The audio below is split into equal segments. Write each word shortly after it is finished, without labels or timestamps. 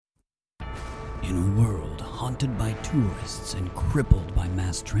In a world haunted by tourists and crippled by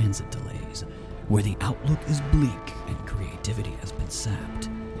mass transit delays, where the outlook is bleak and creativity has been sapped,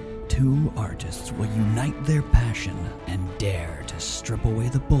 two artists will unite their passion and dare to strip away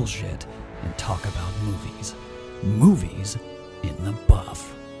the bullshit and talk about movies. Movies in the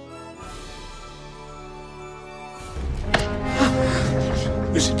Buff.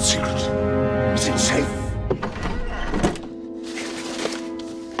 Is it secret? Is it safe?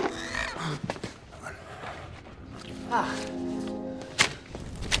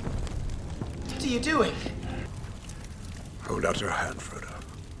 What are you doing? Hold out your hand, Frodo.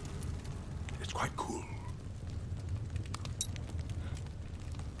 It's quite cool.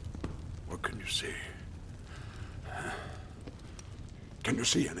 What can you see? Can you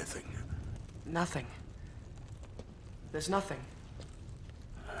see anything? Nothing. There's nothing.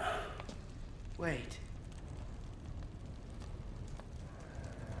 Wait.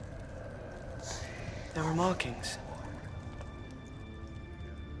 There are markings.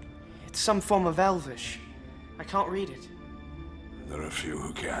 It's some form of Elvish. I can't read it. There are few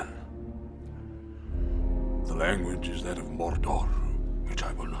who can. The language is that of Mordor, which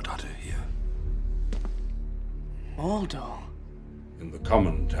I will not utter here. Mordor? In the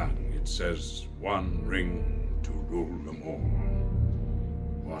common tongue, it says, one ring to rule them all.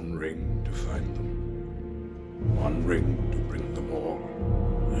 One ring to find them. One ring to bring them all.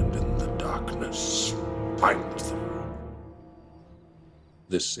 And in the darkness, find them.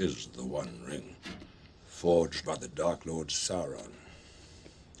 This is the One Ring, forged by the Dark Lord Sauron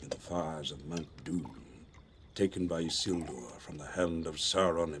in the fires of Mount Doom, taken by Isildur from the hand of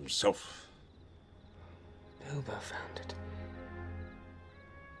Sauron himself. Bilbo found it.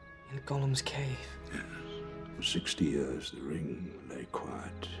 In Gollum's cave. Yes. For 60 years, the ring lay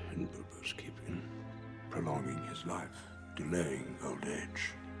quiet in Bilbo's keeping, prolonging his life, delaying old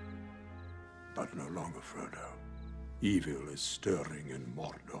age. But no longer, Frodo. Evil is stirring in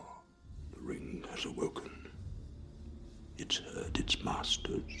Mordor. The ring has awoken. It's heard its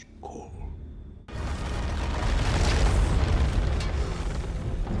master's call.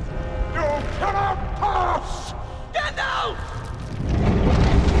 You cannot pass! Gandalf!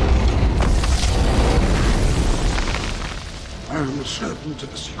 I am a servant of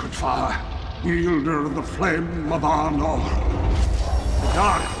the secret fire, wielder of the flame of Arnor. The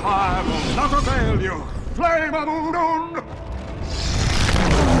dark fire will not avail you, flame of Udun!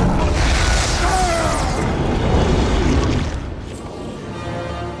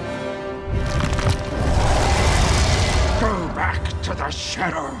 Go back to the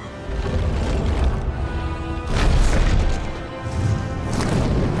shadow.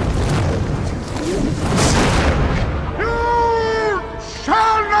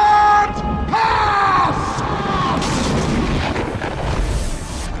 Shall not pass!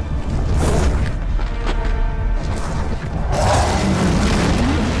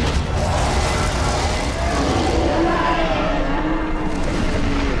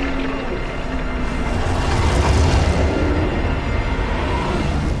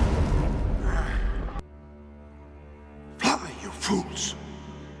 Fly, you fools!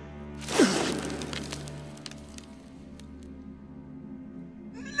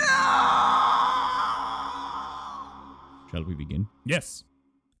 Shall we begin? Yes.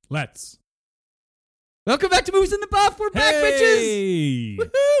 Let's. Welcome back to Movies in the Buff. We're back, bitches! Hey!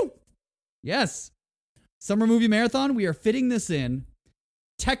 Woohoo! Yes. Summer Movie Marathon. We are fitting this in.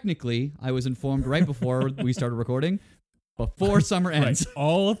 Technically, I was informed right before we started recording, before summer ends. Right.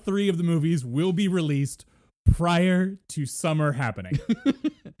 All three of the movies will be released prior to summer happening.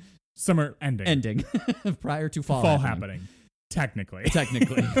 Summer ending. Ending. Prior to fall happening. Technically.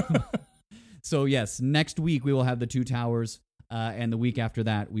 So, yes, next week we will have The Two Towers, and the week after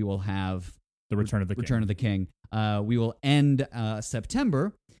that we will have The Return of the King. We will end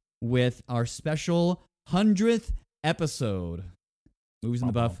September with our special 100th episode. Movies in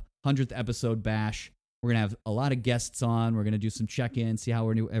the Buff, 100th episode bash. We're going to have a lot of guests on. We're going to do some check-ins, see how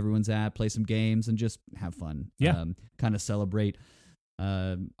everyone's at, play some games, and just have fun. Yeah. Kind of celebrate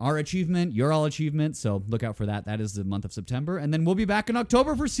our achievement, your all achievement. So look out for that. That is the month of September. And then we'll be back in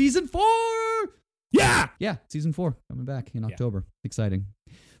October for season 4. Yeah! Yeah, season 4 coming back in October. Exciting.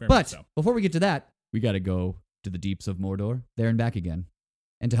 Very But much so. before we get to that, we got to go to the deeps of Mordor, there and back again.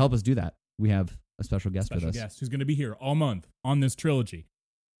 And to help us do that, we have a special guest with us. Special guest who's going to be here all month on this trilogy.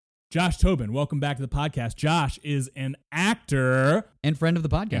 Josh Tobin, welcome back to the podcast. Josh is an actor And friend of the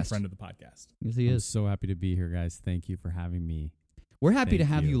podcast. Yes, he I'm is. so happy to be here, guys. Thank you for having me. We're happy to Thank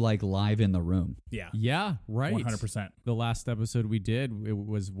have you. you like live in the room. Yeah. Yeah, right. 100%. The last episode we did, it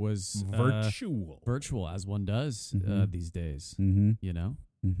was Virtual. virtual, as one does Mhm. these days. Mm-hmm. You know,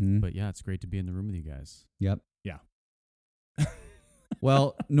 Mm-hmm. But yeah, it's great to be in the room with you guys. Yep. Yeah.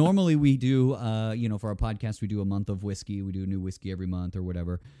 Well, normally we do, for our podcast, we do a month of whiskey. We do a new whiskey every month or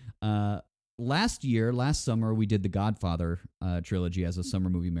whatever. Last summer, we did the Godfather trilogy as a summer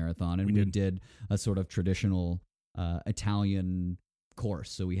movie marathon, and we did a sort of traditional Italian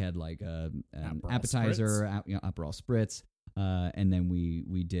course. So we had like an Aperol appetizer, Aperol Spritz, and then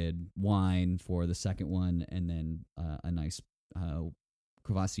we did wine for the second one, and then a nice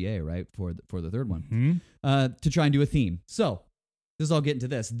Courvoisier, right, for the third one, to try and do a theme. So this is all getting to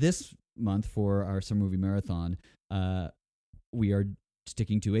this. This month for our summer movie marathon, we are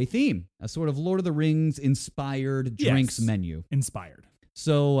sticking to a theme, a sort of Lord of the Rings inspired drinks menu. Inspired.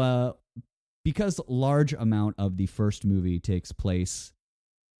 So because large amount of the first movie takes place,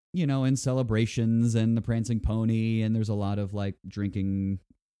 in celebrations and the Prancing Pony, and there's a lot of like drinking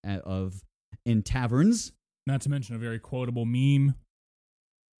in taverns. Not to mention a very quotable meme.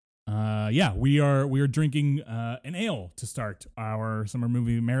 We are drinking an ale to start our summer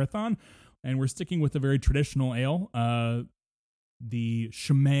movie marathon, and we're sticking with a very traditional ale, the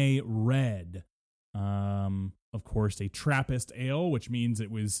Chimay Red. Of course, a Trappist ale, which means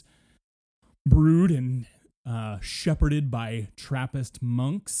it was brewed and shepherded by Trappist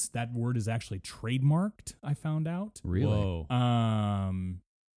monks. That word is actually trademarked, I found out. Really? Whoa.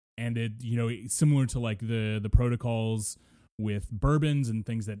 And it, similar to like the protocols with bourbons and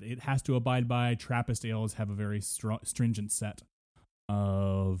things that it has to abide by, Trappist ales have a very stringent set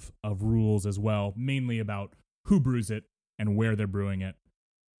of rules as well, mainly about who brews it and where they're brewing it.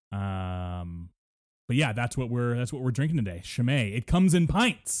 But yeah, that's what we're drinking today. Chimay. It comes in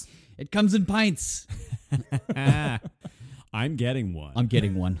pints. It comes in pints. I'm getting one. I'm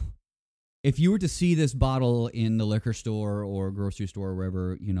getting one. If you were to see this bottle in the liquor store or grocery store or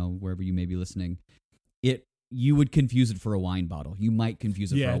wherever you may be listening, you would confuse it for a wine bottle. You might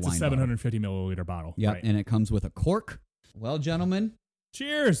confuse it for a wine bottle. Yeah, it's a 750 milliliter bottle. Yeah, right. And it comes with a cork. Well, gentlemen.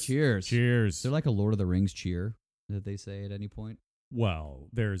 Cheers. Cheers. Cheers. They're like a Lord of the Rings cheer that they say at any point. Well,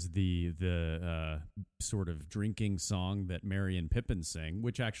 there's the sort of drinking song that Merry and Pippin sing,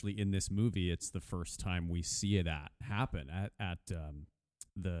 which actually in this movie, it's the first time we see it happen at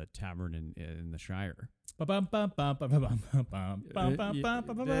the tavern in the Shire. Right,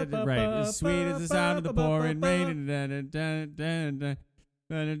 as sweet as the sound of the pouring rain.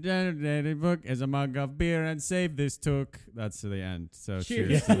 Book as a mug of beer and save this took. That's to the end. So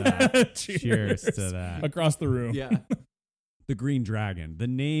cheers to that. Cheers to that. Across the room. Yeah. The Green Dragon. The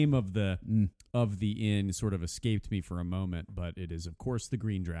name of the inn sort of escaped me for a moment, but it is, of course, the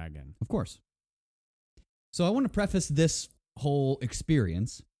Green Dragon. Of course. So I want to preface this whole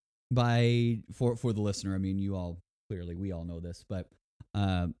experience by for the listener. I mean, we all know this, but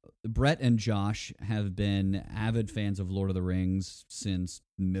Brett and Josh have been avid fans of Lord of the Rings since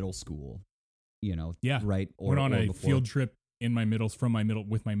middle school. Yeah. Right. Went on a before. field trip with my middle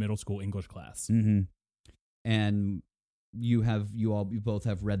school English class. Mm-hmm. And you both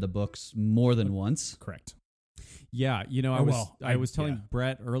have read the books more than once. Correct. Yeah, I was telling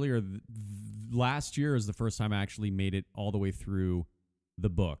Brett earlier. Last year is the first time I actually made it all the way through the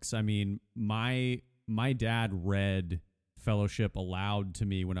books. I mean, my dad read Fellowship aloud to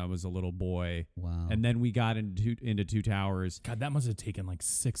me when I was a little boy. Wow. And then we got into Two Towers. God, that must have taken like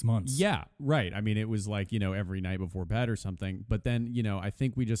 6 months. Yeah, right. I mean, it was like, every night before bed or something. But then, I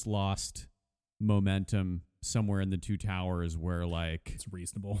think we just lost momentum somewhere in the Two Towers where like it's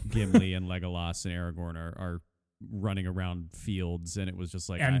reasonable. Gimli and Legolas and Aragorn are running around fields, and it was just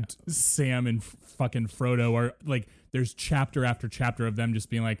like, and Sam and fucking Frodo are like, there's chapter after chapter of them just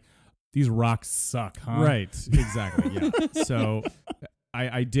being like, these rocks suck, huh? Right, exactly. Yeah. So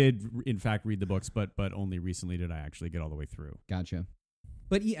I did in fact read the books, but only recently did I actually get all the way through. Gotcha.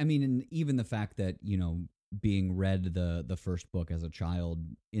 But I mean, and even the fact that being read the first book as a child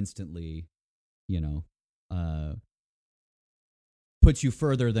instantly, puts you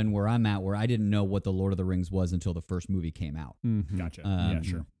further than where I'm at, where I didn't know what the Lord of the Rings was until the first movie came out. Mm-hmm. Gotcha. Yeah,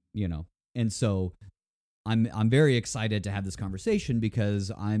 sure. And so I'm very excited to have this conversation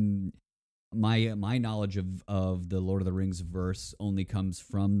because my knowledge of the Lord of the Rings verse only comes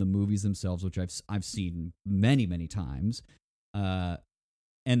from the movies themselves, which I've seen many, many times, and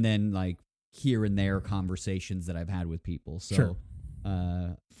then like here and there conversations that I've had with people. So, sure.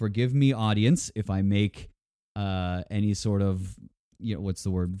 Forgive me, audience, if I make any sort of what's the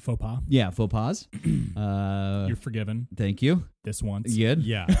word? Faux pas. Yeah, faux pas. You're forgiven. Thank you. This once. Good.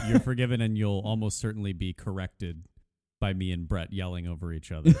 Yeah, you're forgiven, and you'll almost certainly be corrected by me and Brett yelling over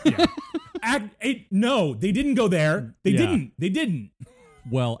each other. Yeah. No, they didn't go there. They didn't.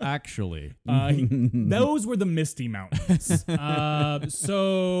 Well, actually. Those were the Misty Mountains.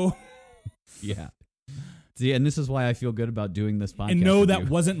 So... Yeah. See, and this is why I feel good about doing this podcast. And no, with that you.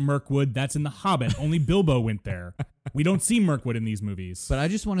 wasn't Mirkwood. That's in The Hobbit. Only Bilbo went there. We don't see Mirkwood in these movies. But I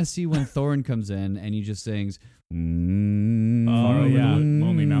just want to see when Thorin comes in and he just sings. Oh yeah,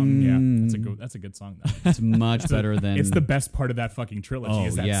 Lonely Mountain. Yeah, that's a good song. Though. It's much better than. It's the best part of that fucking trilogy. Oh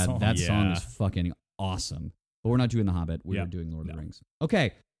is that yeah, song. that song is fucking awesome. But we're not doing The Hobbit. We are doing Lord of the Rings.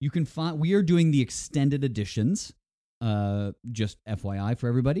 Okay, you can find. We are doing the extended editions. Just FYI for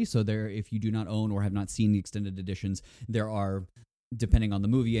everybody. So there, if you do not own or have not seen the extended editions, there are, depending on the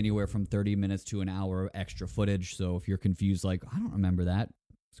movie, anywhere from 30 minutes to an hour extra footage. So if you're confused, like, I don't remember that,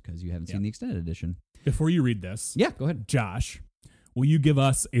 it's because you haven't seen the extended edition. Before you read this, Yeah, go ahead. Josh, will you give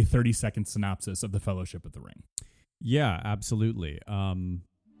us a 30-second synopsis of the Fellowship of the Ring? Yeah, absolutely.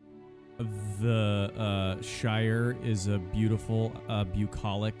 The Shire is a beautiful,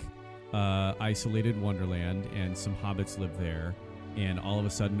 bucolic, isolated wonderland, and some hobbits live there. And all of a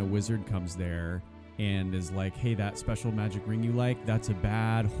sudden, a wizard comes there and is like, "Hey, that special magic ring you like, that's a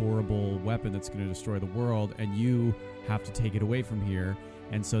bad, horrible weapon that's going to destroy the world, and you have to take it away from here."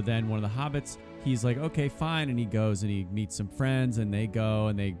 And so then one of the hobbits, he's like, "Okay, fine," and he goes and he meets some friends, and they go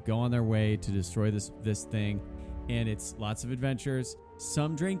on their way to destroy this thing. And it's lots of adventures,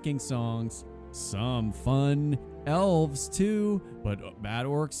 some drinking songs, some fun elves too, but bad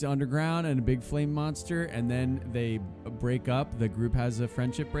orcs underground and a big flame monster. And then they break up. The group has a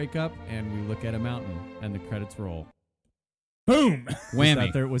friendship breakup, and we look at a mountain, and the credits roll. Boom!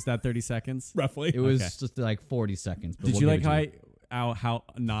 Whammy. Was that 30 seconds? Roughly. It was Okay. just like 40 seconds. But Did we'll you give like it to how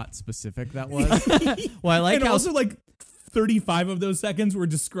not specific that was? Well, I like and how. also, like, 35 of those seconds were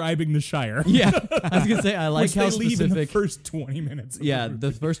describing the Shire. Yeah, I was gonna say I like Which how they leave in the specific. first 20 minutes. Of Yeah, the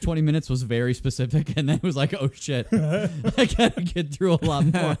the first 20 minutes was very specific, and then it was like, oh shit, I gotta get through a lot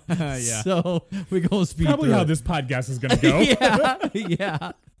more. Yeah. So we go speed Probably through how it. this podcast is going to go.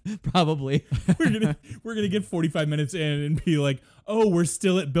 yeah, probably. we're gonna get 45 minutes in and be like, oh, we're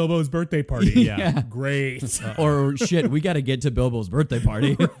still at Bilbo's birthday party. Yeah. Great. Or shit, we got to get to Bilbo's birthday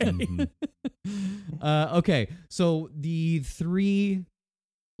party. Okay, so the 3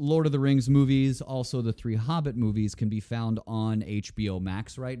 Lord of the Rings movies, also the 3 Hobbit movies, can be found on HBO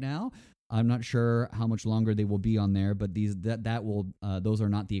Max right now. I'm not sure how much longer they will be on there, but those are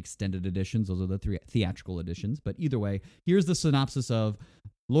not the extended editions; those are the 3 theatrical editions. But either way, here's the synopsis of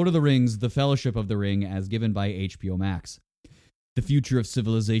Lord of the Rings: The Fellowship of the Ring, as given by HBO Max. The future of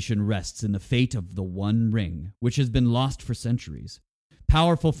civilization rests in the fate of the One Ring, which has been lost for centuries.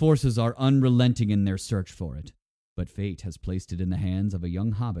 Powerful forces are unrelenting in their search for it, but fate has placed it in the hands of a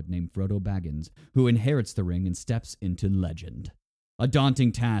young hobbit named Frodo Baggins, who inherits the ring and steps into legend. A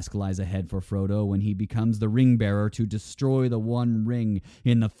daunting task lies ahead for Frodo when he becomes the ring bearer to destroy the One Ring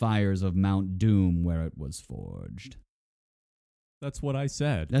in the fires of Mount Doom where it was forged. That's what I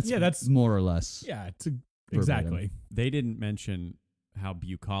said. That's more or less. Yeah, exactly. They didn't mention how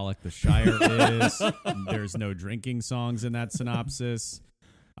bucolic the Shire is. There's no drinking songs in that synopsis.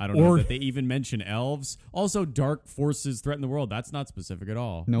 I don't know that they even mention elves. Also, dark forces threaten the world. That's not specific at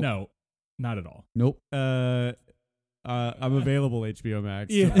all. Nope. No, not at all. Nope. I'm available, HBO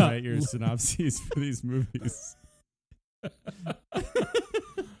Max, Yeah. to write your synopses for these movies.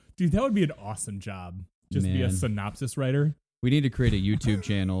 Dude, that would be an awesome job. Just be a Man. synopsis writer. We need to create a YouTube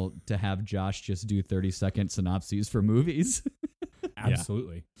channel to have Josh just do 30-second synopses for movies.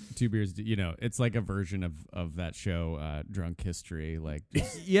 Absolutely. Two Beers, it's like a version of that show, Drunk History, like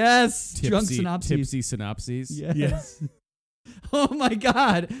just Yes, drunk synopses. tipsy synopses. Yes. Yes. Oh my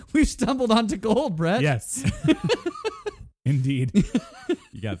God, we've stumbled onto gold, Brett. Yes. Indeed.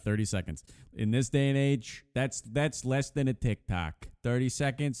 You got 30 seconds. In this day and age, that's less than a TikTok. 30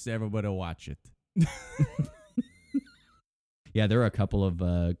 seconds, everybody will watch it. Yeah, there are a couple of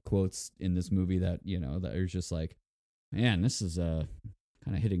quotes in this movie that that are just like, man, this is kind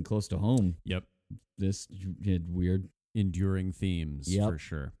of hitting close to home. Yep. This weird. Enduring themes, Yep. for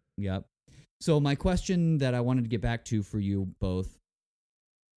sure. Yep. So my question that I wanted to get back to for you both.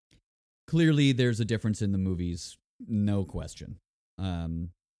 Clearly, there's a difference in the movies, no question.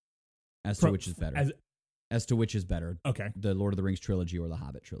 As to which is better. As to which is better. Okay. The Lord of the Rings trilogy or the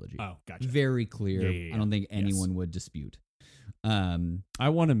Hobbit trilogy. Oh, gotcha. Very clear. Yeah. I don't think anyone would dispute. I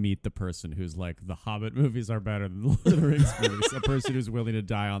want to meet the person who's like, the Hobbit movies are better than the Lord of the Rings movies. A person who's willing to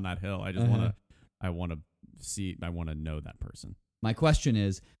die on that hill. I just I want to know that person. My question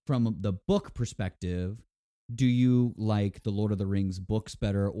is, from the book perspective, do you like the Lord of the Rings books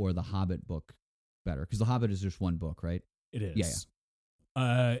better or the Hobbit book better? Because the Hobbit is just one book, right? It is.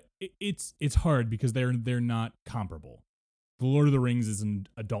 Yeah. It's hard because they're not comparable. The Lord of the Rings is an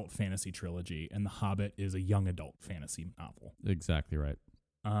adult fantasy trilogy, and The Hobbit is a young adult fantasy novel. Exactly right.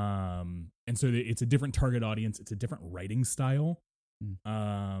 And so it's a different target audience. It's a different writing style.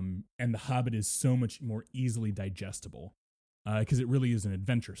 And The Hobbit is so much more easily digestible because it really is an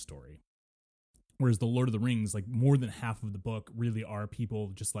adventure story. Whereas The Lord of the Rings, like more than half of the book really are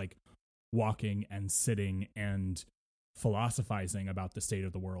people just like walking and sitting and philosophizing about the state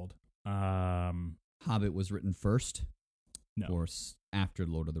of the world. Hobbit was written first? No. Or after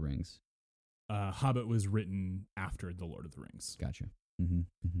Lord of the Rings? Hobbit was written after The Lord of the Rings. Gotcha. Mm-hmm.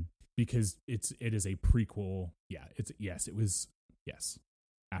 Mm-hmm. Because it is a prequel. Yeah, it was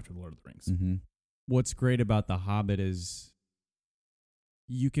after The Lord of the Rings. Mm-hmm. What's great about The Hobbit is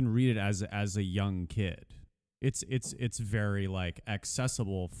you can read it as a young kid. It's very like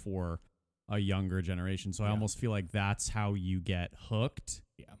accessible for a younger generation. So I almost feel like that's how you get hooked.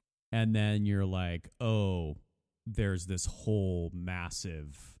 Yeah. And then you're like, oh, there's this whole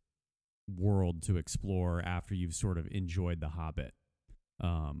massive world to explore after you've sort of enjoyed The Hobbit.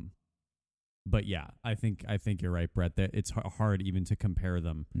 But yeah, I think you're right, Brett, that it's hard even to compare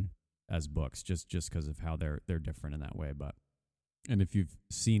them as books just because of how they're different in that way. And if you've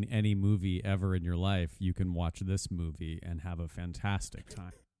seen any movie ever in your life, you can watch this movie and have a fantastic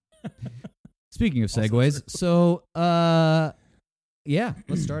time. Speaking of segues, so yeah,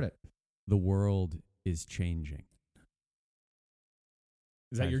 let's start it. The world is changing.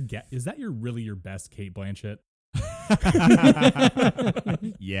 Is that really your best Cate Blanchett?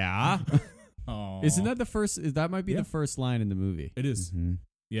 Yeah. Aww. Isn't that the first? That might be the first line in the movie. It is. Mm-hmm.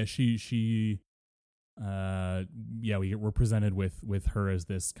 Yeah, we're presented with her as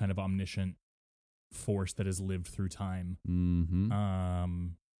this kind of omniscient force that has lived through time. Mm-hmm.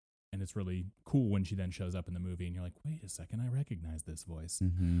 And it's really cool when she then shows up in the movie, and you're like, wait a second, I recognize this voice.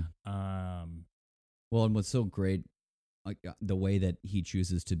 Mm-hmm. Well, and what's so great, like the way that he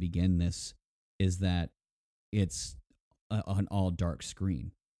chooses to begin this, is that it's an all dark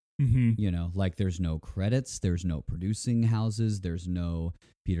screen. Mm-hmm. You know, like there's no credits, there's no producing houses, there's no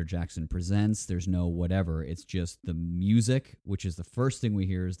Peter Jackson Presents, there's no whatever. It's just the music, which is the first thing we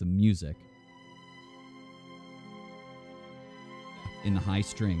hear is the music in the high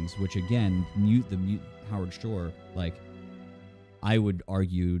strings, which again, Howard Shore, like I would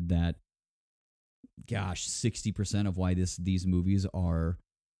argue that, gosh, 60% of why these movies are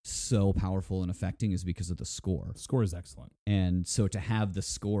so powerful and affecting is because of the score. The score is excellent. And so to have the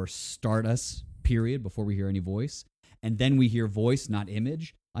score start us, period, before we hear any voice, and then we hear voice, not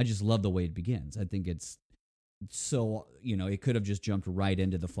image, I just love the way it begins. I think it's so, it could have just jumped right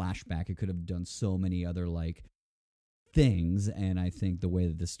into the flashback. It could have done so many other, like, things, and I think the way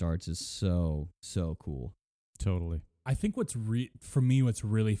that this starts is so, so cool. Totally. I think for me, what's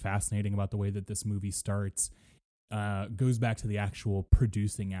really fascinating about the way that this movie starts goes back to the actual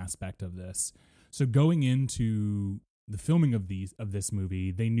producing aspect of this. So going into the filming of this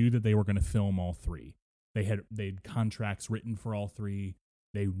movie, they knew that they were going to film all three. They had contracts written for all three.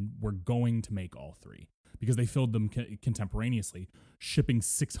 They were going to make all three because they filmed them contemporaneously. Shipping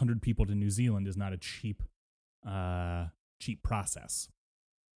 600 people to New Zealand is not a cheap process.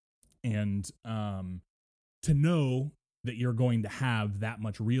 And to know that you're going to have that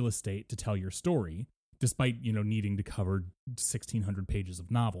much real estate to tell your story, despite needing to cover 1,600 pages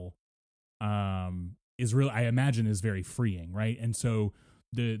of novel, is really, I imagine, is very freeing, right? And so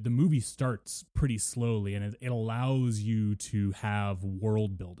the movie starts pretty slowly, and it allows you to have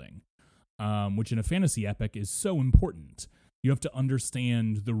world building, which in a fantasy epic is so important. You have to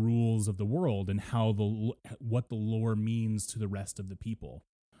understand the rules of the world and what the lore means to the rest of the people,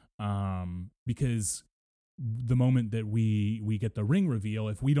 because the moment that we get the ring reveal,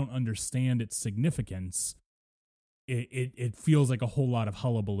 if we don't understand its significance, it feels like a whole lot of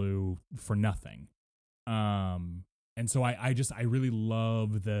hullabaloo for nothing. And so I really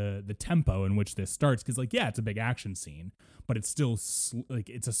love the tempo in which this starts, because it's a big action scene, but it's still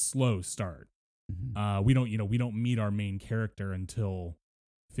it's a slow start. Mm-hmm. We don't meet our main character until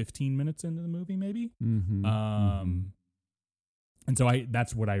 15 minutes into the movie, maybe. Mm-hmm. And so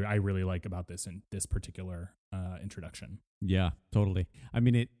that's what I really like about this particular introduction. Yeah, totally. I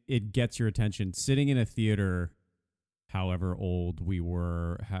mean, it gets your attention. Sitting in a theater, however old we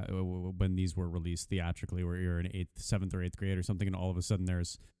were when these were released theatrically, where you're in 7th or 8th grade or something, and all of a sudden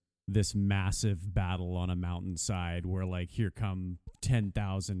there's this massive battle on a mountainside where, like, here come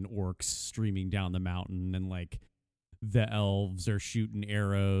 10,000 orcs streaming down the mountain, and like the elves are shooting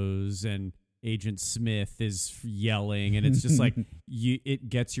arrows, and Agent Smith is yelling, and it's just like it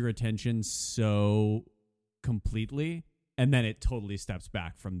gets your attention so completely, and then it totally steps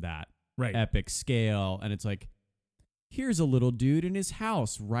back from that right epic scale, and it's like here's a little dude in his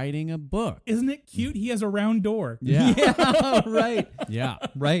house writing a book. Isn't it cute? He has a round door. Yeah. Yeah, right. Yeah.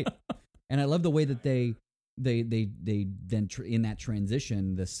 Right. And I love the way that they then in that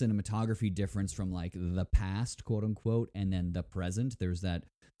transition, the cinematography difference from like the past, quote unquote, and then the present. There's that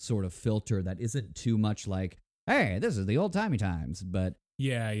sort of filter that isn't too much like, hey, this is the old timey times, but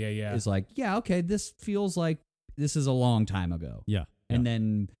Yeah. it's like, yeah, okay, this feels like this is a long time ago. Yeah. And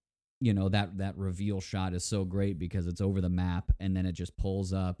then, you know, that reveal shot is so great because it's over the map and then it just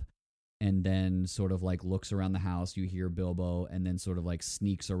pulls up and then sort of like looks around the house. You hear Bilbo and then sort of like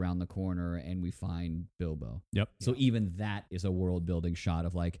sneaks around the corner and we find Bilbo. Yep. So even that is a world building shot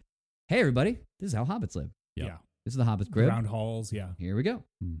of like, hey, everybody, this is how hobbits live. Yep. Yeah. This is the hobbit's crib. Round halls. Yeah. Here we go.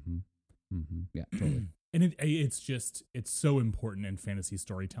 Mm-hmm. Mm-hmm. Yeah, totally. And it's so important in fantasy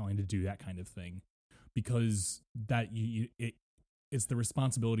storytelling to do that kind of thing, because that it's the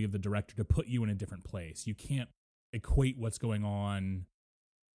responsibility of the director to put you in a different place. You can't equate what's going on.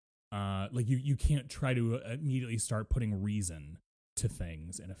 Like you can't try to immediately start putting reason to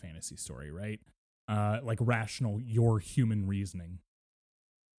things in a fantasy story, right? Like rational, your human reasoning.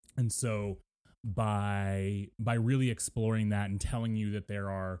 And so by really exploring that and telling you that there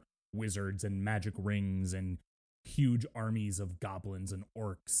are wizards and magic rings and huge armies of goblins and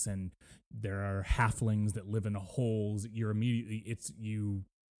orcs and there are halflings that live in holes, you're immediately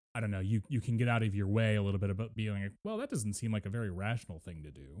I don't know, you can get out of your way a little bit about being like, well, that doesn't seem like a very rational thing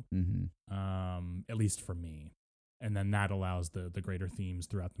to do. Mm-hmm. At least for me. And then that allows the greater themes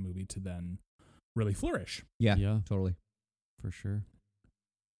throughout the movie to then really flourish. Yeah, Yeah. totally. For sure.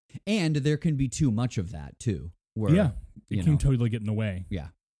 And there can be too much of that too. Where, Yeah, it you can know, totally get in the way. yeah.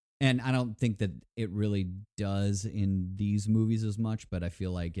 And I don't think that it really does in these movies as much, but I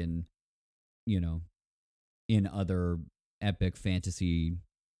feel like in other epic fantasy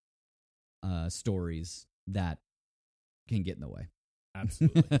stories that can get in the way.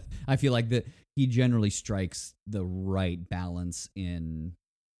 Absolutely. I feel like that he generally strikes the right balance in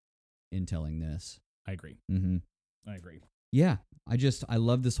telling this. I agree. Mm-hmm. I agree. Yeah, I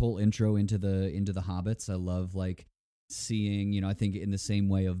love this whole intro into the hobbits. I love like seeing, I think in the same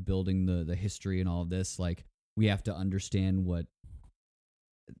way of building the history and all of this, like we have to understand what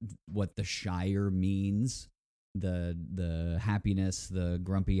the Shire means, the happiness, the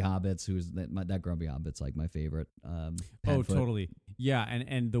grumpy hobbits. That grumpy hobbit's like my favorite. Padfoot. Totally. Yeah,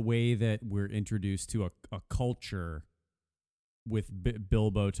 and the way that we're introduced to a culture with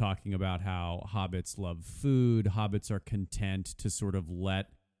Bilbo talking about how hobbits love food, hobbits are content to sort of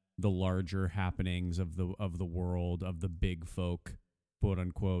let the larger happenings of the world, of the big folk, quote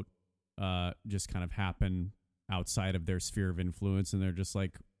unquote, just kind of happen outside of their sphere of influence, and they're just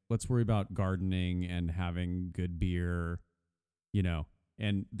like, let's worry about gardening and having good beer,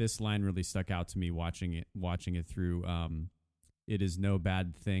 And this line really stuck out to me watching it through. It is no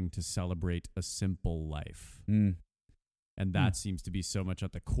bad thing to celebrate a simple life, and that seems to be so much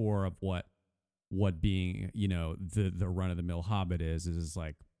at the core of what being, the run of the mill hobbit is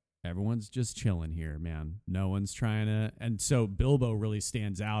like. Everyone's just chilling here, man. No one's trying to. And so Bilbo really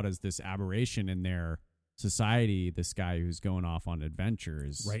stands out as this aberration in their society, this guy who's going off on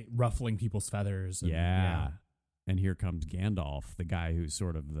adventures. Right. Ruffling people's feathers. Yeah. And here comes Gandalf, the guy who's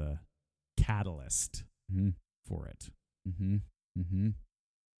sort of the catalyst for it. Mm-hmm. Mm-hmm.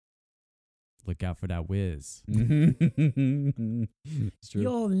 Look out for that whiz. It's true.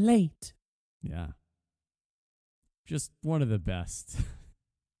 You're late. Yeah. Just one of the best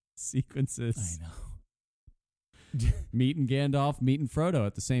sequences. I know. Meeting Gandalf, meeting Frodo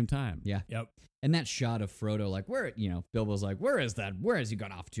at the same time. Yeah. Yep. And that shot of Frodo, like, where, Bilbo's like, where is that? Where has he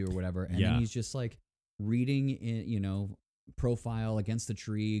gone off to or whatever? And then he's just like reading, profile against the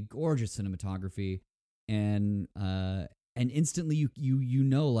tree, gorgeous cinematography. And instantly you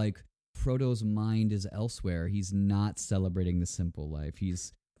know, like Frodo's mind is elsewhere. He's not celebrating the simple life.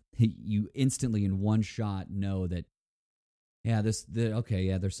 You instantly in one shot know that, yeah, there's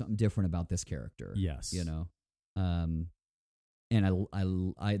something different about this character. Yes. And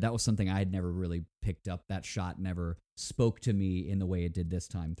I that was something I had never really picked up. That shot never spoke to me in the way it did this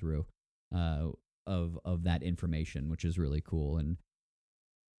time through, of that information, which is really cool. And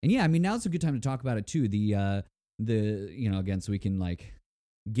yeah, I mean, now's a good time to talk about it too. Again, so we can like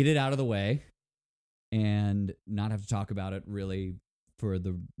get it out of the way and not have to talk about it really for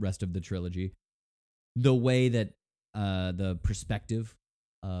the rest of the trilogy. The way that the perspective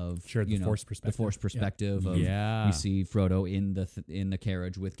of the Force perspective. The Force perspective of you see Frodo in the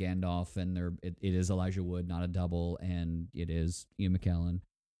carriage with Gandalf, and it is Elijah Wood, not a double, and it is Ian McKellen.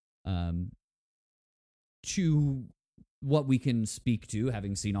 To what we can speak to,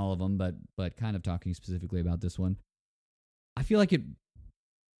 having seen all of them, but kind of talking specifically about this one, I feel like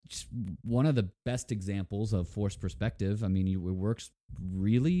it's one of the best examples of forced perspective. I mean, it works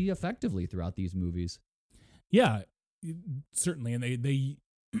really effectively throughout these movies. Yeah, certainly. And they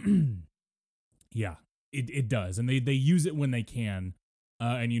yeah, it does. And they use it when they can,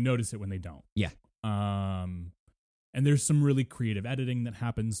 and you notice it when they don't. Yeah. And there's some really creative editing that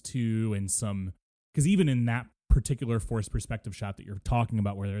happens too, and because even in that particular forced perspective shot that you're talking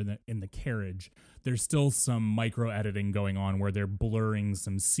about where they're in the carriage, there's still some micro editing going on where they're blurring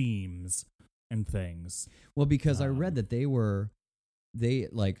some seams and things. Well, because I read that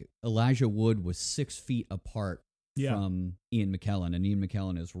Elijah Wood was 6 feet apart from Ian McKellen, and Ian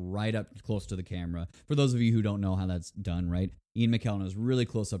McKellen is right up close to the camera. For those of you who don't know how that's done, right? Ian McKellen is really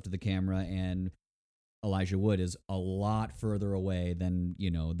close up to the camera, and Elijah Wood is a lot further away than,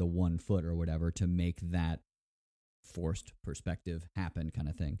 the 1 foot or whatever to make that forced perspective happen kind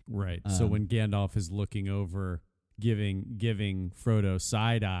of thing. Right. So when Gandalf is looking over, giving Frodo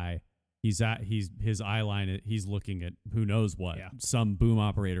side eye, he's his eye line, he's looking at who knows what, some boom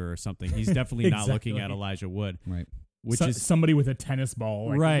operator or something. He's definitely not looking at Elijah Wood. Right. Which is somebody with a tennis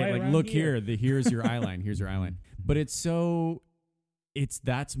ball. Right. Like, look here. Here's your eye line. Here's your eye line. But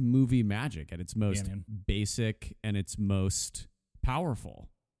that's movie magic at its most basic and its most powerful,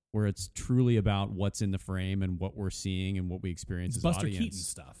 where it's truly about what's in the frame and what we're seeing and what we experience as Buster audience. Keaton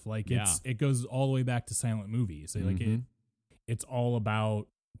stuff. It goes all the way back to silent movies. It's all about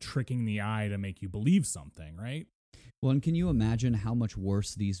tricking the eye to make you believe something, right? Well, and can you imagine how much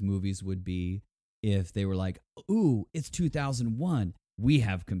worse these movies would be if they were like, ooh, it's 2001. We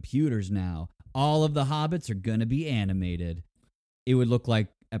have computers now. All of the Hobbits are going to be animated. It would look like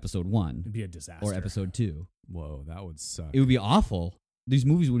episode 1. It'd be a disaster. Or episode 2. Whoa, that would suck. It would be awful. These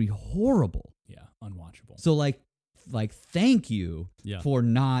movies would be horrible. Yeah, unwatchable. So thank you for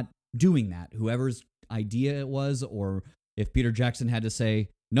not doing that. Whoever's idea it was, or if Peter Jackson had to say,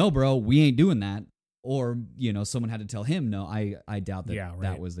 no, bro, we ain't doing that. Or, someone had to tell him, no, I doubt that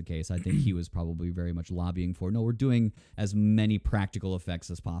that was the case. I think he was probably very much lobbying for, no, we're doing as many practical effects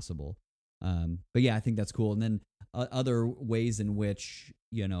as possible. But yeah, I think that's cool. And then other ways in which,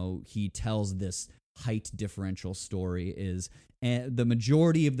 he tells this height differential story is the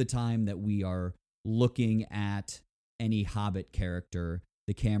majority of the time that we are looking at any Hobbit character,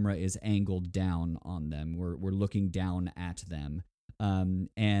 the camera is angled down on them. We're looking down at them.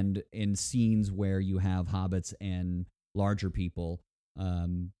 And in scenes where you have hobbits and larger people,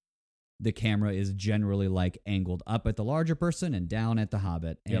 the camera is generally angled up at the larger person and down at the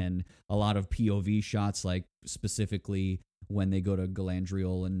hobbit. Yep. And a lot of POV shots, specifically when they go to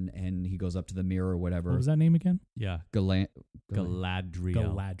Galadriel and he goes up to the mirror or whatever. What was that name again? Yeah. Galadriel.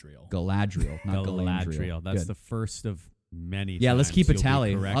 Galadriel. Galadriel, not Galadriel. That's Good. the first of many Yeah, let's keep a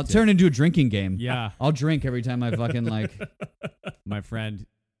tally. I'll turn into a drinking game. Yeah. I'll drink every time I fucking My friend,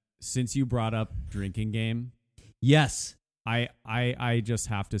 since you brought up drinking game. Yes. I just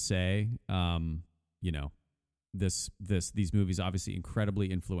have to say, these movies obviously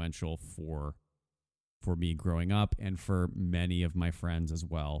incredibly influential for me growing up and for many of my friends as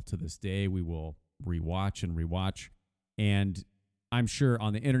well. To this day, we will rewatch. And I'm sure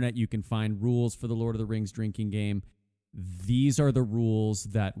on the internet you can find rules for the Lord of the Rings drinking game. These are the rules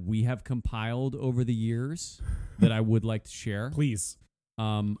that we have compiled over the years that I would like to share. Please.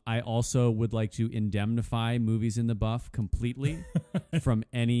 I also would like to indemnify Movies in the Buff completely from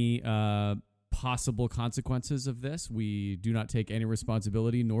any possible consequences of this. We do not take any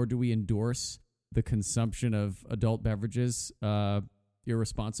responsibility, nor do we endorse the consumption of adult beverages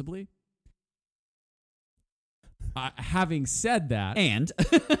irresponsibly. Having said that, and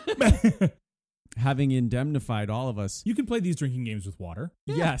having indemnified all of us, you can play these drinking games with water.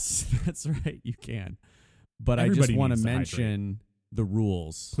 Yes, that's right. You can. But Everybody I just want to needs to mention the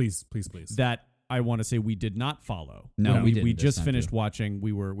rules. Please. That I want to say we did not follow. No, we didn't. We just finished watching.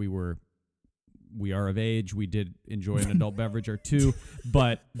 We are of age. We did enjoy an adult beverage or two,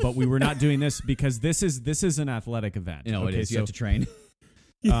 but we were not doing this because this is an athletic event. It is. You have to train.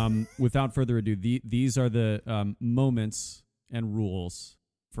 Without further ado, these are the moments and rules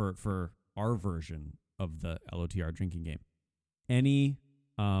for our version of the LOTR drinking game. Any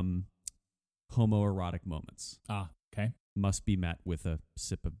homoerotic moments okay, must be met with a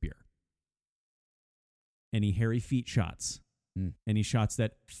sip of beer. Any hairy feet shots, any shots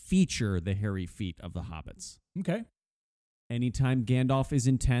that feature the hairy feet of the hobbits. Okay. Anytime Gandalf is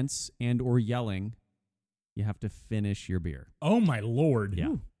intense and or yelling, you have to finish your beer. Oh my lord.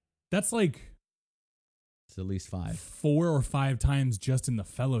 Yeah. That's it's at least 5. 4 or 5 times just in the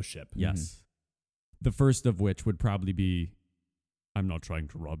Fellowship. Yes. Mm-hmm. The first of which would probably be, I'm not trying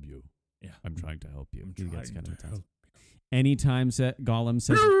to rob you. Yeah. I'm trying to help you. I'm trying to help. Anytime Gollum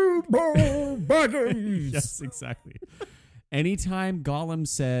says yes, exactly. Anytime Gollum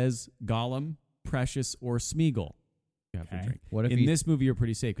says Gollum, Precious, or Smeagol, you have to drink. What if in this movie you're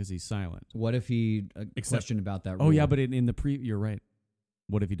pretty safe because he's silent? What if he question about that rule? Oh yeah, but in the you're right.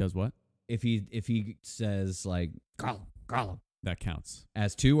 What if he does what? If he says like Gollum, that counts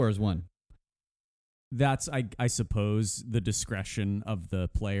as 2 or as 1. That's I suppose the discretion of the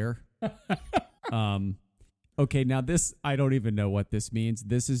player. Okay, now this I don't even know what this means.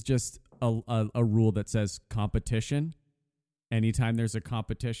 This is just a rule that says competition. Anytime there's a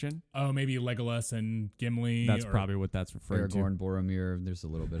competition. Oh, maybe Legolas and Gimli. That's probably what that's referring to. Aragorn, Boromir. There's a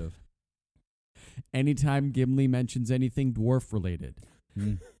little bit of. Anytime Gimli mentions anything dwarf related.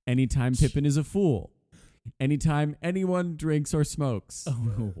 Anytime Pippin is a fool. Anytime anyone drinks or smokes.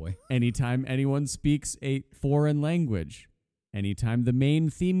 Oh boy. Anytime anyone speaks a foreign language. Anytime the main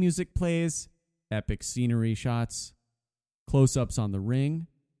theme music plays. Epic scenery shots. Close-ups on the ring.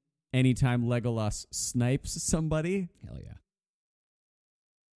 Anytime Legolas snipes somebody. Hell yeah.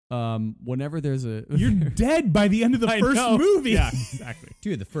 Whenever there's a you're dead by the end of the first movie. Yeah, exactly.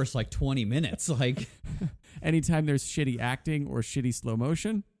 Dude, the first 20 minutes, anytime there's shitty acting or shitty slow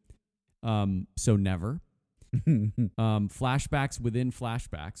motion. So never. Flashbacks within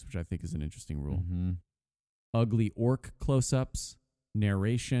flashbacks, which I think is an interesting rule. Mm-hmm. Ugly orc close-ups,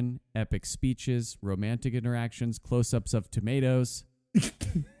 narration, epic speeches, romantic interactions, close-ups of tomatoes.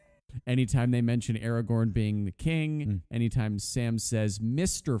 Anytime they mention Aragorn being the king, anytime Sam says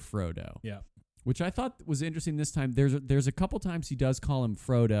Mr. Frodo. Yeah. Which I thought was interesting this time. There's a couple times he does call him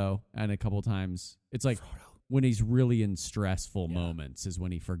Frodo, and a couple times it's like Frodo. When he's really in stressful moments is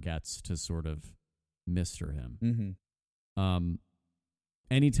when he forgets to sort of Mr. him. Mm-hmm.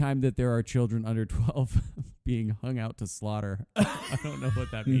 Anytime that there are children under 12 being hung out to slaughter, I don't know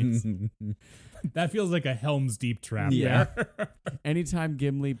what that means. That feels like a Helm's Deep trap. Yeah. There. Anytime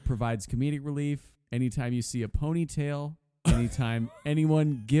Gimli provides comedic relief, anytime you see a ponytail, anytime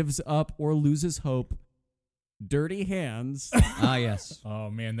anyone gives up or loses hope, dirty hands. Ah, yes. Oh,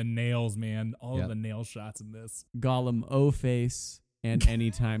 man, the nails, man. All of the nail shots in this. Gollum O-face, and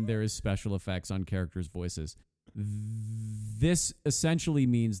anytime there is special effects on characters' voices. This essentially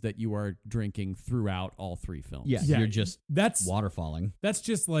means that you are drinking throughout all 3 films. Yeah, you're just that's waterfalling. That's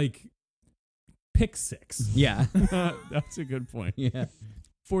just like pick 6. Yeah. That's a good point. Yeah.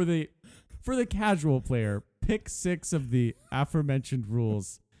 For the casual player, pick 6 of the aforementioned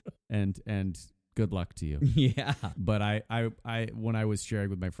rules and good luck to you. Yeah. But I when I was sharing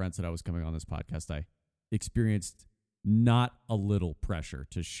with my friends that I was coming on this podcast, I experienced not a little pressure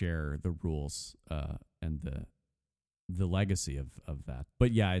to share the rules and the legacy of that.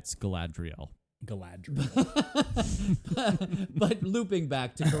 But yeah, it's Galadriel. But looping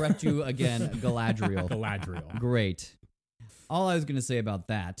back to correct you again, Galadriel. Galadriel. Great. All I was going to say about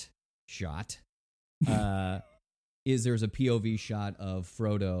that shot is there's a POV shot of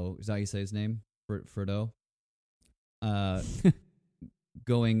Frodo. Is that how you say his name? Frodo?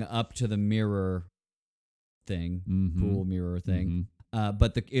 Going up to the mirror thing, pool mirror thing.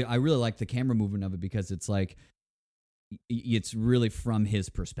 But I really like the camera movement of it because it's like it's really from his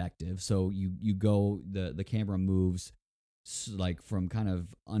perspective. So you go the camera moves like from kind of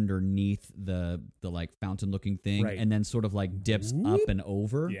underneath the like fountain looking thing, right, and then sort of like dips up and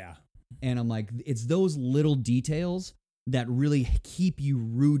over. Yeah. And I'm like, it's those little details that really keep you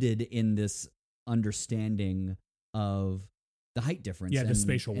rooted in this understanding of the height difference. Yeah, the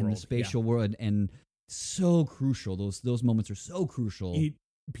spatial world. And the spatial world, and so crucial. Those moments are so crucial.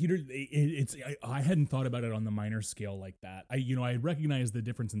 Peter, I hadn't thought about it on the minor scale like that. I recognize the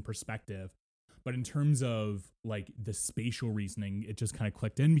difference in perspective, but in terms of like the spatial reasoning, it just kind of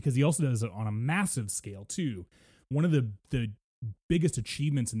clicked in because he also does it on a massive scale too. One of the biggest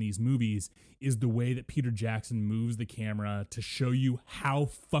achievements in these movies is the way that Peter Jackson moves the camera to show you how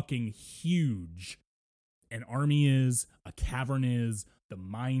fucking huge an army is, a cavern is, the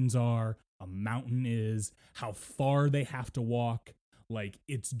mines are, a mountain is, how far they have to walk. Like,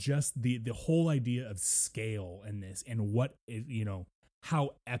 it's just the whole idea of scale in this and what it,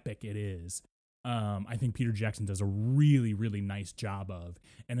 how epic it is. I think Peter Jackson does a really, really nice job of.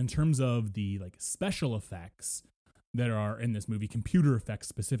 And in terms of the like special effects that are in this movie, computer effects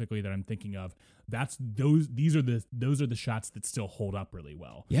specifically that I'm thinking of, those are the shots that still hold up really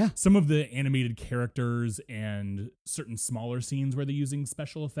well. Yeah. Some of the animated characters and certain smaller scenes where they're using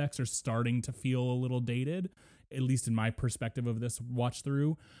special effects are starting to feel a little dated, at least in my perspective of this watch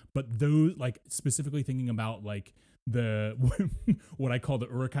through. But those, like, specifically thinking about like the what I call the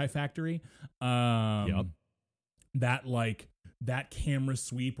Uruk-hai factory, that like that camera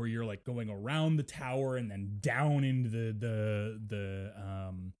sweep where you're like going around the tower and then down into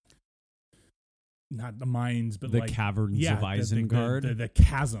the not the mines, but the like caverns of Isengard, the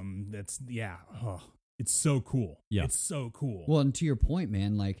chasm. That's it's so cool. Yeah, it's so cool. Well, and to your point,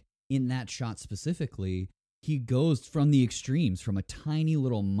 man, like in that shot specifically, he goes from the extremes, from a tiny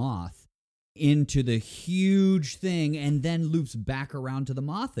little moth into the huge thing, and then loops back around to the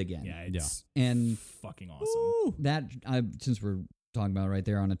moth again. Yeah, it's and fucking awesome. That since we're talking about it right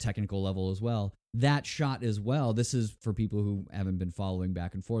there on a technical level as well, that shot as well. This is for people who haven't been following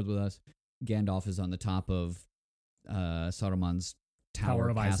back and forth with us. Gandalf is on the top of Saruman's Tower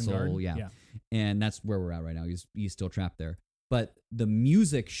of Castle, Isengard. yeah, and that's where we're at right now. He's still trapped there, but the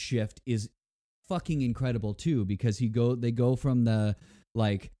music shift is fucking incredible too, because they go from the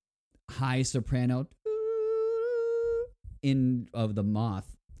like high soprano of the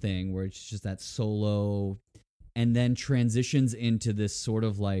moth thing where it's just that solo, and then transitions into this sort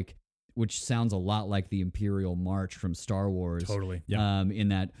of like, which sounds a lot like the Imperial March from Star Wars. Totally. Yeah. In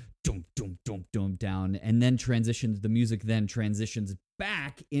that dum dum dum dum down, and then the music then transitions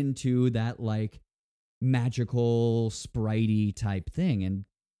back into that like magical spritey type thing, and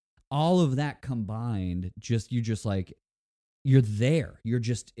all of that combined, you're there.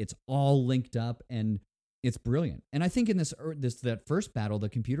 It's all linked up, and it's brilliant. And I think in that first battle, the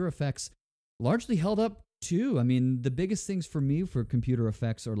computer effects largely held up too. I mean, the biggest things for me for computer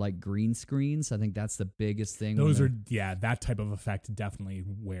effects are like green screens. I think that's the biggest thing. That type of effect definitely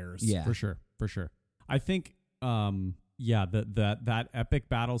wears. Yeah, for sure. I think, that epic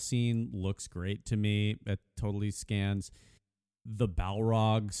battle scene looks great to me. It totally scans. The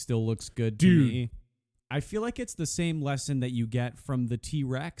Balrog still looks good to me. I feel like it's the same lesson that you get from the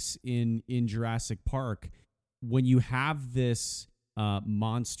T-Rex in Jurassic Park. When you have this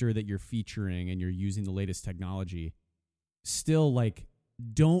monster that you're featuring and you're using the latest technology, still like,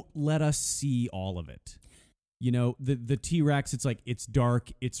 don't let us see all of it. You know, the T-Rex, it's like, it's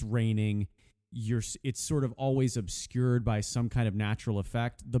dark, it's raining, it's sort of always obscured by some kind of natural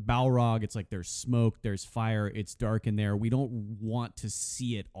effect. The Balrog, it's like there's smoke, there's fire, it's dark in there. We don't want to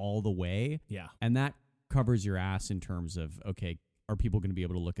see it all the way. Yeah. And that covers your ass in terms of, okay, are people going to be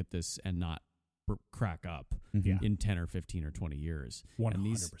able to look at this and not crack up in 10 or 15 or 20 years? 100%. And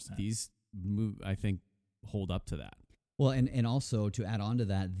these I think, hold up to that. Well, and also to add on to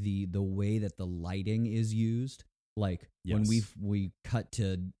that, the way that the lighting is used, like when we cut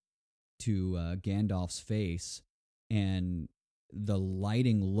to Gandalf's face, and the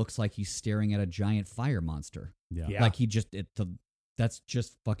lighting looks like he's staring at a giant fire monster. Yeah. Like that's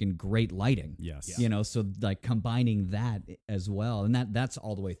just fucking great lighting. Yes. You know, so like combining that as well, and that's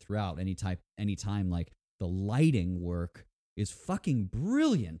all the way throughout. Anytime like the lighting work is fucking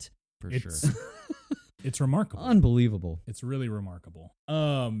brilliant. For sure. It's remarkable. Unbelievable. It's really remarkable.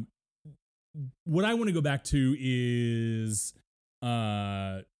 What I want to go back to is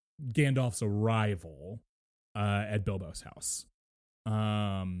Gandalf's arrival at Bilbo's house.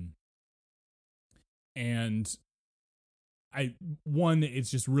 And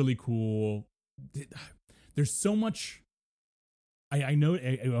it's just really cool. There's so much. I know.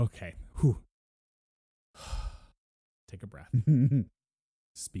 Okay. Whew. Take a breath.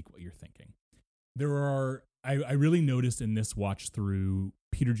 Speak what you're thinking. I really noticed in this watch through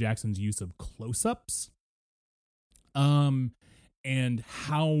Peter Jackson's use of close-ups, and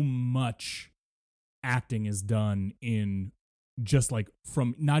how much acting is done in just like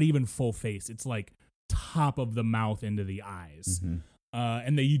from not even full face. It's like top of the mouth into the eyes. Mm-hmm.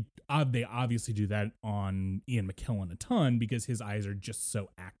 And they obviously do that on Ian McKellen a ton because his eyes are just so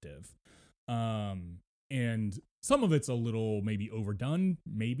active. And some of it's a little maybe overdone,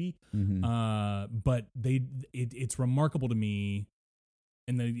 maybe. Mm-hmm. But it's remarkable to me,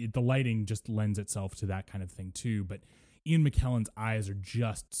 and the lighting just lends itself to that kind of thing too. But Ian McKellen's eyes are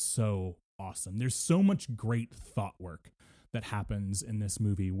just so awesome. There's so much great thought work that happens in this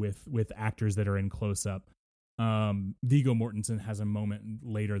movie with actors that are in close up. Viggo Mortensen has a moment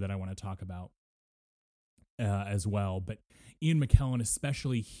later that I want to talk about as well, but Ian McKellen,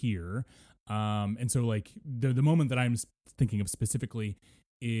 especially here. And so like the moment that I'm thinking of specifically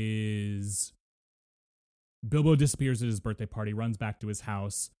is Bilbo disappears at his birthday party, runs back to his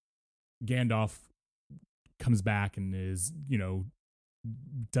house. Gandalf comes back and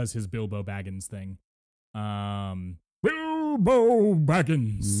does his Bilbo Baggins thing. Bilbo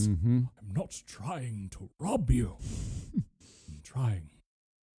Baggins, I'm not trying to rob you. I'm trying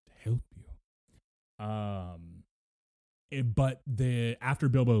to help you. But after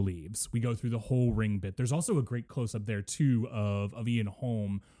Bilbo leaves, we go through the whole ring bit. There's also a great close up there too of Ian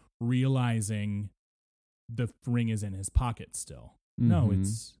Holm realizing the ring is in his pocket still. No,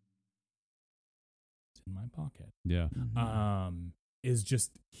 it's in my pocket. Yeah. Is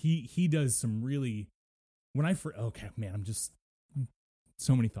just he does some really I'm just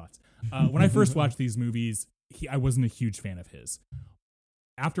so many thoughts. When I first watched these movies, I wasn't a huge fan of his.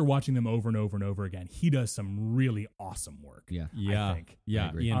 After watching them over and over and over again, he does some really awesome work. Yeah. I think.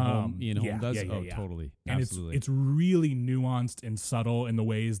 Yeah. Ian Holm does. Totally. And absolutely. It's really nuanced and subtle in the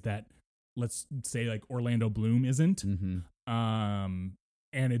ways that, let's say, like Orlando Bloom isn't. And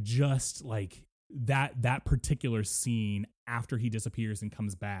it just like that particular scene after he disappears and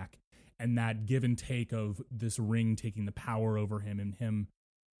comes back, and that give and take of this ring taking the power over him and him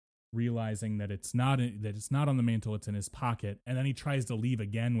realizing that it's not on the mantle, it's in his pocket, and then he tries to leave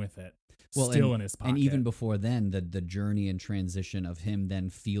again with it, in his pocket. And even before then, the journey and transition of him then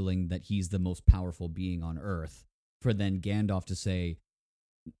feeling that he's the most powerful being on Earth, for then Gandalf to say,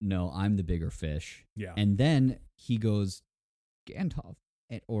 "No, I'm the bigger fish." Yeah, and then he goes, Gandalf,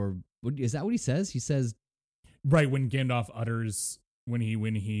 or is that what he says? He says, right when Gandalf utters when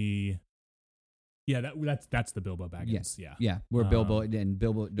he. Yeah, that's the Bilbo Baggins. Yeah. Where Bilbo does,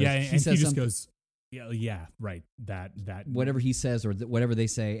 and he just goes, yeah, right. That whatever he says or whatever they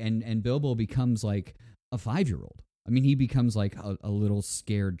say, and Bilbo becomes like a 5-year-old. I mean, he becomes like a little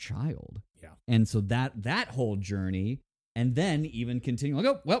scared child. Yeah, and so that whole journey, and then even continue like,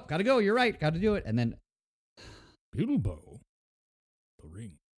 oh, well, gotta go. You're right, got to do it, and then Bilbo, the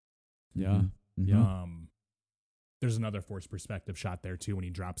ring. Yeah, there's another forced perspective shot there too when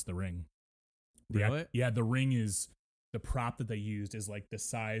he drops the ring. Really? The ring is the prop that they used is like the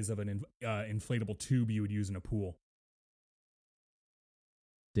size of an inflatable tube you would use in a pool.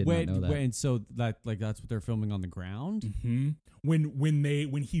 Did not know that. Wait, so that's what they're filming on the ground? Mm-hmm. When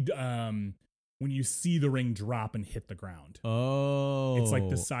you see the ring drop and hit the ground. Oh, it's like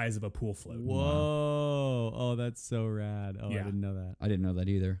the size of a pool float. Whoa! Oh, that's so rad. Oh, yeah. I didn't know that. I didn't know that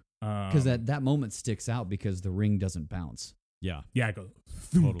either. Because that moment sticks out because the ring doesn't bounce. Yeah. It goes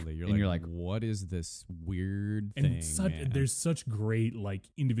totally. You're like, what is this weird thing? There's such great like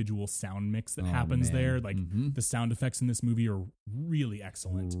individual sound mix that happens there. Like the sound effects in this movie are really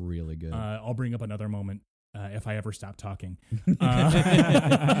excellent. Really good. I'll bring up another moment if I ever stop talking.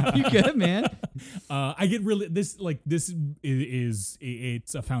 You good, man? I get really this is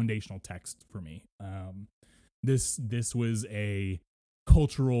it's a foundational text for me. This was a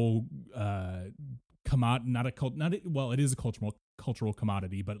cultural it is a cultural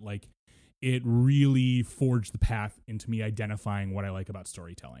commodity, but like it really forged the path into me identifying what I like about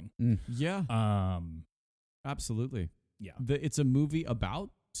storytelling. Yeah. Absolutely. Yeah. It's a movie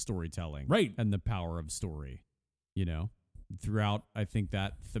about storytelling, right? And the power of story, throughout. I think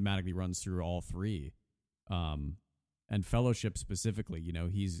that thematically runs through all three. And Fellowship specifically,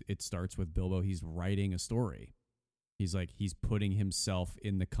 it starts with Bilbo. He's writing a story. He's putting himself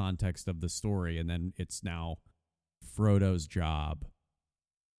in the context of the story, and then it's now Frodo's job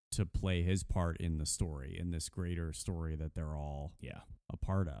to play his part in the story, in this greater story that they're all a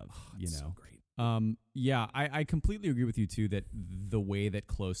part of. So great. I completely agree with you too that the way that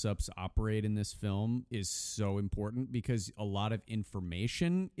close-ups operate in this film is so important because a lot of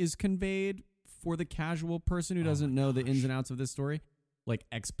information is conveyed for the casual person who doesn't know the ins and outs of this story. Like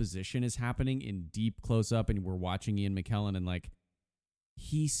exposition is happening in deep close up, and we're watching Ian McKellen, and like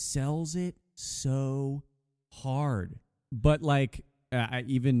he sells it so hard. But like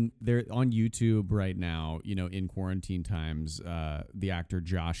even there on YouTube right now, in quarantine times, the actor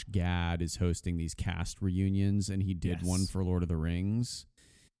Josh Gad is hosting these cast reunions, and he did one for Lord of the Rings.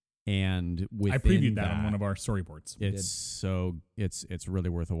 And I previewed that on one of our storyboards. It's really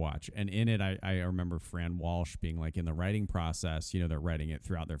worth a watch. And in it, I remember Fran Walsh being like, in the writing process, they're writing it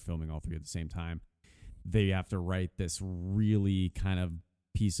throughout, they're filming all three at the same time. They have to write this really kind of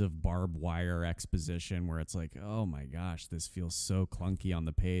piece of barbed wire exposition where it's like, oh my gosh, this feels so clunky on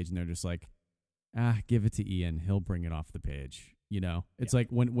the page. And they're just like, give it to Ian. He'll bring it off the page. It's like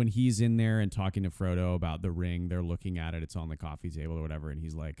when he's in there and talking to Frodo about the ring, they're looking at it. It's on the coffee table or whatever. And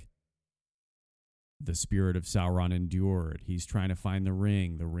he's like, the spirit of Sauron endured. He's trying to find the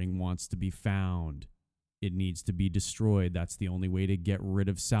ring. The ring wants to be found. It needs to be destroyed. That's the only way to get rid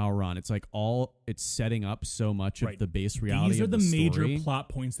of Sauron. It's like it's setting up so much of the base reality. These are of the major story. plot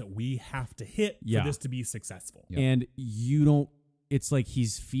points that we have to hit for this to be successful. Yep. And you don't. It's like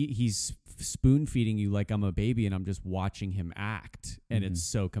he's spoon feeding you like I'm a baby, and I'm just watching him act, and it's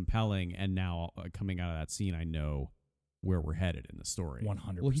so compelling. And now coming out of that scene, I know where we're headed in the story.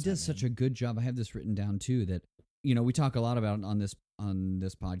 100%. Well, he does such a good job. I have this written down too that we talk a lot about on this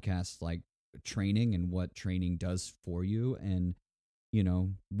podcast, like training and what training does for you. And you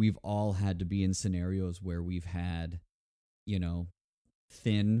know, we've all had to be in scenarios where we've had, you know,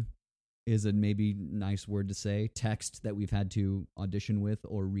 thin is a maybe nice word to say, text that we've had to audition with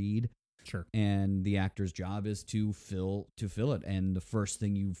or read. Sure. And the actor's job is to fill it. And the first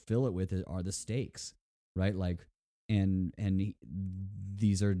thing you fill it with are the stakes, right? Like,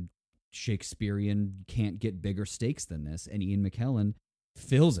 these are Shakespearean, can't get bigger stakes than this. And Ian McKellen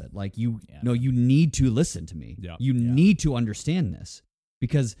fills it. Like, you need to listen to me. Yeah. You need to understand this,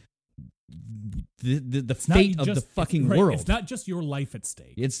 because the fate of the fucking world. It's not just your life at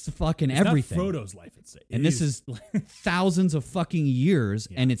stake. It's fucking it's everything. Not Frodo's life at stake. And this is thousands of fucking years,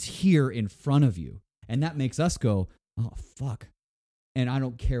 and it's here in front of you. And that makes us go, oh, fuck. And I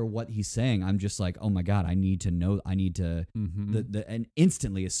don't care what he's saying. I'm just like, oh my God, I need to know. I need to, and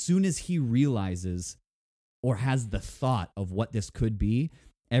instantly, as soon as he realizes or has the thought of what this could be,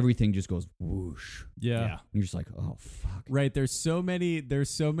 everything just goes whoosh. Yeah. And you're just like, oh, fuck. Right. There's so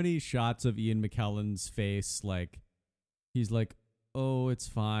many shots of Ian McKellen's face. Like, he's like, oh, it's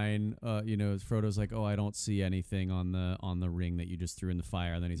fine. You know, Frodo's like, oh, I don't see anything on the ring that you just threw in the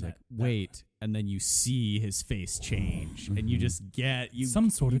fire. And then he's like, wait. And then you see his face change, and you just get some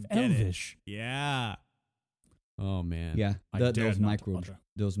sort of Elvish. Yeah. Oh man. Yeah.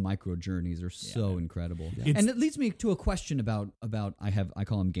 Those micro journeys are so incredible. Yeah. And it leads me to a question about I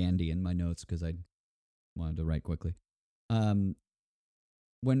call him Gandhi in my notes because I wanted to write quickly. When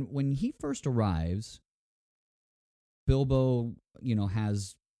he first arrives, Bilbo, you know,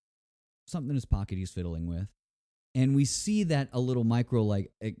 has something in his pocket he's fiddling with. And we see that a little micro,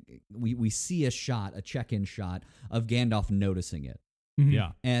 like, we see a check-in shot of Gandalf noticing it. Mm-hmm.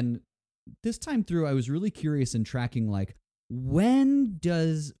 Yeah. And this time through, I was really curious in tracking, like, when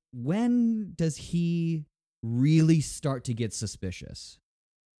does he really start to get suspicious?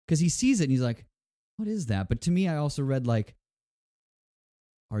 Because he sees it and he's like, what is that? But to me, I also read, like,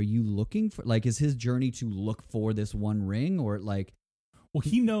 are you looking for, like, is his journey to look for this one ring, or like... Well,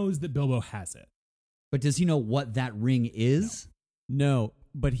 he knows that Bilbo has it. But does he know what that ring is? No,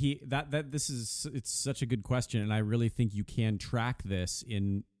 but it's such a good question, and I really think you can track this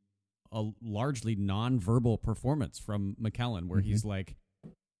in a largely non-verbal performance from McKellen, where he's like,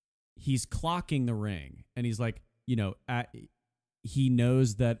 he's clocking the ring, and he's like, you know, he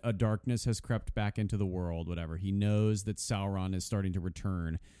knows that a darkness has crept back into the world, whatever. He knows that Sauron is starting to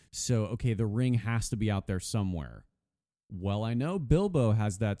return. So, okay, the ring has to be out there somewhere. Well, I know Bilbo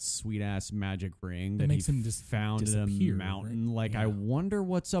has that sweet-ass magic ring that makes he him just found in a mountain. Right? Like, I wonder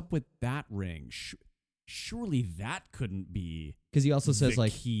what's up with that ring. Surely that couldn't be because he also says, the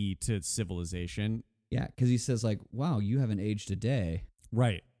like, key to civilization. Yeah, because he says, like, wow, you haven't aged a day.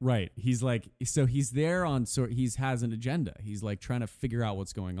 Right. He's like, so he's there he has an agenda. He's like trying to figure out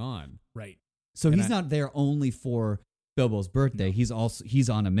what's going on. Right. So he's not there only for Bilbo's birthday. No. He's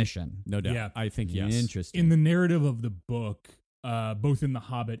on a mission. No doubt. Yeah. I think yes. Interesting. In the narrative of the book, both in The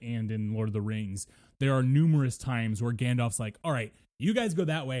Hobbit and in Lord of the Rings, there are numerous times where Gandalf's like, all right, you guys go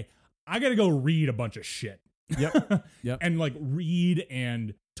that way. I got to go read a bunch of shit. Yep. And like read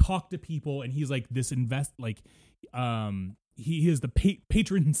and talk to people. And he's like this he is the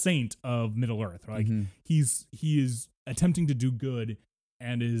patron saint of Middle Earth. Like he is attempting to do good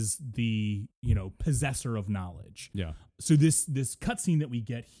and is the, you know, possessor of knowledge. Yeah. So this cutscene that we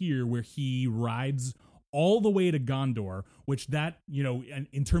get here where he rides all the way to Gondor, which that, you know,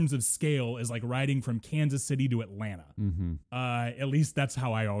 in terms of scale is like riding from Kansas City to Atlanta. Mm-hmm. At least that's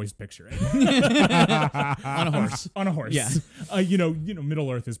how I always picture it. On a horse. On a horse. Yeah. You know,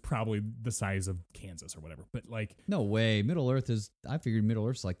 Middle Earth is probably the size of Kansas or whatever. But like, no way. I figured Middle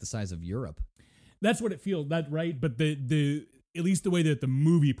Earth's like the size of Europe. That's what it feels. That right. But the at least the way that the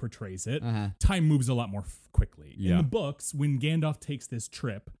movie portrays it, time moves a lot more quickly. Yeah. In the books, when Gandalf takes this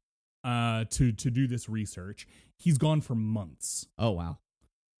trip to do this research, he's gone for months. Oh wow.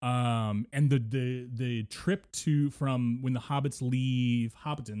 And the trip from when the hobbits leave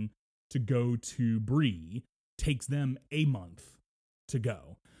Hobbiton to go to Bree takes them a month to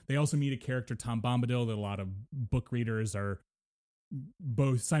go. They also meet a character, Tom Bombadil, that a lot of book readers are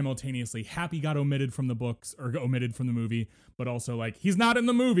both simultaneously happy got omitted from the books or omitted from the movie, but also like he's not in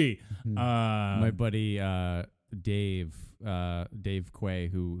the movie. My buddy Dave Quay,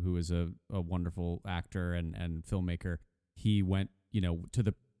 who is a wonderful actor and filmmaker, he went, you know, to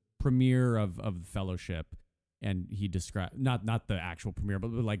the premiere of the Fellowship, and he described not the actual premiere,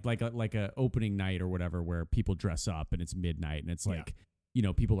 but like a opening night or whatever, where people dress up and it's midnight and it's like, you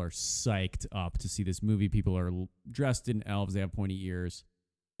know, people are psyched up to see this movie. People are dressed in elves. They have pointy ears.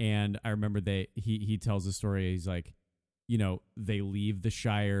 And I remember he tells the story. He's like, you know, they leave the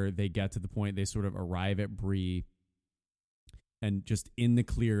Shire. They get to the point. They sort of arrive at Bree. and just in the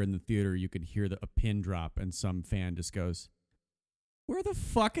clear in the theater, you could hear a pin drop, and some fan just goes, "Where the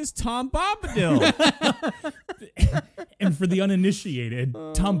fuck is Tom Bombadil?" And for the uninitiated,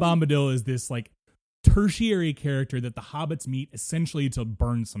 Tom Bombadil is this like tertiary character that the hobbits meet essentially to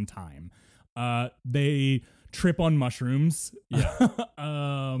burn some time. They trip on mushrooms. Yeah.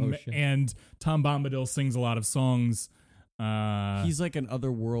 And Tom Bombadil sings a lot of songs. He's like an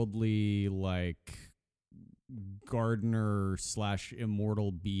otherworldly, like gardener /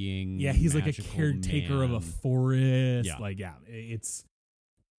 immortal being. Yeah, he's like a caretaker man. of a forest. Yeah. Like, yeah, it's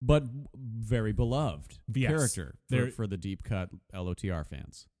but very beloved Yes. character for the deep cut LOTR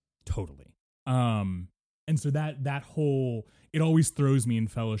fans. totally. And so that whole, it always throws me in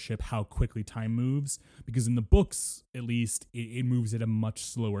Fellowship how quickly time moves, because in the books, at least, it moves at a much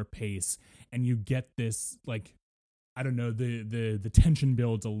slower pace, and you get this, like, I don't know, the tension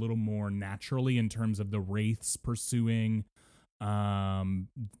builds a little more naturally in terms of the wraiths pursuing Frodo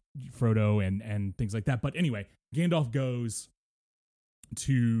and things like that. But anyway, Gandalf goes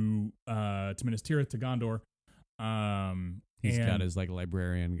to Minas Tirith, to Gondor. He's got his like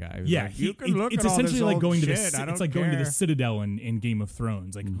librarian guy. Who's Yeah, like, you can look it's at all essentially this like old going to shit. the it's like going to the Citadel in Game of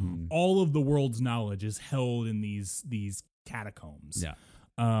Thrones. Like all of the world's knowledge is held in these catacombs. Yeah.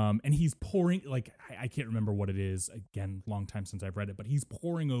 And he's pouring, like, I can't remember what it is. Again, long time since I've read it, but he's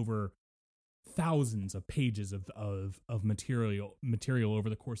pouring over thousands of pages of material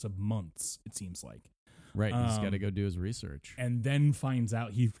over the course of months, it seems like. Right, he's got to go do his research. And then finds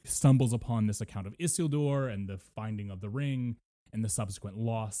out, he stumbles upon this account of Isildur and the finding of the ring and the subsequent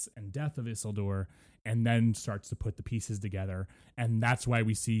loss and death of Isildur, and then starts to put the pieces together. And that's why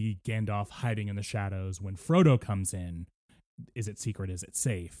we see Gandalf hiding in the shadows when Frodo comes in. Is it secret? Is it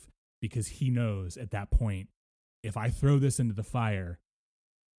safe? Because he knows at that point, if I throw this into the fire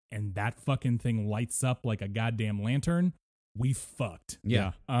and that fucking thing lights up like a goddamn lantern, we fucked.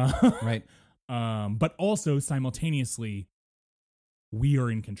 Yeah. Right. But also simultaneously, we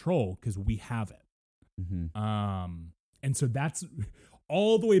are in control because we have it. Mm-hmm. And so that's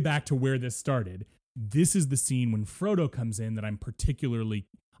all the way back to where this started. This is the scene when Frodo comes in that I particularly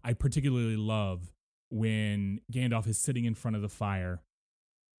love, when Gandalf is sitting in front of the fire.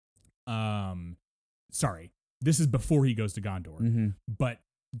 Sorry, this is before he goes to Gondor. But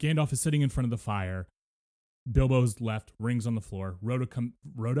Gandalf is sitting in front of the fire. Bilbo's left, rings on the floor.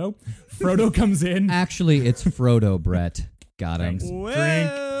 Frodo comes in. Actually, it's Frodo, Brett. Got him.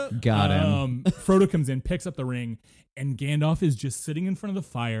 Drink. Got him. Frodo comes in, picks up the ring, and Gandalf is just sitting in front of the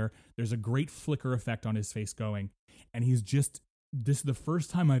fire. There's a great flicker effect on his face going, and he's just, this is the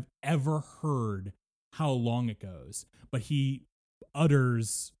first time I've ever heard how long it goes, but he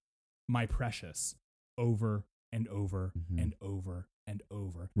utters "my precious" over and over and over and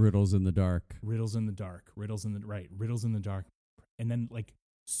over. Riddles in the dark. Riddles in the dark. Riddles in the dark. And then, like,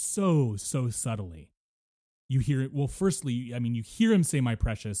 so subtly, you hear it. Well, firstly, I mean, you hear him say "my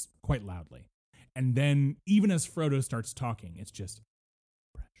precious" quite loudly. And then, even as Frodo starts talking, it's just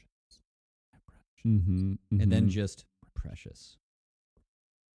precious, my precious. And then just precious.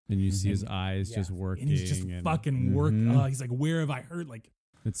 And you see his eyes just working. And he's just fucking working. He's like, where have I heard? Like,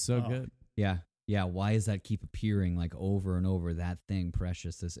 it's so good. Yeah. Yeah. Why does that keep appearing like over and over? That thing,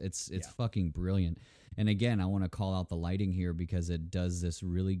 precious. It's fucking brilliant. And again, I want to call out the lighting here because it does this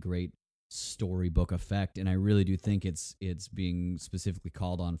really great storybook effect. And I really do think it's being specifically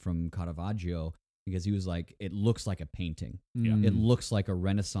called on from Caravaggio, because he was like, it looks like a painting. Yeah. It looks like a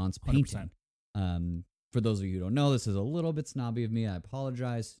Renaissance painting. 100%. For those of you who don't know, this is a little bit snobby of me. I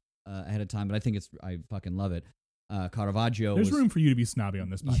apologize ahead of time, but I think I fucking love it. Caravaggio. There's room for you to be snobby on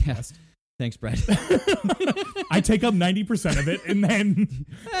this podcast. Yeah. Thanks, Brett. I take up 90% of it, and then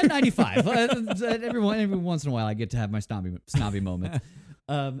 95. Every once in a while, I get to have my snobby moment.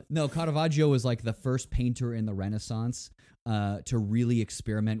 No, Caravaggio was like the first painter in the Renaissance to really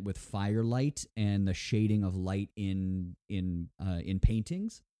experiment with firelight and the shading of light in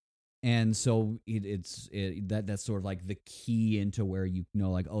paintings. And so that's sort of like the key into where you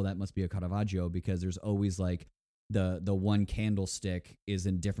know, like, oh, that must be a Caravaggio, because there's always like the one candlestick is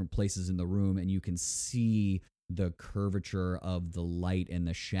in different places in the room, and you can see the curvature of the light and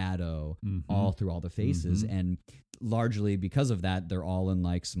the shadow all through all the faces. And largely because of that, they're all in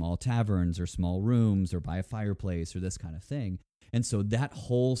like small taverns or small rooms or by a fireplace or this kind of thing. And so that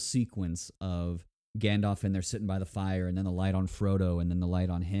whole sequence of Gandalf in there sitting by the fire, and then the light on Frodo, and then the light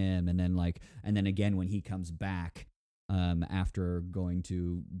on him, and then again when he comes back after going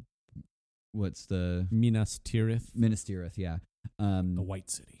to what's the Minas Tirith, yeah, the White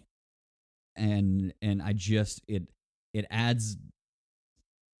City, and I just it adds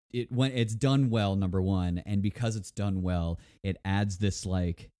when it's done well, number one, and because it's done well, it adds this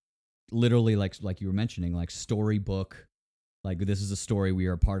like literally like you were mentioning, like storybook, like this is a story, we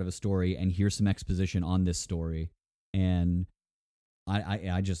are a part of a story, and here's some exposition on this story, and I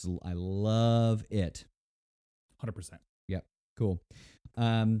love it. 100%. Yep, cool.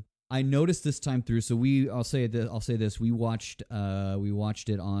 I noticed this time through, so I'll say this, we watched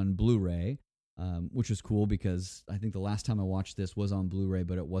it on Blu-ray. Which was cool because I think the last time I watched this was on Blu-ray,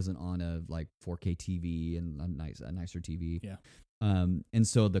 but it wasn't on a like 4K TV and a nicer TV. Yeah. And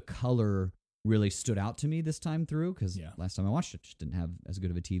so the color really stood out to me this time through because last time I watched it just didn't have as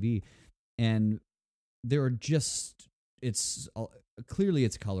good of a TV. And there are clearly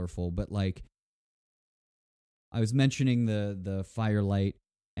it's colorful, but like I was mentioning the firelight,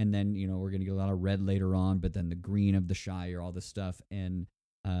 and then we're gonna get a lot of red later on, but then the green of the Shire, all this stuff, and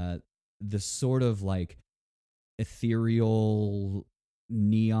the sort of like ethereal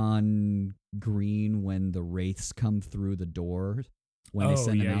neon green when the wraiths come through the door, when they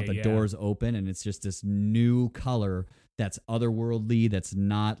send them out, the doors open, and it's just this new color that's otherworldly, that's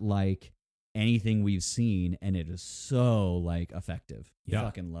not like anything we've seen, and it is so like effective. Yeah. I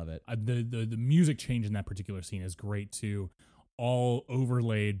fucking love it. The music change in that particular scene is great too, all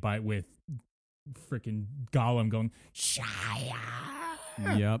overlaid with freaking Gollum going Shire.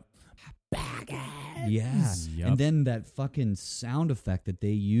 Yep. Yeah. Yep. And then that fucking sound effect that they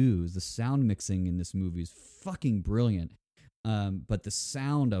use, the sound mixing in this movie is fucking brilliant. But the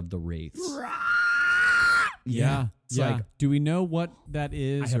sound of the wraiths. Yeah. It's like, do we know what that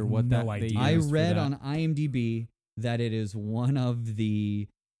is or what that idea? I read on IMDb that it is one of the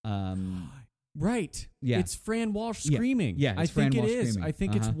right. Yeah. It's Fran Walsh screaming. Yeah, I think it is. Screaming. I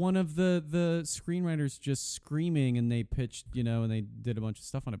think it's one of the screenwriters just screaming, and they pitched, and they did a bunch of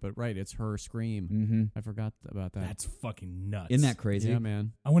stuff on it. But right, it's her scream. Mm-hmm. I forgot about that. That's fucking nuts. Isn't that crazy? Yeah,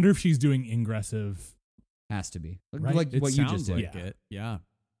 man. I wonder if she's doing ingressive. Has to be. Right? Like it what you just sounds did. like it. Yeah.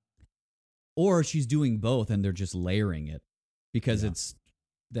 Or she's doing both, and they're just layering it because it's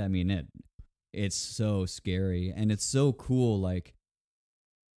so scary, and it's so cool. Like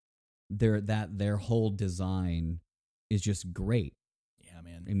their whole design is just great. Yeah,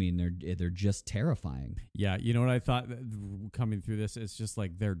 man. I mean, they're just terrifying. Yeah, you know what I thought coming through this? It's just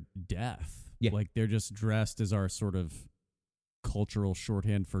like their death. Yeah. Like they're just dressed as our sort of cultural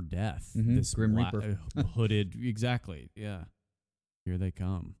shorthand for death. Mm-hmm. This Grim Reaper. Hooded. Exactly. Yeah. Here they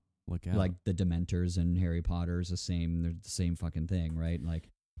come. Look out. Like the Dementors and Harry Potter's the same. They're the same fucking thing, right? Like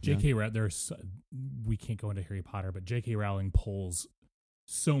J.K. Rowling. We can't go into Harry Potter, but J.K. Rowling pulls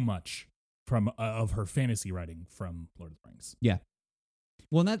so much from of her fantasy writing from Lord of the Rings. Yeah.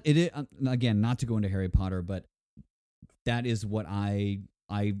 Well, again, not to go into Harry Potter, but that is what I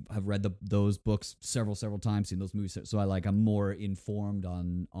have read those books several times, seen those movies, so I'm more informed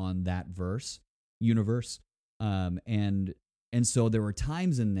on that universe, and so there were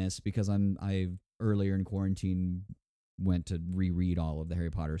times in this because I earlier in quarantine went to reread all of the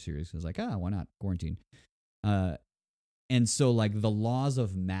Harry Potter series. I was like, why not quarantine? And so like the laws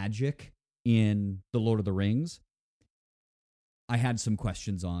of magic in the Lord of the Rings, I had some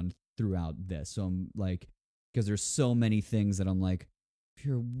questions on throughout this. So I'm like, because there's so many things that I'm like, if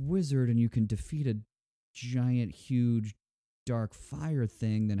you're a wizard and you can defeat a giant, huge, dark fire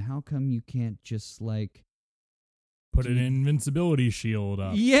thing, then how come you can't just like put an invincibility shield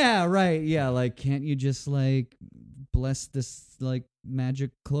up? Yeah, right. Yeah, like can't you just like bless this like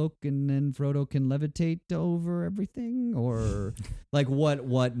magic cloak and then Frodo can levitate over everything? Or like what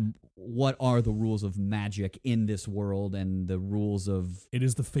are the rules of magic in this world and the rules of... It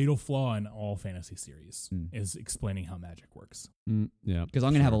is the fatal flaw in all fantasy series, is explaining how magic works. Yeah. Because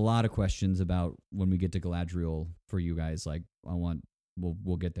I'm going to have a lot of questions about when we get to Galadriel for you guys. Like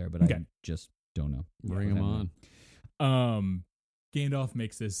we'll get there, but I just don't know. Bring them on. Gandalf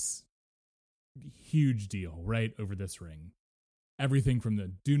makes this huge deal, right, over this ring. Everything from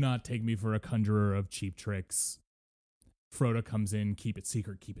the do not take me for a conjurer of cheap tricks. Frodo comes in, keep it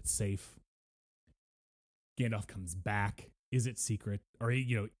secret, keep it safe. Gandalf comes back. Is it secret? Or,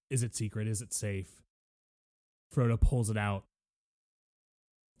 is it secret? Is it safe? Frodo pulls it out.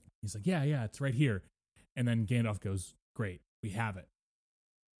 He's like, yeah, it's right here. And then Gandalf goes, great, we have it.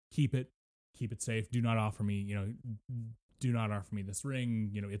 Keep it safe. Do not offer me, do not offer me this ring.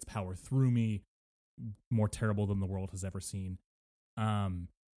 Its power through me, more terrible than the world has ever seen. And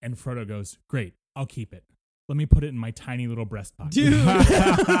Frodo goes, great, I'll keep it. Let me put it in my tiny little breast pocket. Dude.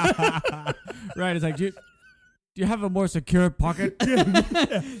 Right. It's like, do you have a more secure pocket?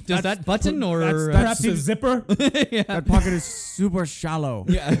 Does that button or perhaps a zipper? Yeah. That pocket is super shallow.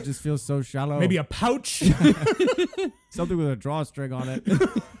 Yeah. It just feels so shallow. Maybe a pouch? Something with a drawstring on it.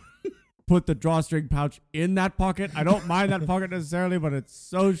 put the drawstring pouch in that pocket. I don't mind that pocket necessarily, but it's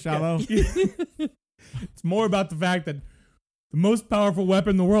so shallow. It's more about the fact that the most powerful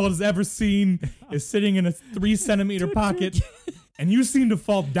weapon the world has ever seen is sitting in a 3-centimeter pocket, and you seem to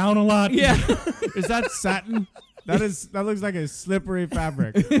fall down a lot. Yeah. Is that satin? That looks like a slippery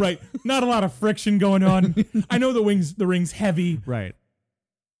fabric. Right. Not a lot of friction going on. I know the ring's heavy. Right.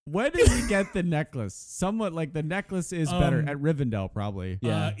 When did we get the necklace? Somewhat like the necklace is better at Rivendell, probably.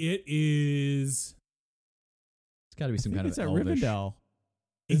 Yeah. It is. It's got to be some kind of it's at elvish. Rivendell.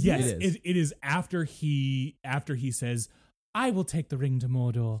 Yes, it is. it is after he says, "I will take the ring to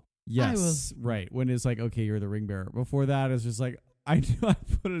Mordor." Yes, right. When it's like, okay, you're the ring bearer. Before that, it's just like, I knew I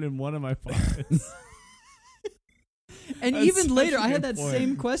put it in one of my pockets. And That's even such later, a I had good that point.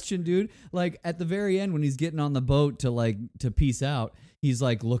 same question, dude. Like at the very end, when he's getting on the boat to peace out, he's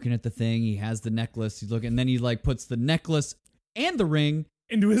like looking at the thing. He has the necklace. He's looking, and then he like puts the necklace and the ring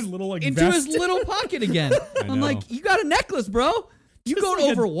Into his little like into vest. his little pocket again. I'm know. like, you got a necklace, bro. You Just going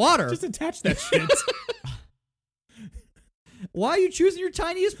like over water? Just attach that shit. Why are you choosing your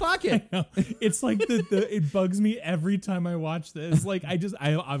tiniest pocket? No, it's like it bugs me every time I watch this. Like I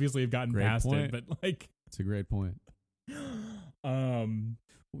obviously have gotten Great past point. it, but like It's a great point.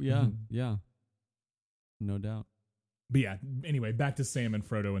 yeah. Yeah. No doubt. But yeah, anyway, back to Sam and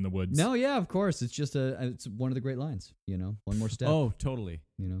Frodo in the woods. No, yeah, of course. It's just it's one of the great lines. You know, one more step. Oh, totally.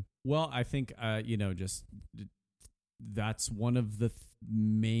 You know, Well, I think, that's one of the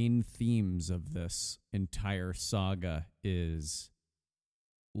main themes of this entire saga is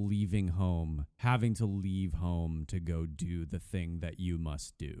leaving home, having to leave home to go do the thing that you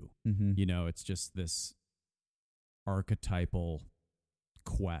must do. mm-hmm. You know, it's just this archetypal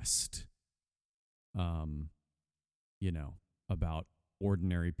quest, about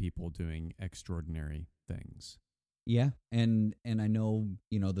ordinary people doing extraordinary things. Yeah, and I know,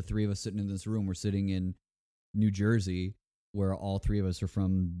 the three of us sitting in this room, we're sitting in New Jersey, where all three of us are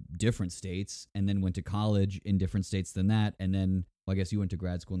from different states, and then went to college in different states than that, and then, well, I guess you went to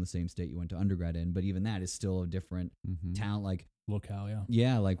grad school in the same state you went to undergrad in, but even that is still a different Mm-hmm. town. Like, Locale, yeah.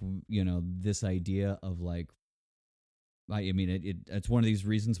 yeah, like, this idea of like, I mean, it's one of these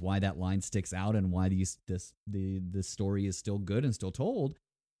reasons why that line sticks out and why the story is still good and still told,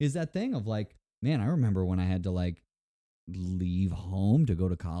 is that thing of like, man, I remember when I had to like leave home to go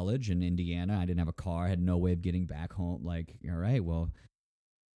to college in Indiana. I didn't have a car. I had no way of getting back home. Like, all right, well,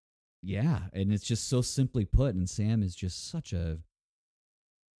 yeah. And it's just so simply put. And Sam is just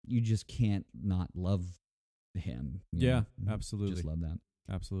you just can't not love him. you Yeah, know? absolutely. Just love that.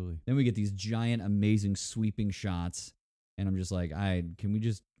 Absolutely. Then we get these giant, amazing sweeping shots. And I'm just like, can we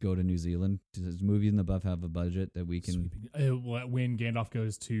just go to New Zealand? Does Movie in the Buff have a budget that we can? When Gandalf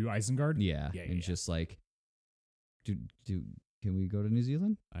goes to Isengard? Yeah. And it's just like, can we go to New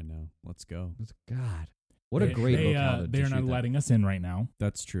Zealand? I know. Let's go. God, what a great locale. They're not letting us in right now.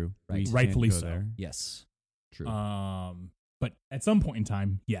 That's true. Right. We Rightfully can't go so. there. Yes, true. But at some point in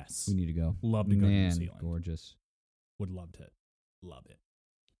time, yes. We need to go. Love to go to New Man, Zealand. gorgeous. Would love to. Love it.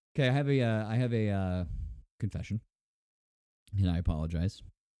 Okay, I have a confession, and I apologize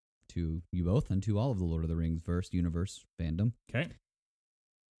to you both and to all of the Lord of the Rings universe fandom. Okay.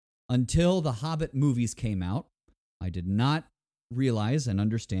 Until the Hobbit movies came out, I did not realize and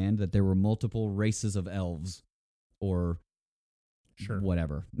understand that there were multiple races of elves, or Sure.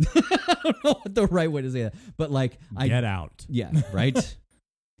 whatever. I don't know what the right way to say that, but like, Get out. yeah, right.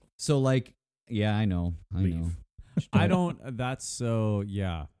 So like, yeah, I know. Leave. I don't. That's so.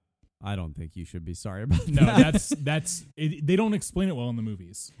 Yeah. I don't think you should be sorry about No, that. that's it, they don't explain it well in the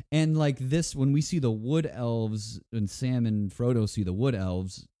movies. And like this, when we see the wood elves and Sam and Frodo see the wood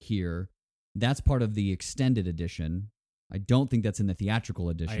elves here, that's part of the extended edition. I don't think that's in the theatrical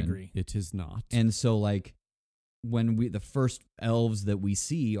edition. I agree. It is not. And so like when the first elves that we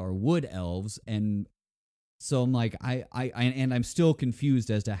see are wood elves, and so I'm like, and I'm still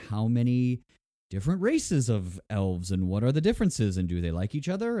confused as to how many different races of elves and what are the differences and do they like each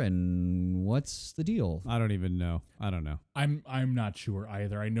other and what's the deal? I don't even know. I don't know. I'm not sure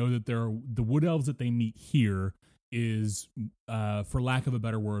either. I know that there are the wood elves that they meet here is, for lack of a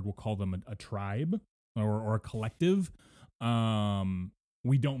better word, we'll call them a tribe or a collective. We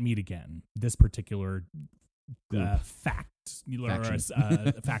don't meet again. This particular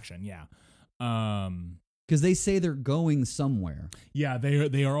faction, yeah. Because they say they're going somewhere. Yeah,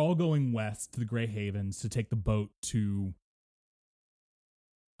 they are all going west to the Grey Havens to take the boat to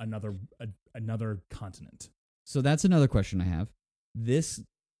another continent. So that's another question I have. This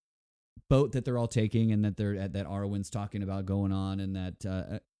boat that they're all taking and that Arwen's talking about going on, and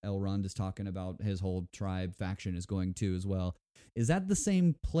that Elrond is talking about his whole tribe faction is going to as well. Is that the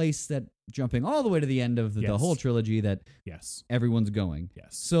same place that, jumping all the way to the end of the whole trilogy, that yes, everyone's going?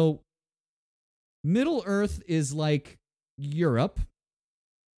 Yes. So Middle Earth is like Europe.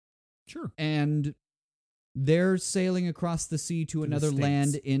 Sure. And they're sailing across the sea to another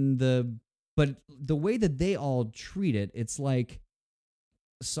land but the way that they all treat it, it's like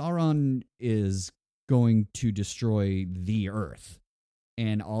Sauron is going to destroy the Earth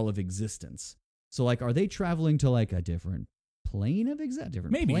and all of existence. So, like, are they traveling to like a different plane of existence,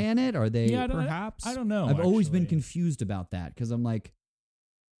 different planet? Are they? Yeah, perhaps. I don't know. I've always been confused about that because I'm like,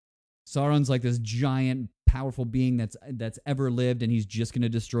 Sauron's like this giant, powerful being that's ever lived, and he's just going to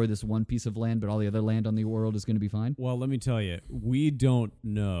destroy this one piece of land, but all the other land on the world is going to be fine. Well, let me tell you, we don't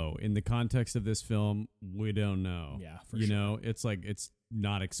know. In the context of this film, we don't know. Yeah, for sure. You know, it's like it's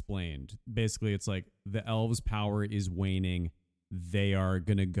not explained. Basically, it's like the elves' power is waning. They are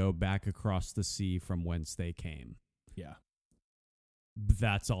going to go back across the sea from whence they came. Yeah.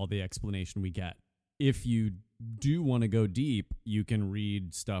 That's all the explanation we get. If you do want to go deep, you can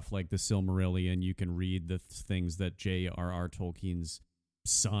read stuff like the Silmarillion. You can read the things that J.R.R. Tolkien's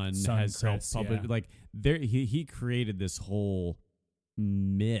son has helped publish. Yeah. Like he created this whole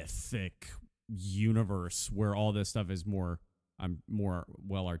mythic universe where all this stuff is more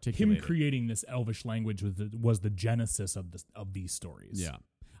well articulated. Him creating this Elvish language was the genesis of these stories. Yeah,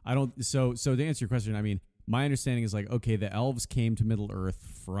 I don't. So to answer your question, I mean, my understanding is like, okay, the elves came to Middle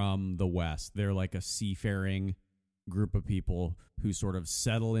Earth from the west. They're like a seafaring group of people who sort of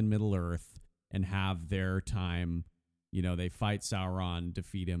settle in Middle Earth and have their time. You know, they fight Sauron,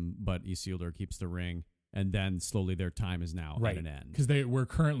 defeat him, but Isildur keeps the ring, and then slowly their time is now at an end. Because we're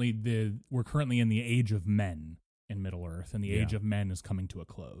currently in the Age of Men in Middle Earth, and the Age of Men is coming to a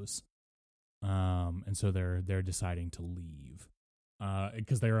close. And so they're deciding to leave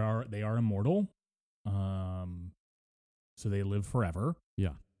because they are immortal. So they live forever.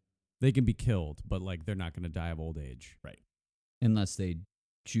 Yeah. They can be killed, but like they're not going to die of old age. Right. Unless they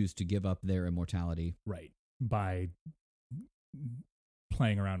choose to give up their immortality. Right. By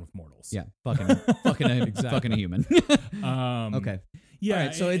playing around with mortals. Yeah. Fucking a human. Okay. Yeah. All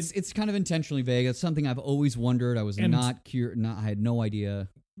right, so it's kind of intentionally vague. It's something I've always wondered. I was I had no idea.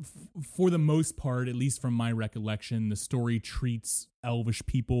 For the most part, at least from my recollection, the story treats Elvish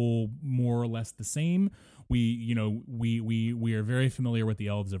people more or less the same. We are very familiar with the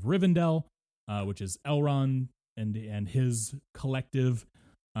elves of Rivendell, which is Elrond and his collective.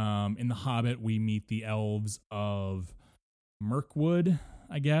 In The Hobbit, we meet the elves of Mirkwood,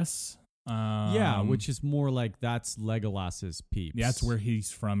 I guess. Yeah, which is more like that's Legolas's peeps. Yeah, that's where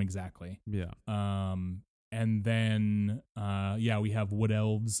he's from exactly. Yeah. And then, we have wood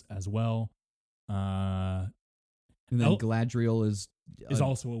elves as well. And then Galadriel is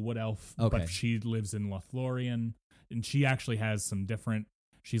also a wood elf, but she lives in Lothlorien, and she actually has some different.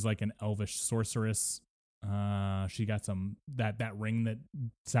 She's like an elvish sorceress. She got that ring that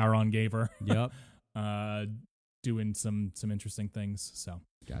Sauron gave her. Yep. Doing some interesting things. So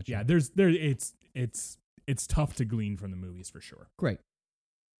gotcha. Yeah, it's tough to glean from the movies for sure. Great.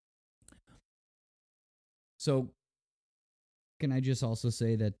 So, can I just also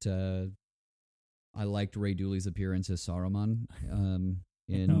say that I liked Ray Dooley's appearance as Saruman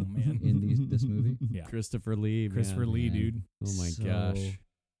in this movie? Yeah, Christopher Lee, dude. Oh my gosh, good.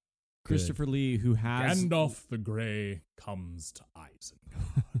 Christopher Lee, who has Gandalf the Grey comes to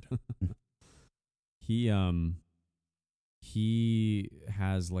Isengard. He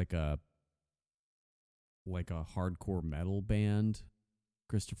has like a hardcore metal band.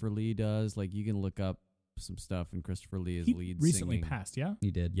 Christopher Lee does. Like, you can look up some stuff, and Christopher Lee is lead recently singing. passed. Yeah,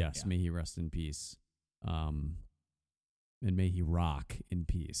 he did. Yes, yeah. May he rest in peace. And may he rock in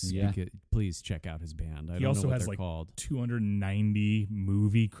peace. Yeah. Please check out his band. He also has like called 290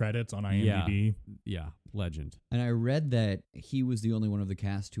 movie credits on IMDb. Yeah, legend. And I read that he was the only one of the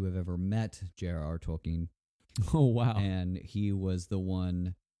cast to have ever met J.R.R. Tolkien. Oh, wow. And he was the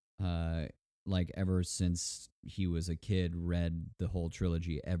one, ever since he was a kid, read the whole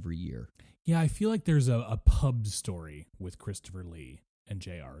trilogy every year. Yeah, I feel like there's a pub story with Christopher Lee and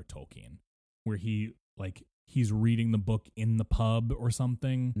J.R.R. Tolkien where he's reading the book in the pub or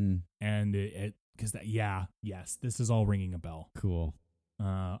something. And this is all ringing a bell. Cool.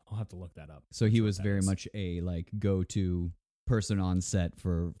 I'll have to look that up. So he was very much a go-to person on set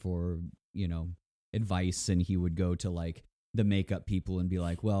for advice, and he would go to the makeup people and be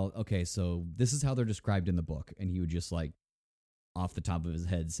like, well, okay, so this is how they're described in the book. And he would just off the top of his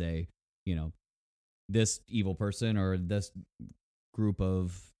head say, this evil person or this group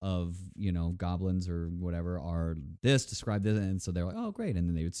of goblins or whatever are this, describe this, and so they're like, oh great, and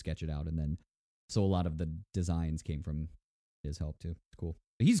then they would sketch it out, and then so a lot of the designs came from his help too. It's cool.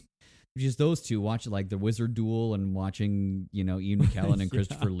 But he's just those two watching like the Wizard Duel and watching Ian McKellen and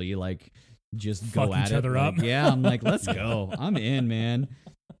Christopher Lee like just fuck go at each it. other like, up. yeah, I'm like, let's go. I'm in, man.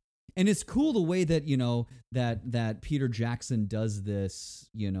 And it's cool the way that that Peter Jackson does this.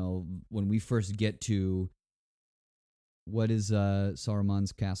 When we first get to what is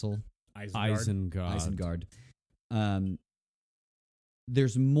Saruman's castle, Isengard.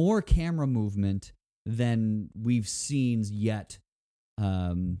 There's more camera movement than we've seen yet.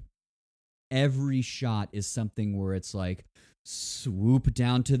 Every shot is something where it's like swoop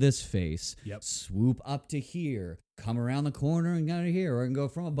down to this face, swoop up to here, come around the corner and down to here. We're gonna go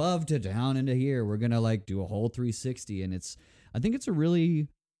from above to down into here. We're gonna like do a whole 360, and I think it's a really.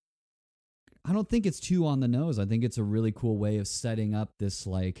 I don't think it's too on the nose. I think it's a really cool way of setting up this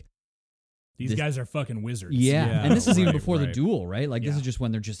like. These guys are fucking wizards. Yeah. And this is even before the right. duel, right? Like this is just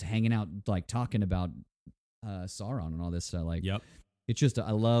when they're just hanging out, like talking about Sauron and all this stuff. Like, it's just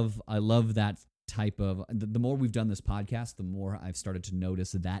I love that type of. The more we've done this podcast, the more I've started to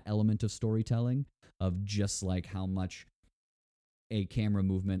notice that element of storytelling of just like how much a camera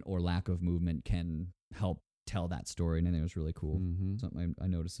movement or lack of movement can help tell that story, and I think it was really cool. Something I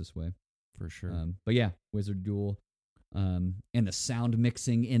noticed this way for sure. But yeah, Wizard Duel. And the sound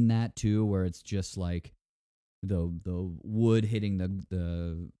mixing in that too, where it's just like the wood hitting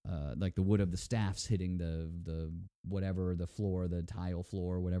the like the wood of the staffs hitting the whatever, the floor, the tile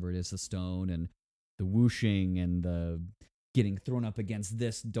floor, whatever it is, the stone, and the whooshing and the getting thrown up against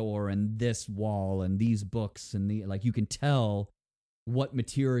this door and this wall and these books and like you can tell what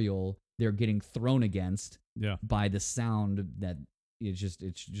material they're getting thrown against by the sound. That it's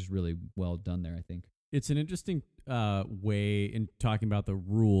just really well done there, I think. It's an interesting way in talking about the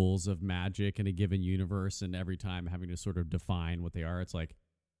rules of magic in a given universe, and every time having to sort of define what they are. It's like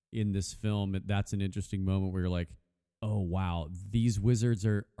in this film, that's an interesting moment where you're like, oh, wow, these wizards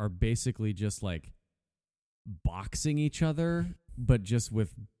are basically just like boxing each other, but just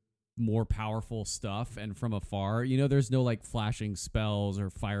with more powerful stuff and from afar. There's no like flashing spells or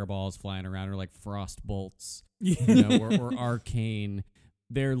fireballs flying around or like frost bolts, or arcane.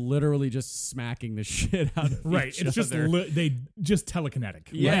 They're literally just smacking the shit out of each It's just other. they just telekinetic.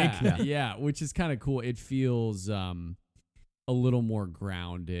 Yeah, which is kind of cool. It feels a little more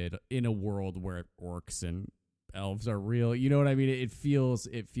grounded in a world where orcs and elves are real. You know what I mean? It feels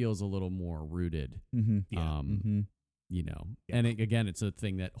a little more rooted. And again, it's a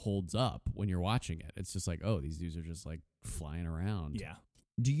thing that holds up when you're watching it. It's just like, oh, these dudes are just like flying around. Yeah.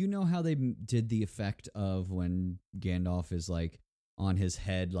 Do you know how they did the effect of when Gandalf is like on his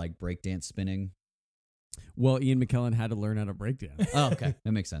head, like breakdance spinning? Well, Ian McKellen had to learn how to breakdance. Oh, okay.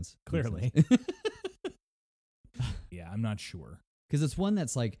 That makes sense. Clearly. Yeah, I'm not sure. Because it's one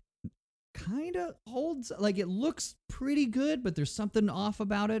that's like kind of holds, like it looks pretty good, but there's something off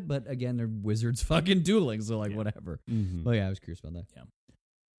about it. But again, they're wizards fucking dueling, so like whatever. But yeah, I was curious about that. Yeah.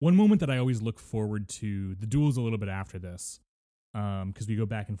 One moment that I always look forward to, the duel's a little bit after this, because we go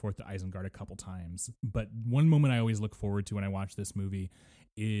back and forth to Isengard a couple times. But one moment I always look forward to when I watch this movie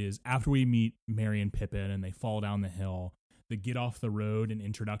is after we meet Merry and Pippin and they fall down the hill, the get off the road and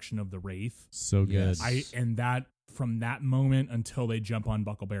introduction of the Wraith. So good. Yes. From that moment until they jump on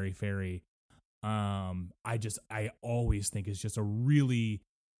Buckleberry Ferry, I always think is just a really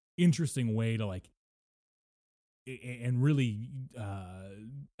interesting way to like, and really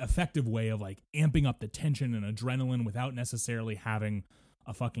effective way of like amping up the tension and adrenaline without necessarily having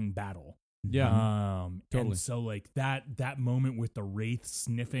a fucking battle. Yeah. Totally. And so like that moment with the Wraith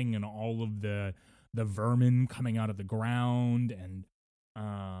sniffing and all of the vermin coming out of the ground and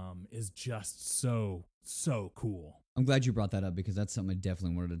is just so cool. I'm glad you brought that up because that's something I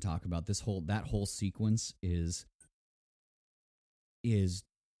definitely wanted to talk about. That whole sequence is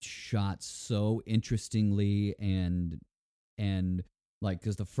shot so interestingly and like,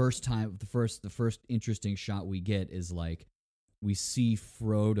 because the first interesting shot we get is like we see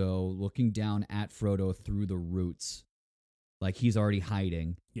Frodo looking down at Frodo through the roots, like he's already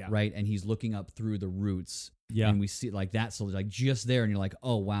hiding, right, and he's looking up through the roots, and we see like that, so like just there, and you're like,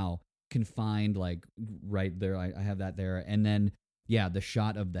 oh wow, confined, like right there. I have that there, and then the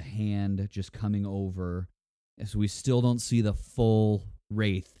shot of the hand just coming over, so we still don't see the full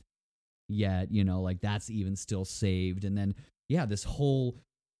Wraith yet, like that's even still saved. And then this whole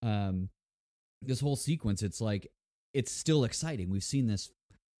sequence, it's like it's still exciting. We've seen this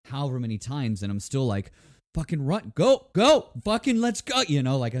however many times, and I'm still like, fucking run, go, fucking let's go. You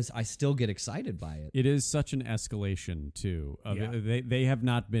know, like I still get excited by it. It is such an escalation too. They have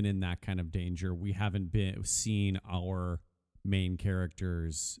not been in that kind of danger. We haven't seen our main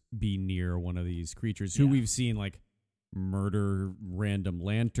characters be near one of these creatures who we've seen like murder random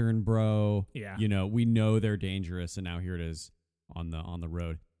lantern bro. Yeah. You know, we know they're dangerous, and now here it is on the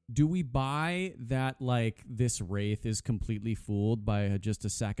road. Do we buy that like this wraith is completely fooled by just a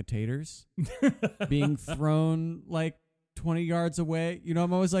sack of taters being thrown like 20 yards away? You know,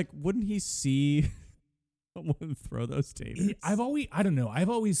 I'm always like, wouldn't he see someone throw those taters? I've always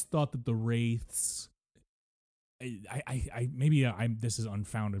thought that the wraiths, this is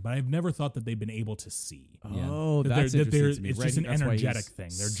unfounded, but I've never thought that they've been able to see. Oh, that's interesting to me. It's just an energetic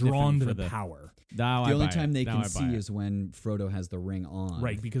thing. They're drawn to the power. The only time they can see is when Frodo has the ring on.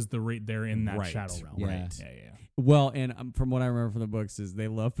 Right, because they're in that shadow realm. Yeah. Right. Yeah. Well, and from what I remember from the books is they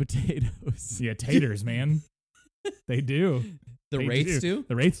love potatoes. Yeah, taters, man. They do. The wraiths do?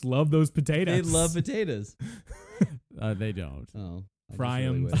 The wraiths love those potatoes. They love potatoes. They don't. Oh. Fry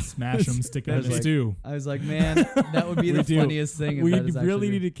them, smash them, stick them in a stew. I was like, man, that would be the funniest thing. We really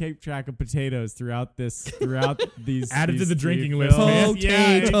need to keep track of potatoes throughout these. Add it to the drinking list. Man.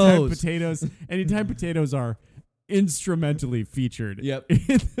 Potatoes. Anytime potatoes are instrumentally featured in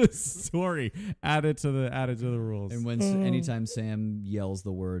the story, add it to the rules. And anytime Sam yells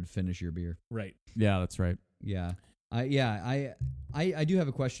the word, finish your beer. Right. Yeah, that's right. Yeah. I do have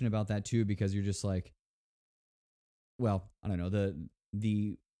a question about that too, because you're just like, well, I don't know,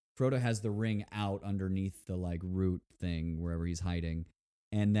 the Frodo has the ring out underneath the like root thing wherever he's hiding,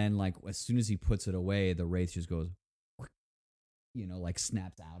 and then like as soon as he puts it away, the wraith just goes, you know, like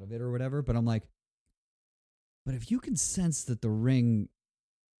snaps out of it or whatever. But I'm like, but if you can sense that the ring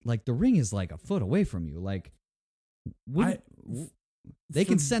is like a foot away from you, like they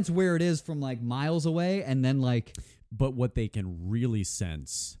can sense where it is from like miles away, and then like, but what they can really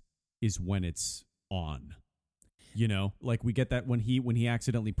sense is when it's on. You know, like we get that when he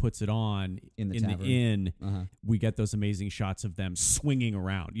accidentally puts it on in the inn, we get those amazing shots of them swinging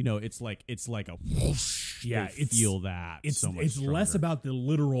around. You know, it's like a whoosh. Yeah, feel that. It's so much it's stronger. less about the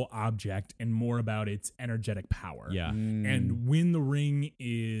literal object and more about its energetic power. Yeah, and when the ring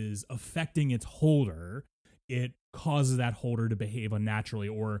is affecting its holder, it causes that holder to behave unnaturally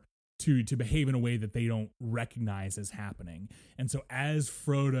or to behave in a way that they don't recognize as happening. And so as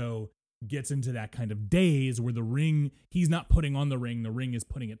Frodo gets into that kind of daze where the ring, he's not putting on the ring is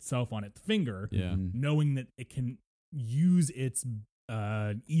putting itself on its finger, knowing that it can use its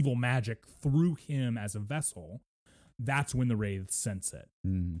evil magic through him as a vessel. That's when the wraiths sense it.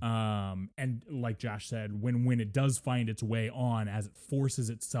 And like Josh said, when it does find its way on, as it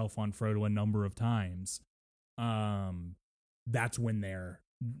forces itself on Frodo a number of times, that's when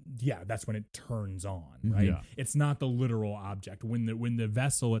that's when it turns on, right? Yeah. It's not the literal object. When the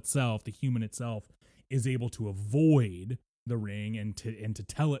vessel itself, the human itself, is able to avoid the ring and to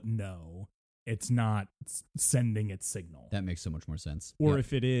tell it no, it's not sending its signal. that makes so much more sense. Or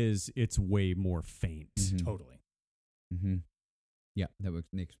if it is, it's way more faint. Totally. Mm-hmm. Yeah, that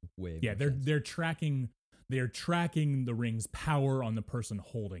makes way. Yeah, more sense. they're tracking the ring's power on the person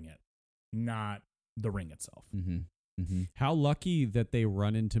holding it, not the ring itself. How lucky that they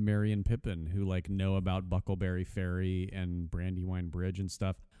run into Merry and Pippin, who like know about Buckleberry Ferry and Brandywine Bridge and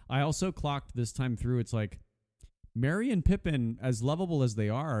stuff. I also clocked this time through. It's like Merry and Pippin, as lovable as they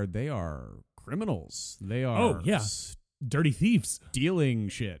are criminals. They are dirty thieves stealing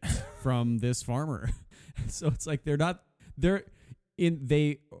shit from this farmer. So it's like they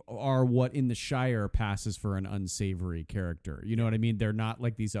are what in the Shire passes for an unsavory character. You know what I mean? They're not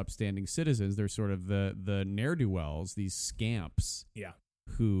like these upstanding citizens. They're sort of the ne'er-do-wells, these scamps. Yeah.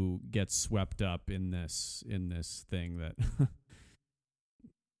 Who get swept up in this thing that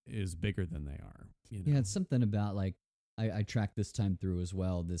is bigger than they are. You know? Yeah, it's something about like I tracked this time through as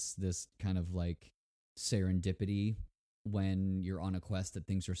well. This kind of like serendipity when you're on a quest that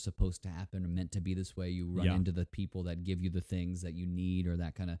things are supposed to happen or meant to be this way. You run into the people that give you the things that you need, or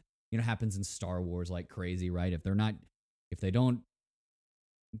that kind of, you know, happens in Star Wars like crazy, right? If they don't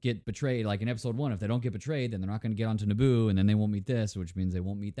get betrayed, like in episode 1, if they don't get betrayed, then they're not going to get onto Naboo, and then they won't meet this, which means they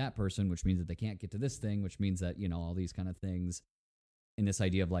won't meet that person, which means that they can't get to this thing, which means that, you know, all these kind of things. In this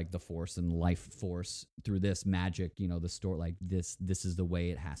idea of like the Force and life force through this magic, you know, the story, like this is the way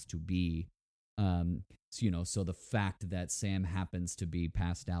it has to be. So, you know, so the fact that Sam happens to be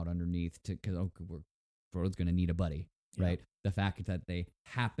passed out underneath because Frodo's going to need a buddy, right? The fact that they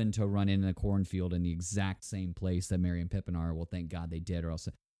happen to run in a cornfield in the exact same place that Merry and Pippin are, well, thank God they did, or else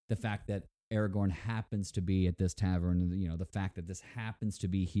the fact that Aragorn happens to be at this tavern, you know, the fact that this happens to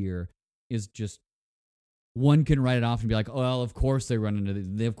be here is just one can write it off and be like, oh, well, of course they run into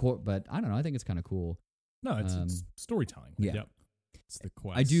the of course, but I don't know. I think it's kind of cool. No, it's storytelling. Yeah. Yep. It's the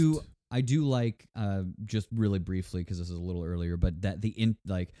quest. I do like just really briefly because this is a little earlier, but that the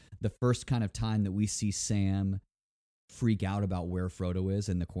first kind of time that we see Sam freak out about where Frodo is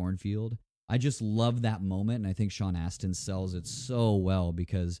in the cornfield. I just love that moment, and I think Sean Astin sells it so well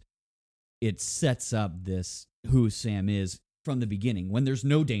because it sets up this who Sam is from the beginning when there's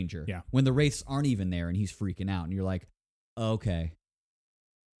no danger. Yeah. When the wraiths aren't even there and he's freaking out, and you're like, okay.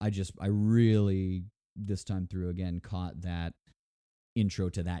 I really this time through again caught that intro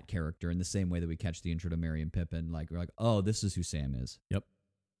to that character in the same way that we catch the intro to Merry and Pippin. Like we're like, oh, this is who Sam is. Yep.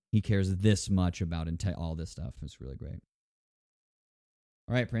 He cares this much about all this stuff. It's really great.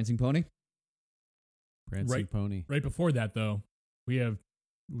 All right, Prancing Pony. Prancing Pony. Right before that, though, we have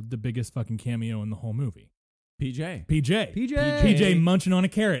the biggest fucking cameo in the whole movie. PJ munching on a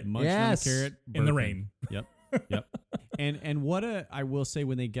carrot. On a carrot in the burping. rain. Yep. And what I will say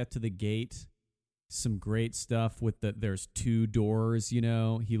when they get to the gate, some great stuff with there's two doors, he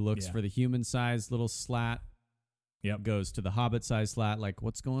looks for the human-sized little slat. Yep. Goes to the hobbit-sized slat, like,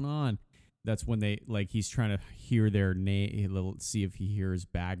 what's going on? That's when he's trying to hear their name, see if he hears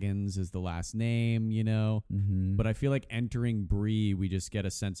Baggins is the last name, Mm-hmm. But I feel like entering Bree, we just get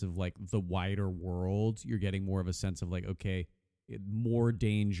a sense of like the wider world. You're getting more of a sense of like, okay, more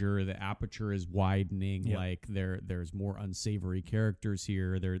danger. The aperture is widening. Yep. Like there's more unsavory characters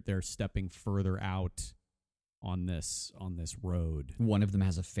here. They're stepping further out on this road. One of them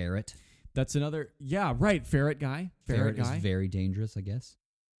has a ferret. That's another. Yeah, right. Ferret guy. Ferret guy is very dangerous, I guess.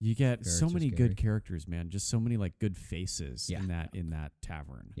 You get Ferrets so are many scary. good characters, man. Just so many like good faces Yeah. in that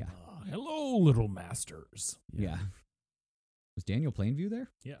tavern. Yeah. Hello, little masters. Yeah. Was Daniel Plainview there?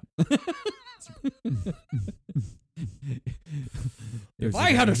 Yeah. If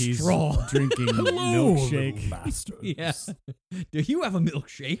I had a straw. drinking Hello, milkshake. little masters. Yeah. Do you have a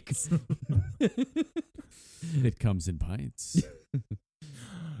milkshake? It comes in pints.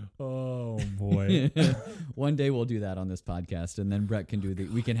 Oh boy. One day we'll do that on this podcast, and then Brett can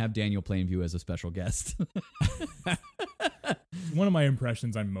we can have Daniel Plainview as a special guest. One of my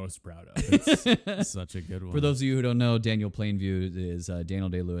impressions I'm most proud of. It's such a good one. For those of you who don't know, Daniel Plainview is Daniel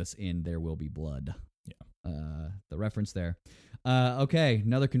Day-Lewis in There Will Be Blood. Yeah. The reference there. Okay,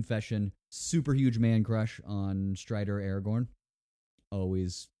 another confession. Super huge man crush on Strider Aragorn.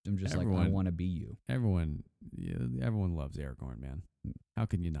 Always, I'm just like, I want to be you. Everyone loves Aragorn, man. How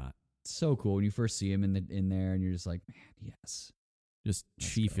can you not? So cool when you first see him in there, and you're just like, man, yes. Just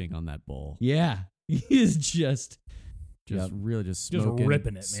chiefing on that bowl. Yeah, he is just Really just smoking.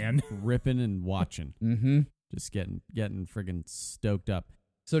 ripping it, man. Ripping and watching. Mm-hmm. Just getting friggin' stoked up.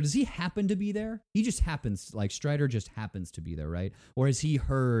 So does he happen to be there? He just happens, like Strider just happens to be there, right? Or has he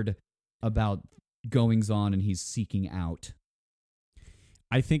heard about goings on and he's seeking out?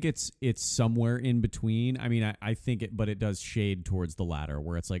 I think it's somewhere in between. I mean, I think but it does shade towards the latter,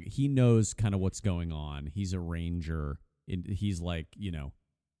 where it's like he knows kind of what's going on. He's a ranger. He's like,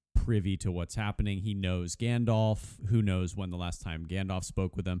 privy to what's happening. He knows Gandalf. Who knows when the last time Gandalf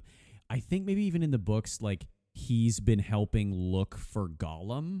spoke with him? I think maybe even in the books, like he's been helping look for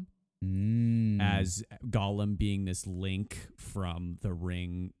Gollum, as Gollum being this link from the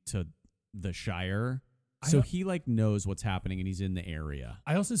ring to the Shire. So he like knows what's happening and he's in the area.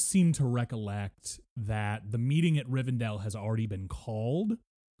 I also seem to recollect that the meeting at Rivendell has already been called.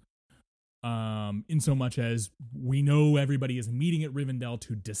 In so much as we know everybody is meeting at Rivendell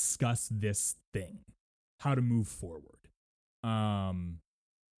to discuss this thing, how to move forward. And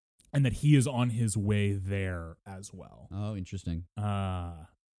that he is on his way there as well. Oh, interesting. And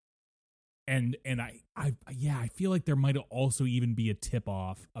I feel like there might also even be a tip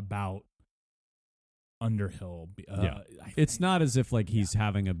off about Underhill. It's not as if like he's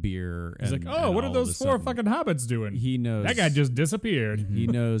having a beer. He's like, oh, what are those four fucking hobbits doing? He knows that guy just disappeared. He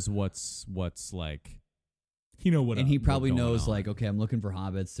knows what's like. He know what, and he probably knows on. like, okay, I'm looking for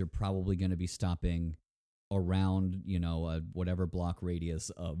hobbits. They're probably going to be stopping around, whatever block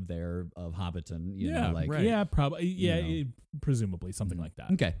radius of Hobbiton. You know, like right. Yeah, probably. Presumably something like that.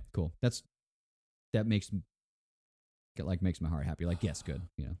 Okay, cool. That makes my heart happy. Like, yes, good.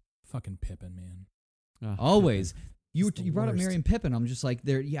 Fucking Pippin, man. Always. You brought up worst. Merry and Pippin. I'm just like,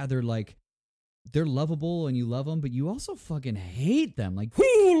 they're lovable and you love them, but you also fucking hate them. Like,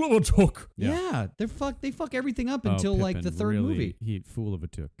 fool of a took. Yeah, they fuck everything up until like the third movie. He fool of a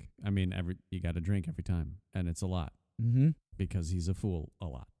took. I mean, you got to drink every time, and it's a lot because he's a fool a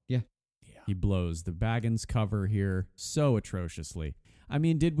lot. Yeah. He blows the Baggins cover here so atrociously. I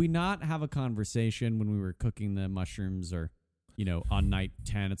mean, did we not have a conversation when we were cooking the mushrooms or on night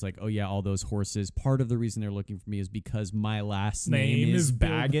 10, it's like, oh yeah, all those horses. Part of the reason they're looking for me is because my last name is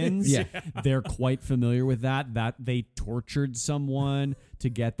Baggins. Yeah. They're quite familiar with that they tortured someone to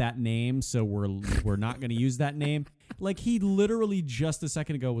get that name, so we're not going to use that name. Like, he literally just a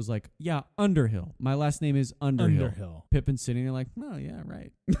second ago was like, yeah, Underhill. My last name is Underhill. Pippin's sitting there like, oh yeah,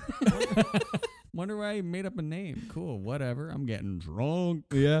 right. Wonder why I made up a name. Cool, whatever. I'm getting drunk.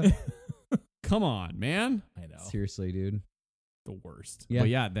 Yeah. Come on, man. I know. Seriously, dude. The worst. Yeah. But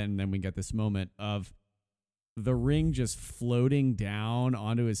yeah, then we get this moment of the ring just floating down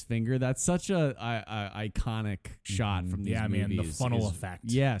onto his finger. That's such a iconic shot from these movies. Man, the funnel effect.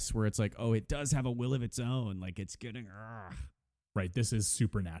 Yes, where it's like, oh, it does have a will of its own. Like, it's getting... Right, this is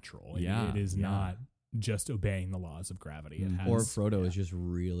supernatural. Yeah. It is not just obeying the laws of gravity. It has, Or Frodo is just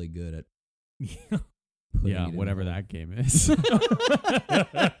really good at yeah, whatever that game is.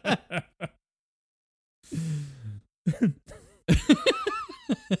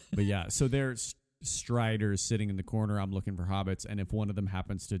 But yeah, so there's Striders sitting in the corner. I'm looking for hobbits, and if one of them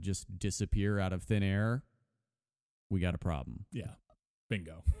happens to just disappear out of thin air, we got a problem. Yeah,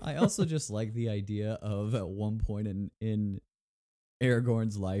 bingo. I also just like the idea of at one point in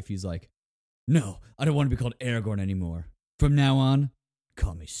Aragorn's life, he's like, no, I don't want to be called Aragorn anymore. From now on,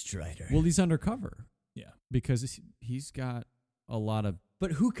 call me Strider. Well, he's undercover. Yeah. Because he's got a lot of...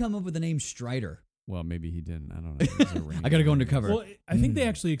 But who come up with the name Strider? Well, maybe he didn't. I don't know. I got to go undercover. Well, I think they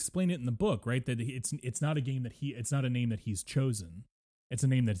actually explain it in the book, right? That it's not a game that it's not a name that he's chosen. It's a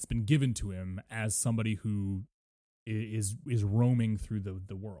name that's been given to him as somebody who is roaming through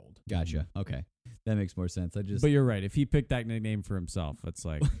the world. Gotcha. Okay. That makes more sense. But you're right. If he picked that nickname for himself, it's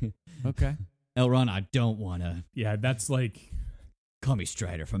like, okay. Elrond, I don't want to. Yeah, that's like... Call me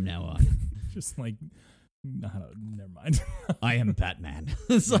Strider from now on. Just like... never mind. I am Batman.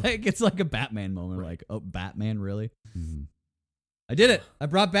 It's like a Batman moment. Right. Like, oh, Batman, really? Mm-hmm. I did it. I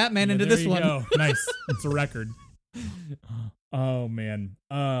brought Batman into this one. Go. Nice. It's a record. Oh man.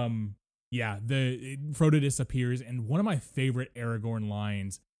 Yeah. Frodo disappears, and one of my favorite Aragorn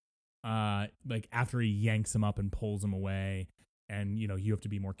lines, like after he yanks him up and pulls him away, and you have to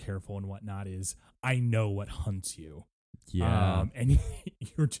be more careful and whatnot, is I know what hunts you. Yeah. And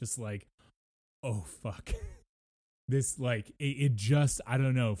you're just like, oh fuck. This like it just, I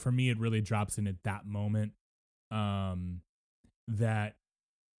don't know, for me it really drops in at that moment that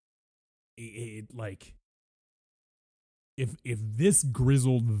it like if this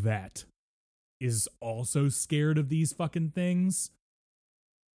grizzled vet is also scared of these fucking things,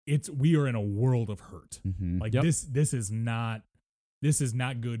 we are in a world of hurt. Mm-hmm. Like this is not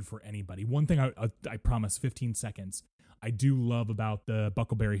good for anybody. One thing I promise 15 seconds I do love about the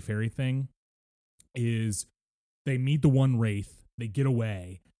Buckleberry Ferry thing is they meet the one wraith, they get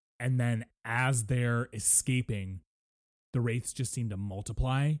away, and then as they're escaping, the wraiths just seem to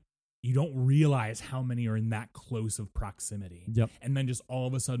multiply. You don't realize how many are in that close of proximity. Yep. And then just all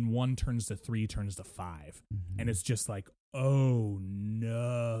of a sudden 1 turns to 3, turns to 5. Mm-hmm. And it's just like, oh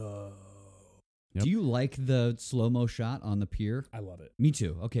no. Yep. Do you like the slow-mo shot on the pier? I love it. Me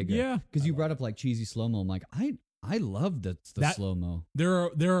too. Okay, good. Yeah. Because you brought up like cheesy slow-mo. I'm like, I love the slow-mo. There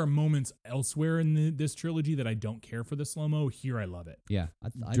are moments elsewhere in this trilogy that I don't care for the slow-mo. Here I love it. Yeah.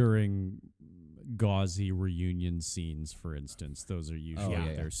 During gauzy reunion scenes, for instance, those are usually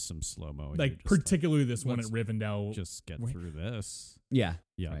there's some slow-mo. Like particularly this one at Rivendell. Just get through this. Yeah.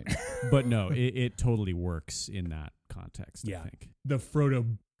 Yeah. Right. But no, it totally works in that context, I think. The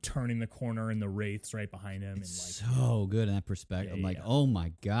Frodo turning the corner and the wraiths right behind him. It's and like, so good in that perspective. I'm like, oh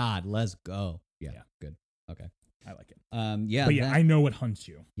my God, let's go. Yeah. Good. Okay. I like it. Yeah. But I know what hunts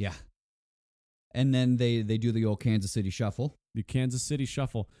you. Yeah. And then they do the old Kansas City Shuffle. The Kansas City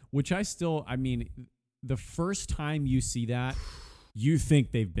Shuffle, which I mean, the first time you see that, you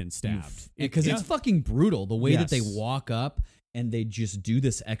think they've been stabbed. Because it's fucking brutal. The way that they walk up and they just do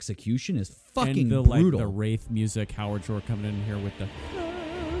this execution is fucking brutal. Like the Wraith music, Howard Shore coming in here with the...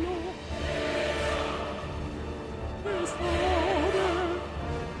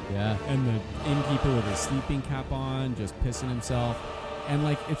 Yeah. And the innkeeper with his sleeping cap on, just pissing himself. And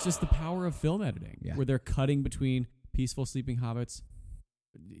like, it's just the power of film editing, where they're cutting between peaceful sleeping hobbits,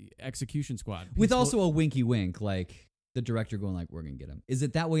 execution squad. With also a winky wink, like the director going like, we're going to get him. Is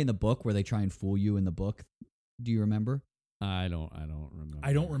it that way in the book where they try and fool you in the book? Do you remember? I don't remember.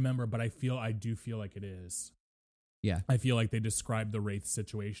 I don't remember, but I do feel like it is. Yeah. I feel like they describe the Wraith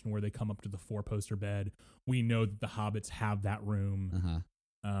situation where they come up to the 4-poster bed. We know that the hobbits have that room. Uh-huh.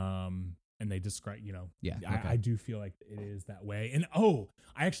 And they describe, okay. I do feel like it is that way. And I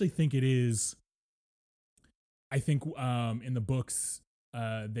actually think it is. I think in the books,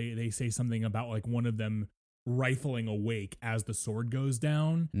 they say something about like one of them rifling awake as the sword goes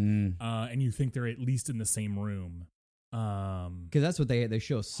down, and you think they're at least in the same room. Because that's what they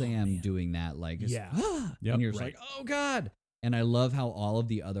show Sam doing that, like, yeah, and you're just like, oh god. And I love how all of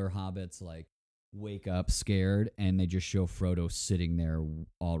the other hobbits like wake up scared, and they just show Frodo sitting there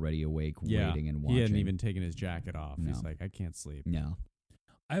already awake, waiting and watching. He hadn't even taken his jacket off. No. He's like, I can't sleep. No.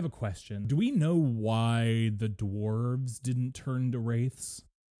 I have a question. Do we know why the dwarves didn't turn to wraiths?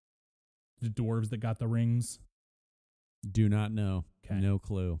 The dwarves that got the rings? Do not know. Okay. No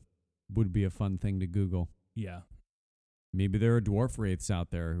clue. Would be a fun thing to Google. Yeah. Maybe there are dwarf wraiths out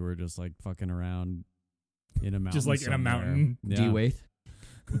there who are just like fucking around in a mountain. Just like somewhere. in a mountain. Yeah. D-Waith.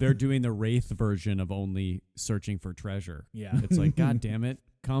 They're doing the wraith version of only searching for treasure. Yeah. It's like, God damn it,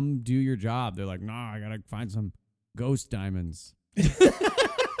 come do your job. They're like, nah, I gotta find some ghost diamonds.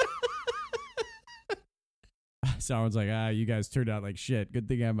 Sauron's like, you guys turned out like shit. Good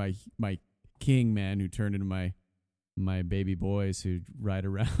thing I have my king man who turned into my baby boys who ride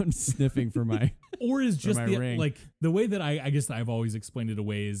around sniffing for my or is just the ring. like the way that I guess that I've always explained it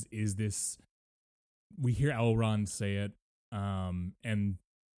away is this. We hear Elrond say it, and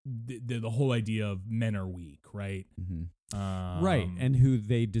the whole idea of men are weak, right? Mm-hmm. Right, and who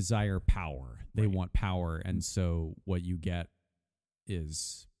they desire power. They want power, and so what you get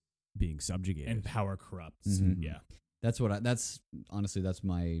is being subjugated. And power corrupts. Mm-hmm. Yeah. That's honestly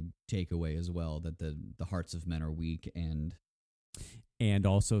my takeaway as well, that the hearts of men are weak and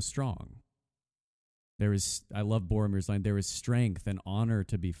also strong. I love Boromir's line, there is strength and honor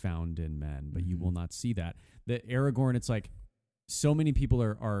to be found in men, but you will not see that. The Aragorn, it's like so many people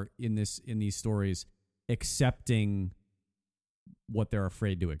are in these stories accepting what they're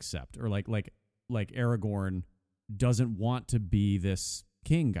afraid to accept, or like Aragorn doesn't want to be this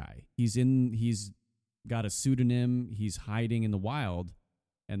king guy. He's got a pseudonym. He's hiding in the wild,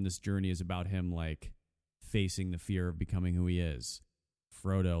 and this journey is about him like facing the fear of becoming who he is.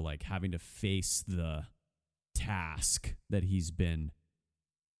 Frodo like having to face the task that he's been,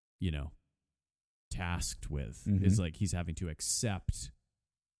 tasked with. Is like he's having to accept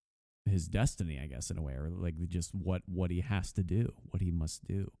his destiny, I guess, in a way, or like just what he has to do, what he must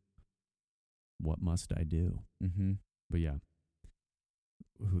do. What must I do? Mm-hmm. But yeah,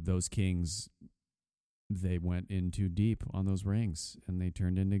 those kings, they went in too deep on those rings, and they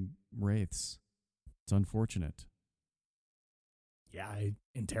turned into wraiths. It's unfortunate. Yeah,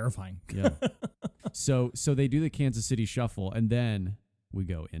 and terrifying. Yeah. So they do the Kansas City Shuffle, and then we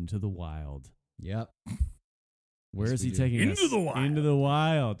go into the wild. Yep. Where Yes, is we he do. taking us? Into the wild. Into the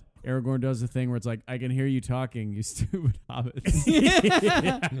wild. Aragorn does the thing where it's like, I can hear you talking, you stupid hobbits.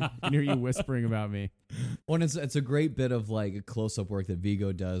 I can hear you whispering about me. Well, and it's a great bit of like a close-up work that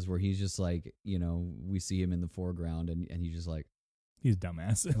Viggo does, where he's just like, we see him in the foreground, and he's just like, He's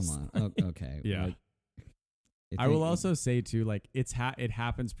dumbasses. come on, okay. Yeah. Like, I will also say too, like it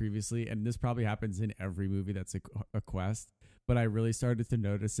happens previously, and this probably happens in every movie that's a quest. But I really started to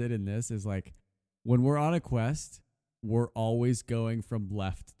notice it in this is like when we're on a quest, we're always going from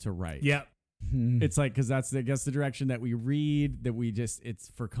left to right. Yep. It's like because that's I guess the direction that we read, that we just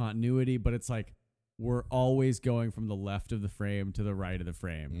it's for continuity, but it's like we're always going from the left of the frame to the right of the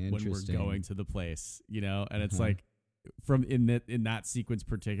frame when we're going to the place, and it's like. From in that sequence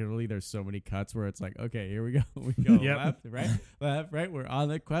particularly, there's so many cuts where it's like, okay, here we go. We go Yep. left, right. We're on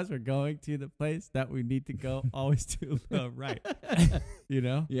the quest. We're going to the place that we need to go. Always to the right.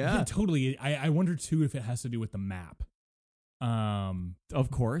 Yeah. Totally. I wonder too if it has to do with the map.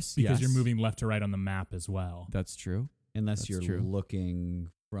 Of course, because yes. you're moving left to right on the map as well. That's true. Unless That's you're true. looking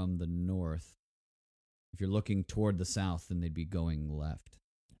from the north. If you're looking toward the south, then they'd be going left.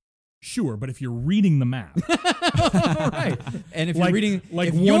 Sure, but if you're reading the map, Right. And if you're reading, like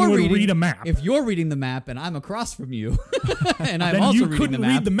if one you're would reading, read a map, if you're reading the map and I'm across from you, and I'm then also you reading couldn't the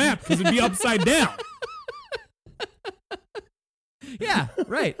map, read the map because it'd be upside down. yeah,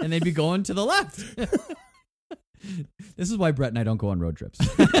 right, and they'd be going to the left. This is why Brett and I don't go on road trips.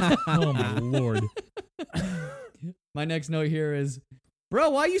 Oh my lord! My next note here is,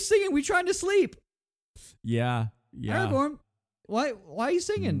 bro, why are you singing? We trying to sleep. Yeah. Aragorn, why are you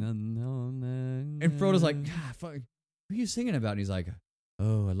singing? And Frodo's like, God, fuck, who are you singing about? And he's like,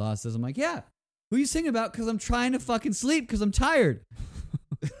 oh, I lost this. I'm like, yeah, who are you singing about? Because I'm trying to fucking sleep because I'm tired.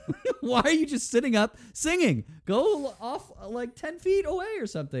 Why are you just sitting up singing? Go off like 10 feet away or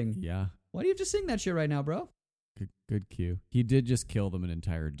something. Yeah. Why do you have to sing that shit right now, bro? Good cue. He did just kill them an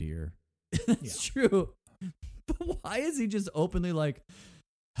entire deer. That's true. But why is he just openly like,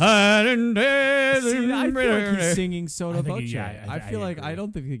 See, I feel like he's singing Soda I think Voce. he- yeah, I feel like agree. I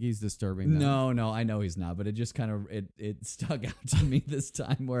don't think he's disturbing them. No, I know he's not, but it just kind of it stuck out to me this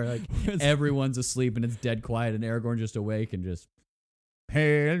time where like everyone's asleep and it's dead quiet and Aragorn just awake and just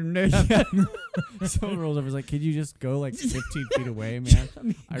Someone rolls over and is like, "Could you just go like 15 feet away,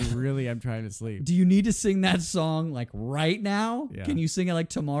 man? I really am trying to sleep." Do you need to sing that song like right now? Yeah. Can you sing it like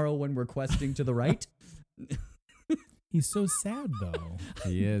tomorrow when we're questing to the right? He's so sad though.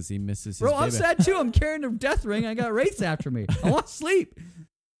 He is. He misses his Bro, I'm baby. sad too. I'm carrying a death ring. I got wraiths after me. I want to sleep.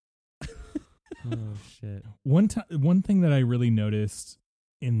 Oh shit. One thing that I really noticed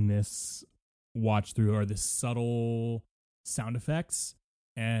in this watch through are the subtle sound effects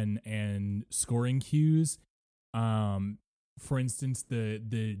and scoring cues. For instance,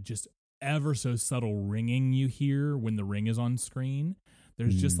 the just ever so subtle ringing you hear when the ring is on screen.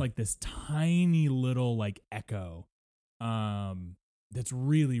 There's just like this tiny little like echo. That's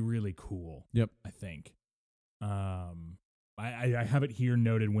really, really cool. Yep. I think. I have it here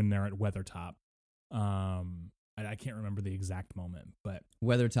noted when they're at Weathertop. I can't remember the exact moment, but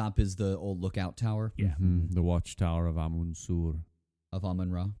Weathertop is the old lookout tower yeah. The watchtower of Amun-Sur. of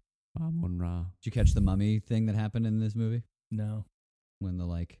Amun-Ra. Amun-Ra. Did you catch the mummy thing that happened in this movie? No. When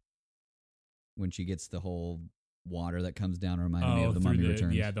she gets the whole water that comes down, reminded me of the through Mummy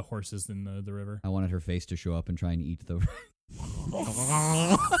Returns. Yeah, the horses in the river. I wanted her face to show up and try and eat the.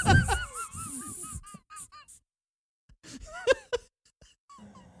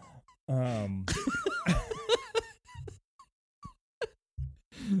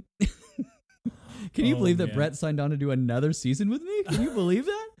 Can you believe that man. Brett signed on to do another season with me? Can you believe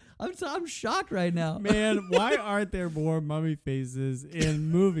that? I'm shocked right now. Man, why aren't there more mummy faces in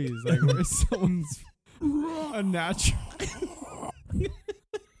movies? Like where someone's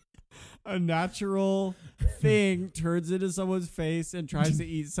a natural thing turns into someone's face and tries to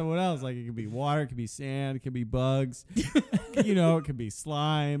eat someone else. Like it could be water, it could be sand, it could be bugs. It could be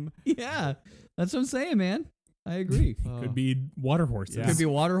slime. Yeah, that's what I'm saying, man. I agree. Could be water horses. Yeah. Could be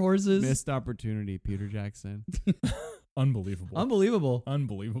water horses. Missed opportunity, Peter Jackson. Unbelievable. Unbelievable.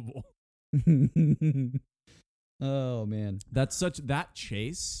 Unbelievable. Oh man. That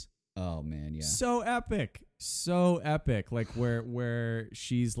chase. Oh man, yeah. So epic. Like where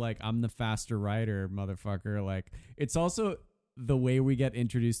she's like, I'm the faster rider, motherfucker. Like it's also the way we get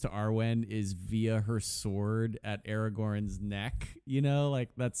introduced to Arwen is via her sword at Aragorn's neck. Like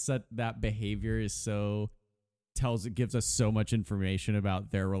that behavior is gives us so much information about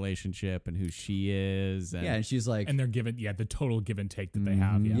their relationship and who she is. And, Yeah, and she's like, And they're given, the total give and take that they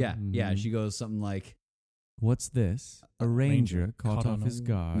have. Yeah. yeah. She goes something like, what's this? A ranger caught off on his a-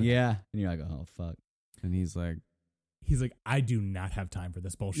 guard. yeah, and you're like, oh fuck. And he's like, I do not have time for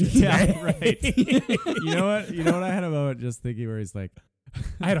this bullshit. yeah, today. right. You know what? I had a moment just thinking where he's like,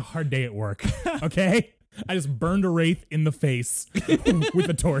 I had a hard day at work. Okay. I just burned a wraith in the face with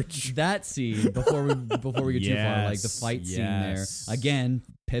a torch. That scene before we get too far, like the Yes, fight scene there yes. again.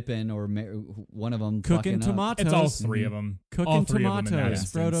 Pippin or one of them cooking fucking up. tomatoes. It's all three of them. Cooking all three of them in that tomatoes.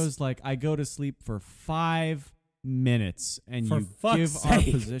 instance. Frodo's like, I go to sleep for 5 minutes, and For you fuck's give our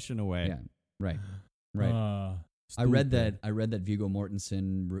sake. position away. Yeah, right. I read that Viggo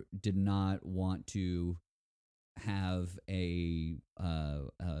Mortensen did not want to have a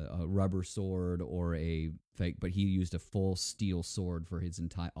rubber sword or a fake, but he used a full steel sword for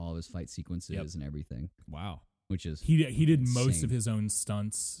all of his fight sequences and everything. Wow. Which is he did most insane. of his own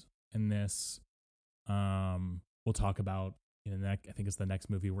stunts in this. We'll talk about I think it's the next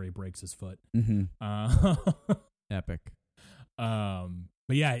movie where he breaks his foot. Epic.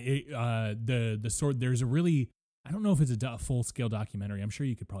 But yeah, the sword. There's a really, I don't know if it's a full scale documentary. I'm sure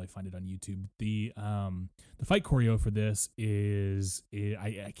you could probably find it on YouTube. The fight choreo for this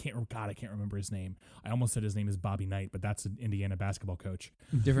I can't remember his name. I almost said his name is Bobby Knight, but that's an Indiana basketball coach.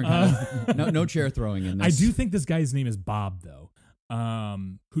 different kind of no chair throwing in this. I do think this guy's name is Bob though,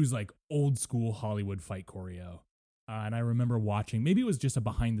 who's like old school Hollywood fight choreo. And I remember watching, maybe it was just a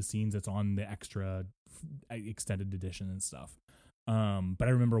behind the scenes that's on the extra extended edition and stuff. But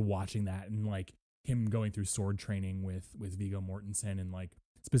I remember watching that and like him going through sword training with Viggo Mortensen, and like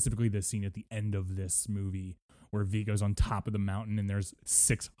specifically the scene at the end of this movie where Viggo's on top of the mountain and there's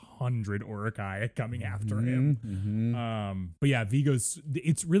 600 Uruk-hai coming after him. Mm-hmm. But yeah,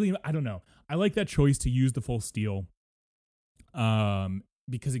 it's really, I don't know. I like that choice to use the full steel,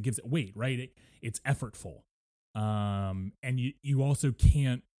 because it gives it weight, right? It's effortful. And you also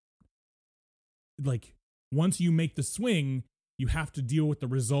can't, like, once you make the swing, you have to deal with the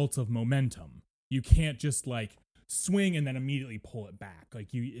results of momentum. You can't just like swing and then immediately pull it back. Like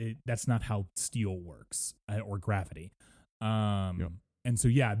that's not how steel works, or gravity. And so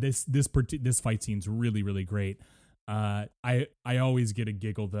yeah, this fight scene's really, really great. I always get a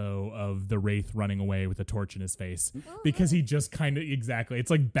giggle though of the Wraith running away with a torch in his face because he just kind of it's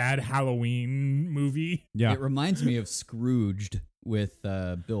like bad Halloween movie. Yeah, it reminds me of Scrooged with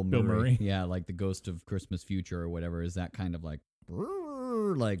Bill Murray. Yeah, like the Ghost of Christmas Future or whatever. Is that kind of like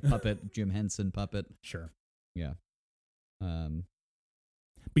puppet Jim Henson puppet? Sure. Yeah.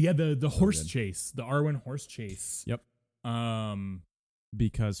 But yeah, the horse chase, the Arwen horse chase. Yep.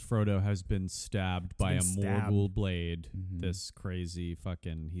 Because Frodo has been stabbed by a Morgul blade. Mm-hmm. This crazy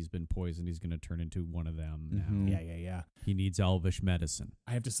fucking, he's been poisoned. He's going to turn into one of them now. Yeah. He needs elvish medicine.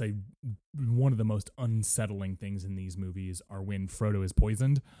 I have to say, one of the most unsettling things in these movies are when Frodo is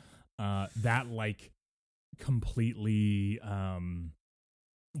poisoned. That like completely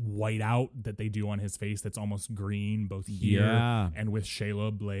white out that they do on his face that's almost green, both here and with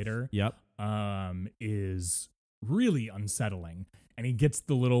Shelob later. Yep. Is really unsettling. And he gets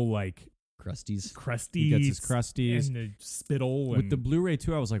the little like crusties. He gets his crusties and the spittle. With the Blu-ray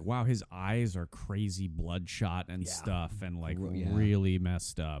too, I was like, wow, his eyes are crazy bloodshot and stuff, and like really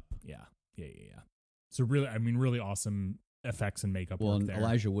messed up. Yeah. So really awesome effects and makeup work there.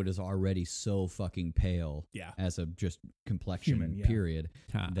 Elijah Wood is already so fucking pale. Yeah. As a just complexion period.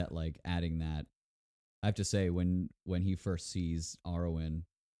 That like adding that. I have to say when he first sees Arwen,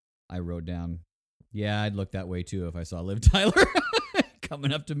 I wrote down, yeah, I'd look that way too if I saw Liv Tyler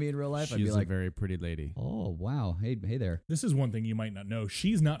coming up to me in real life. She's I'd be like, a very pretty lady. Oh, wow. Hey there. This is one thing you might not know.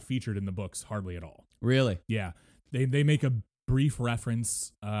 She's not featured in the books hardly at all. Really? Yeah. They make a brief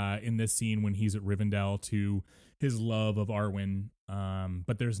reference in this scene when he's at Rivendell to his love of Arwen.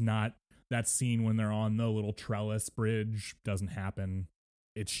 But there's not that scene when they're on the little trellis bridge. Doesn't happen.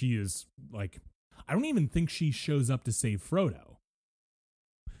 She is like, I don't even think she shows up to save Frodo.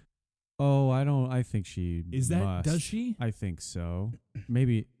 Oh, I think she is that. Must. Does she? I think so.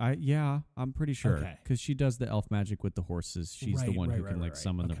 Maybe. I'm pretty sure. Okay. Because she does the elf magic with the horses. She's the one who can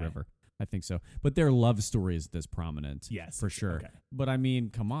summon the okay. river. I think so. But their love story is this prominent. Yes. For sure. Okay. But I mean,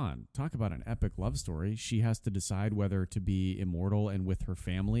 come on. Talk about an epic love story. She has to decide whether to be immortal and with her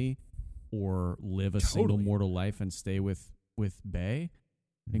family or live a single mortal life and stay with Bay.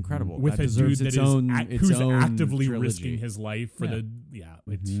 Incredible. With that a dude that who's actively trilogy. risking his life for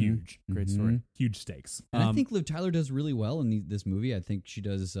it's huge. Great story. Huge stakes. And I think Liv Tyler does really well in this movie. I think she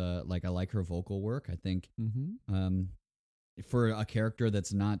does, I like her vocal work. I think for a character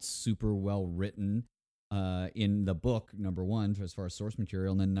that's not super well written in the book, number one, as far as source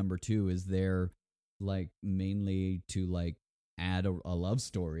material, and then number two is there like mainly to like add a love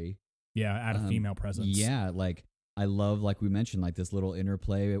story. Yeah, add a female presence. Yeah, like I love, like we mentioned, like this little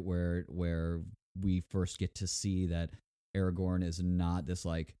interplay where we first get to see that Aragorn is not this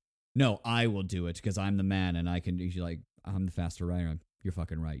like, no, I will do it because I'm the man and I can. He's like, I'm the faster rider. You're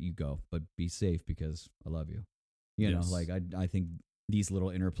fucking right. You go, but be safe because I love you. You know, like I think these little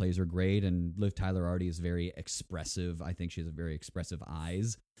interplays are great, and Liv Tyler already is very expressive. I think she has a very expressive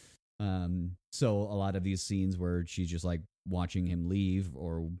eyes. So a lot of these scenes where she's just like watching him leave,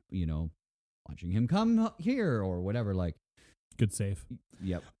 or watching him come here or whatever, like good save.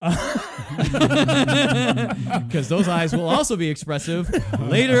 Yep. Because those eyes will also be expressive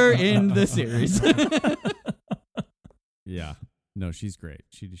later in the series. Yeah. No, she's great.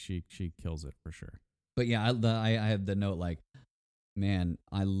 She kills it for sure. But yeah, I have the note like, man,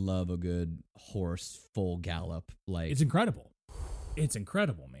 I love a good horse full gallop. Like it's incredible. It's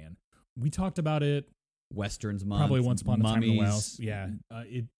incredible, man. We talked about it. Westerns month. Probably Once Upon a Time in the Mummies. Wells.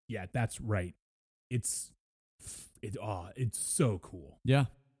 Yeah. That's right. It's so cool. Yeah.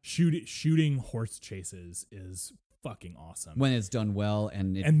 Shooting horse chases is fucking awesome when it's done well,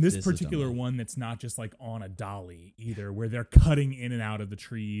 and this particular one that's not just like on a dolly either, where they're cutting in and out of the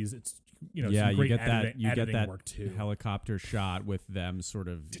trees. It's some great editing work too. Helicopter shot with them sort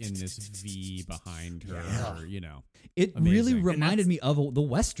of in this V behind her. It amazing. Really reminded me of the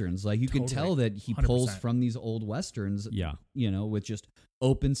westerns. Like you could tell that he 100%. pulls from these old westerns. Yeah, with just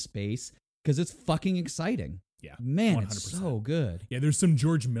open space because it's fucking exciting. Yeah, man, 100%. It's so good. Yeah, there's some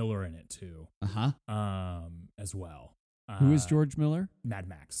George Miller in it too. As well. Who is George Miller? Mad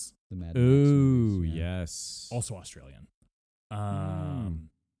Max. The Mad Max. Oh, yes. Also Australian.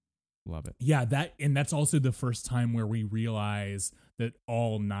 Love it. Yeah, that's also the first time where we realize that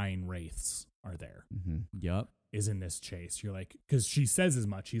all 9 wraiths are there. Mm-hmm. Yep. Is in this chase. You're like, because she says as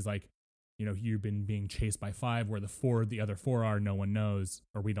much. She's like, you've been being chased by 5, where the other 4 are, no one knows,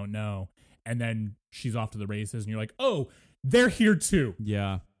 or we don't know. And then she's off to the races, and you're like, oh, they're here too.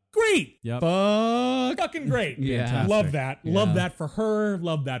 Yeah. Great. Yep. Fucking great. Yeah. Love that. Yeah. Love that for her.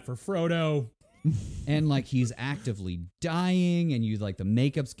 Love that for Frodo. and like he's actively dying, and you like the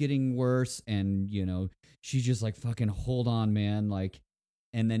makeup's getting worse, and you know she's just like, fucking hold on, man, like.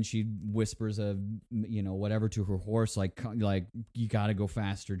 And then she whispers whatever to her horse, like you got to go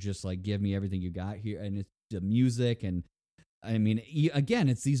faster. Just like give me everything you got here. And it's the music. And I mean, again,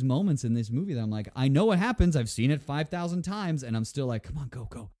 it's these moments in this movie that I'm like, I know what happens. I've seen it 5,000 times. And I'm still like, come on, go.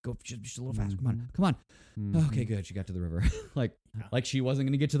 Just a little faster. Come on. Okay, good. She got to the river. like she wasn't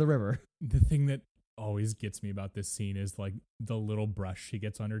going to get to the river. The thing that always gets me about this scene is like the little brush she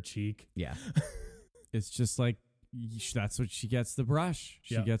gets on her cheek. Yeah. It's just like, that's what she gets, the brush.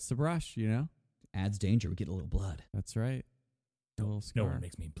 She gets the brush, you know? Adds danger. We get a little blood. That's right. No one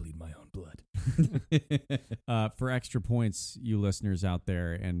makes me bleed my own blood. For extra points, you listeners out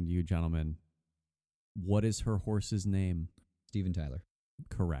there and you gentlemen, what is her horse's name? Steven Tyler.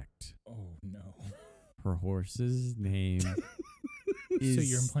 Correct. Oh, no. Her horse's name is So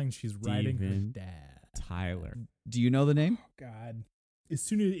you're implying she's riding her dad. Tyler. Do you know the name? Oh, God. As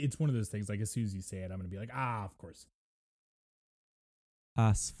soon as it's one of those things, like as soon as you say it, I'm going to be like, of course.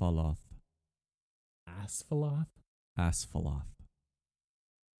 Asphaloth. Asphaloth?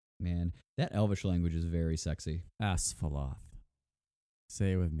 Man, that Elvish language is very sexy. Asphaloth.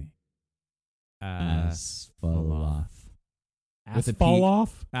 Say it with me. Asphaloth. With a P?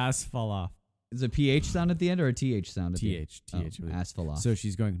 Asphaloth. Is it a PH sound at the end or a TH sound at the end? TH. Asphaloth. So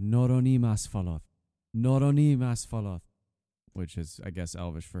she's going, Noronim Asphaloth. Noronim Asphaloth. Which is, I guess,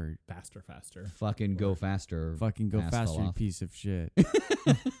 Elvish for faster. Fucking go faster. Fucking go faster, you piece of shit.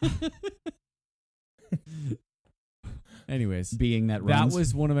 Anyways, being that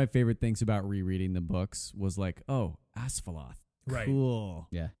was one of my favorite things about rereading the books was like, oh, Asphaloth. Right. Cool.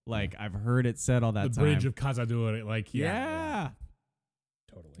 Yeah. Like, I've heard it said all that the time. Bridge of Khazad-dûr, like, yeah.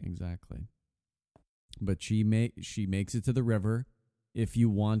 Totally. Exactly. But she makes it to the river. If you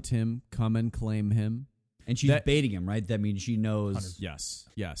want him, come and claim him. And she's baiting him, right? That means she knows. Yes.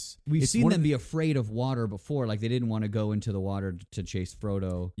 We've seen them be afraid of water before. Like, they didn't want to go into the water to chase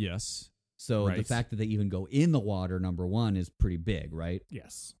Frodo. Yes. So the fact that they even go in the water, number one, is pretty big, right?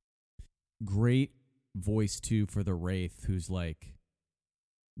 Yes. Great voice, too, for the Wraith, who's like,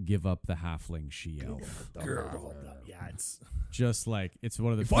 give up the halfling she-elf. Yeah, it's... Just like, it's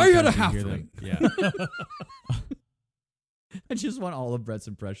one of the... If I had a halfling! Yeah. I just want all of Brett's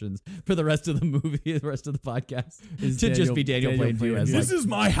impressions for the rest of the movie, the rest of the podcast, just be Daniel Plainview as this is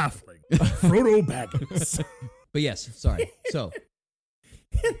my halfling, Frodo Baggins. But yes, sorry. So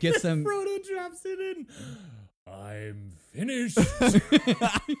gets them. Frodo drops it in. I'm finished.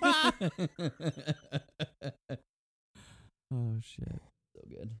 Oh shit! So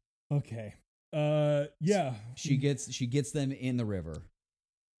good. Okay. Yeah. She gets them in the river.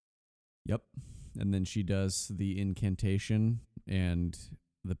 Yep. And then she does the incantation, and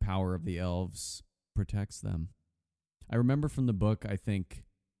the power of the elves protects them. I remember from the book, I think,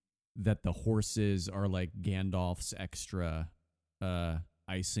 that the horses are like Gandalf's extra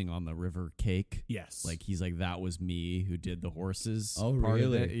icing on the river cake. Yes. Like, he's like, that was me who did the horses. Oh, part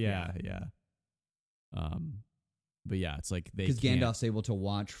really? Of it. Yeah. But yeah, it's like they, because Gandalf's able to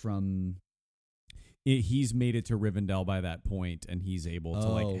watch from... he's made it to Rivendell by that point, and he's able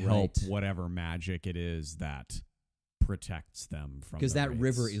to help whatever magic it is that protects them from. Because that wraiths.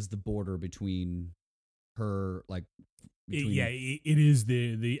 river is the border between her, like. It is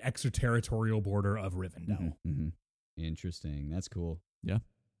the extraterritorial border of Rivendell. Mm-hmm. Interesting. That's cool. Yeah.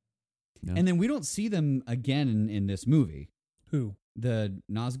 And then we don't see them again in this movie. Who? The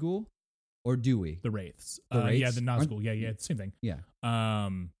Nazgul, or do we? The Wraiths. The Wraiths? Yeah, the Nazgul. Yeah, same thing. Yeah.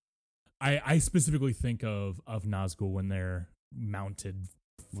 I specifically think of Nazgul when they're mounted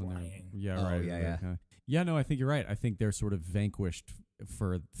flying. Right. Yeah, no, I think you're right. I think they're sort of vanquished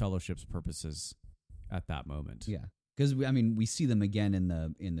for Fellowship's purposes at that moment. Yeah. Because we see them again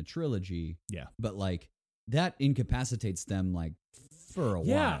in the trilogy. Yeah. But like that incapacitates them like for a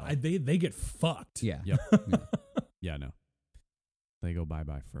while. Yeah, they get fucked. Yeah. Yep. Yeah, no. They go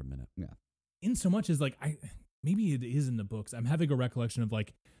bye-bye for a minute. Yeah. In so much as like maybe it is in the books. I'm having a recollection of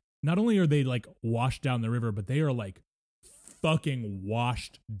like, not only are they like washed down the river, but they are like fucking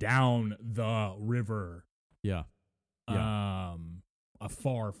washed down the river. Yeah. A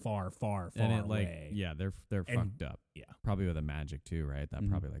far and it, away. Like, yeah, they're fucked up. Yeah. Probably with the magic too, right? That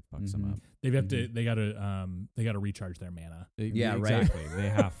probably like fucks them up. They gotta recharge their mana. Exactly. They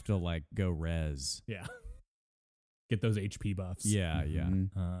have to like go res. Yeah. Get those HP buffs. Yeah.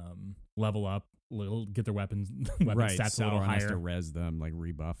 Level up. Get their weapons right. stats a little Sauron higher. has to res them, like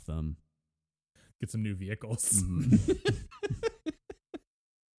rebuff them. Get some new vehicles. Mm-hmm.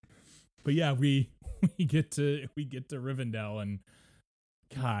 But yeah, we get to Rivendell, and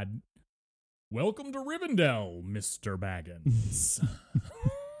God, welcome to Rivendell, Mr. Baggins.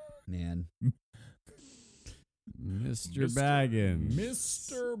 Man. Mr. Baggins.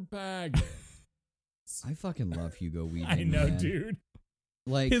 Mr. Baggins. I fucking love Hugo Weaving. I know, man. dude.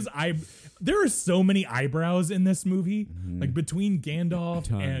 Like His there are so many eyebrows in this movie. Mhm. Like between Gandalf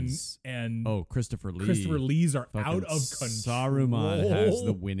Tons. and Christopher Lee. Christopher Lee's are Fucking out of control. Saruman has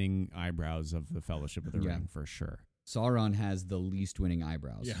the winning eyebrows of the Fellowship of the Yeah. Ring for sure. Sauron has the least winning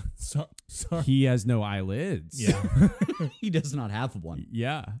eyebrows. Yeah. Sorry. He has no eyelids. Yeah. He does not have one.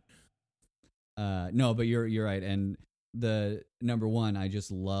 Yeah. No, but you're right. And the number one, I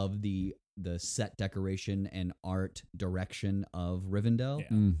just love the set decoration and art direction of Rivendell.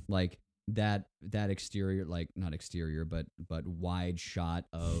 Yeah. Like that exterior, like not exterior, but wide shot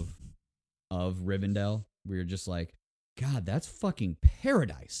of Rivendell, where you're just like, God, that's fucking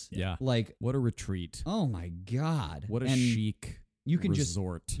paradise. Yeah. Like, What a retreat. oh my God. What a And chic you can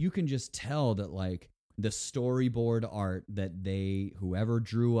resort. you can just tell that like the storyboard art that whoever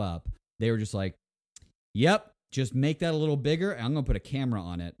drew up, they were just like, yep, just make that a little bigger and I'm gonna put a camera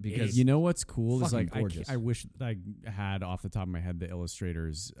on it because You know what's cool is fucking like gorgeous. I wish that I had off the top of my head the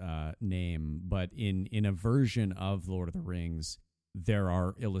illustrator's name, but in a version of Lord of the Rings, there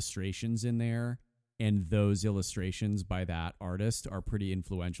are illustrations in there, and those illustrations by that artist are pretty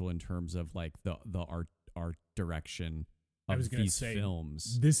influential in terms of like the art direction I of was gonna these say,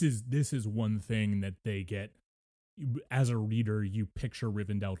 films. This is one thing that they get. As a reader, you picture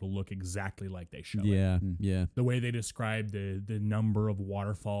Rivendell to look exactly like they show it. Yeah, Mm. yeah. The way they describe the number of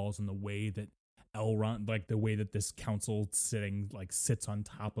waterfalls and the way that Elrond, like the way that this council sits on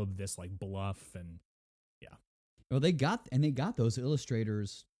top of this like bluff, and well, they got those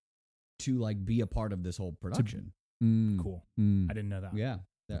illustrators to like be a part of this whole production. cool. Mm. I didn't know that. Yeah.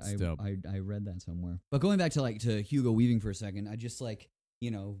 That's dope. I read that somewhere. But going back to Hugo Weaving for a second, I just like,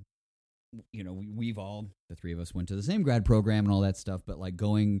 we've all, the three of us went to the same grad program and all that stuff, but like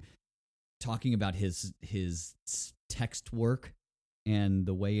talking about his text work and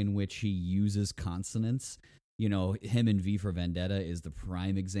the way in which he uses consonants, him in V for Vendetta is the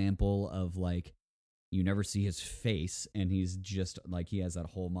prime example of like, you never see his face and he's just like, he has that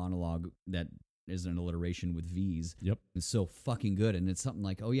whole monologue that is an alliteration with V's. Yep. It's so fucking good. And it's something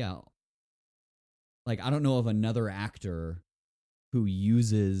like, oh yeah, like I don't know of another actor who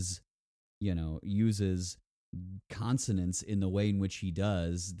uses consonants in the way in which he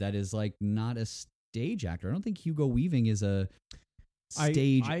does that is like not a stage actor. I don't think Hugo Weaving is a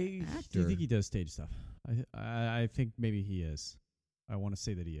stage I actor. think he does stage stuff. I think maybe he is. I want to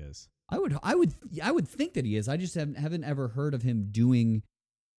say that he is. I would think that he is. I just haven't ever heard of him doing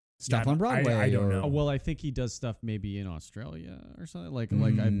stuff Yeah, on Broadway. I don't know. Well, I think he does stuff maybe in Australia or something. Like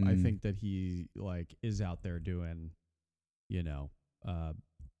I think that he like is out there doing,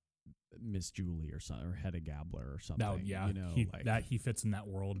 Miss Julie or something, or Hedda Gabler or something. No, yeah, he fits in that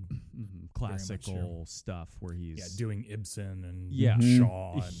world. Classical stuff where he's Doing Ibsen and Yeah.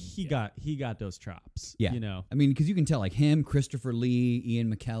 Shaw. And, he got those chops. Yeah. I mean, because you can tell like him, Christopher Lee,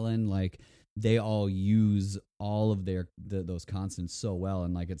 Ian McKellen, like they all use all of those consonants so well.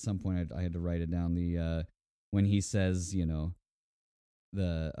 And like at some point I had to write it down, when he says,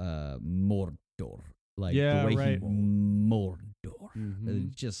 the Mordor, like Yeah, the way right. he Mordor. Mhm.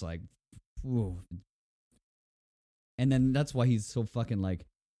 It's just like, whoa. And then that's why he's so fucking like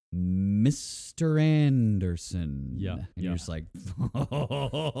Mr. Anderson. Yeah, And yeah. you're just like,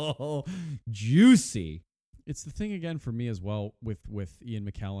 juicy. It's the thing again for me as well with Ian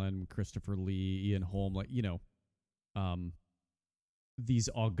McKellen, Christopher Lee, Ian Holm, like, these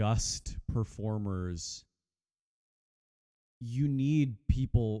august performers. You need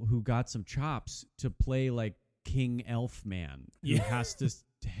people who got some chops to play like King Elfman, who Yeah. has to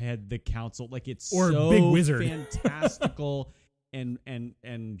head the council. Like it's Or so Big Wizard. fantastical and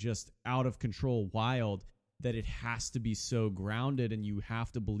just out of control, wild, that it has to be so grounded, and you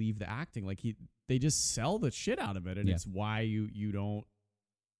have to believe the acting. Like they just sell the shit out of it, and Yeah. it's why you don't.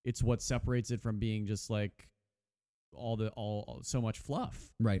 It's what separates it from being just like all so much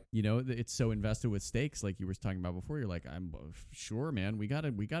fluff. Right. It's so invested with stakes, like you were talking about before. You're like, I'm sure, man. We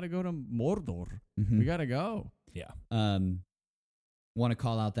gotta go to Mordor. Mhm. We gotta go. yeah. Want to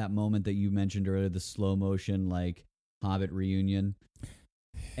call out that moment that you mentioned earlier, the slow motion like Hobbit reunion.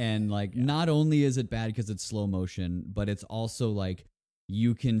 And like not only is it bad because it's slow motion, but it's also like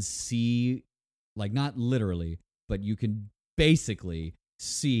you can see, like not literally, but you can basically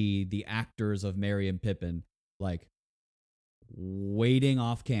see the actors of Merry and Pippin like waiting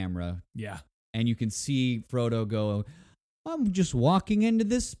off camera, Yeah. and you can see Frodo go, I'm just walking into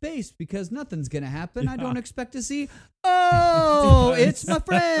this space because nothing's going to happen. I don't expect to see, oh, it's my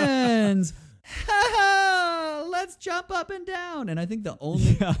friends. let's jump up and down. And I think the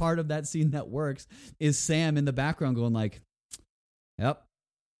only part of that scene that works is Sam in the background going like, yep,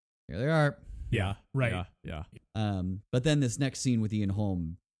 here they are. Yeah, right. Yeah. But then this next scene with Ian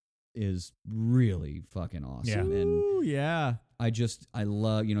Holm is really fucking awesome. Yeah. And Ooh, yeah. I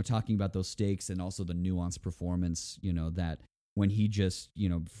love, talking about those stakes and also the nuanced performance, that when he just,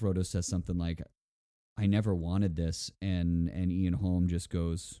 Frodo says something like, I never wanted this. And Ian Holm just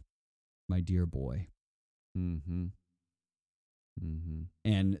goes, my dear boy. Mm-hmm. Mm-hmm.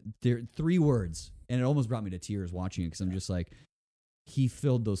 And there are 3 words, and it almost brought me to tears watching it because I'm just like, he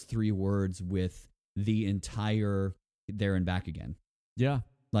filled those 3 words with the entire there and back again. Yeah.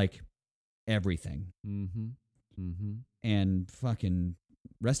 Like everything. Mm-hmm. Mm-hmm. And fucking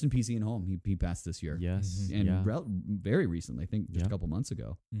rest in peace, Ian Holm. He passed this year. Yes. And very recently, I think just a couple months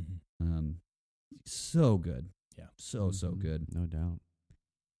ago. Mm-hmm. So good. Yeah. So good. No doubt.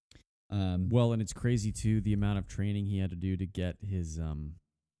 Um, Well, and it's crazy too the amount of training he had to do to get his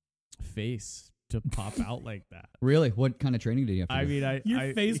face to pop out like that. Really? What kind of training did you have to I do? mean,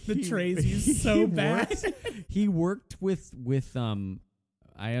 Your face betrays you so bad. He worked with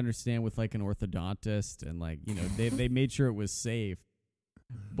I understand, with like an orthodontist, and like, they made sure it was safe.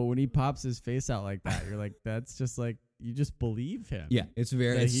 But when he pops his face out like that, you're like, that's just like, you just believe him. Yeah, it's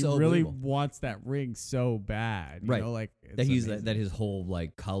very. That It's he so really believable. wants that ring so bad. Right. Like that it's he's amazing. that his whole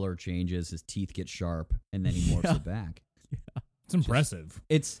like color changes, his teeth get sharp, and then he morphs it back. It's impressive.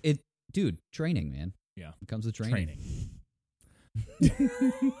 Dude, training, man. Yeah. It comes with training.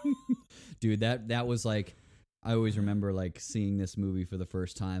 Dude, that was like, I always remember like seeing this movie for the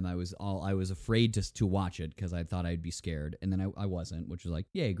first time. I was afraid to watch it because I thought I'd be scared, and then I wasn't, which was like,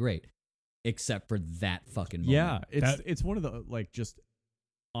 yay, great. Except for that fucking moment. Yeah, it's one of the like just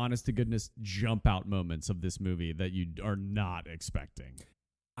honest to goodness jump out moments of this movie that you are not expecting.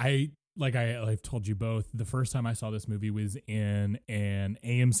 I've told you both, the first time I saw this movie was in an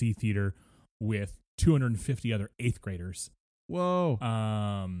AMC theater with 250 other 8th graders. Whoa.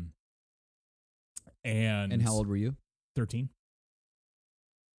 And how old were you? 13.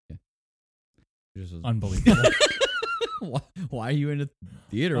 Yeah. Just was Unbelievable. Why are you in a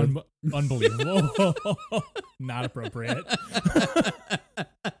theater? Unbelievable. Not appropriate.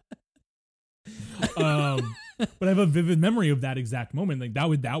 But I have a vivid memory of that exact moment. Like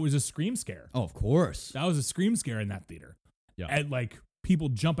that was a scream scare. Oh, of course. That was a scream scare in that theater. Yeah. And like people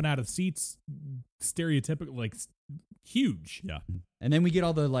jumping out of seats, stereotypical, like huge. Yeah. And then we get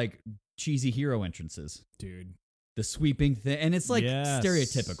all the like cheesy hero entrances. Dude. The sweeping thing. And it's like Yes.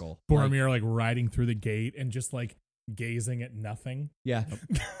 stereotypical. Boromir like riding through the gate and just like gazing at nothing. Yeah.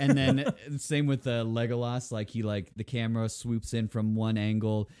 And then same with Legolas, like the camera swoops in from one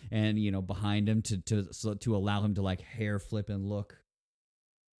angle and behind him to allow him to like hair flip and look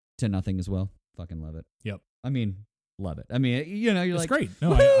to nothing as well. Fucking love it. Yep. I mean, love it. I mean, you're It's like, great.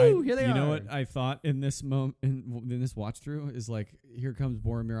 No, here they are. You know what I thought in this moment, in this watch through, is like, here comes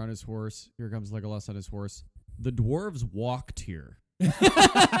Boromir on his horse. Here comes Legolas on his horse. The dwarves walked here.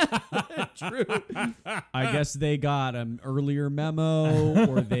 True. I guess they got an earlier memo,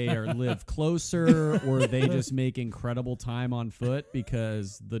 or they live closer, or they just make incredible time on foot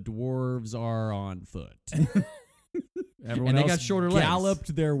because the dwarves are on foot. Everyone And they else got shorter legs.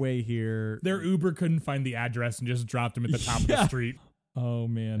 galloped their way here. their Uber couldn't find the address and just dropped him at the top of the street. Oh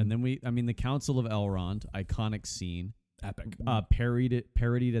man. And then the Council of Elrond, iconic scene. Epic.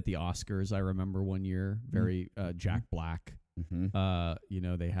 Parodied at the Oscars. I remember one year, very Jack Black.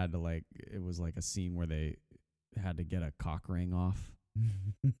 Mm-hmm. They had to it was like a scene where they had to get a cock ring off,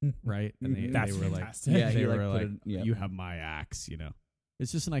 right? And That's they were fantastic. like, Yeah, they he, were like, put it- you have my axe,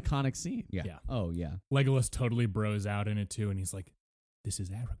 It's just an iconic scene. Yeah. Yeah. Oh, yeah. Legolas totally bros out in it too, and he's like, "This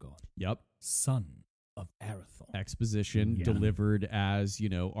is Aragorn, Yep. son of Arathorn." Exposition Yeah. delivered as,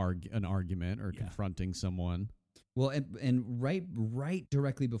 an argument or Yeah. confronting someone. Well, and right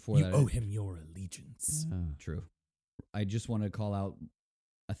directly before You that. owe him your allegiance. True. I just want to call out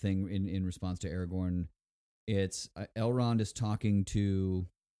a thing in response to Aragorn. It's Elrond is talking to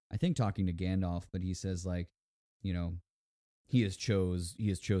Gandalf, but he says like, he has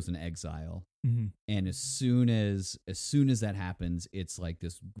chosen exile, Mm-hmm. and as soon as that happens, it's like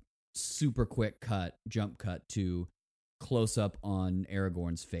this super quick jump cut to close up on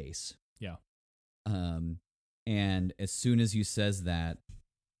Aragorn's face. Yeah. And as soon as he says that,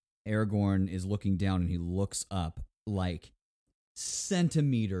 Aragorn is looking down and he looks up like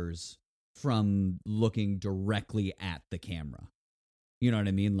centimeters from looking directly at the camera. You know what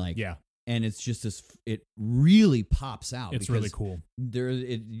I mean? Like, Yeah. And it's just it really pops out. It's really cool. I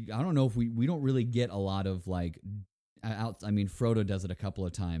don't know if we don't really get a lot of like, I mean, Frodo does it a couple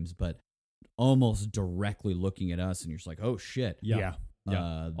of times, but almost directly looking at us, and you're just like, oh shit. Yeah.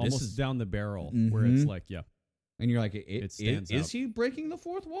 Almost down the barrel where it's like, and you're like, it stands is out. he breaking the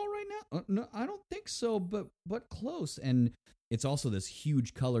fourth wall right now? No, I don't think so, but close. And it's also this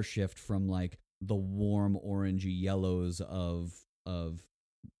huge color shift from like the warm orangey yellows of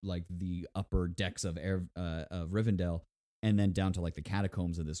like the upper decks of Rivendell, and then down to like the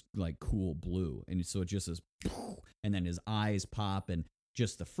catacombs of this like cool blue. And so it just is, and then his eyes pop, and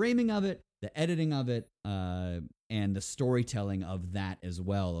just the framing of it, the editing of it, and the storytelling of that as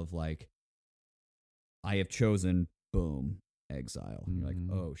well, of like, I have chosen, boom, exile. And you're like,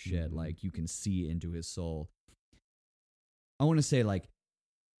 oh shit, like you can see into his soul. I want to say, like,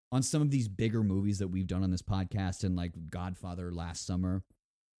 on some of these bigger movies that we've done on this podcast, and like Godfather last summer,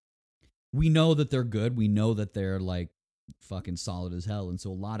 we know that they're good. We know that they're like fucking solid as hell. And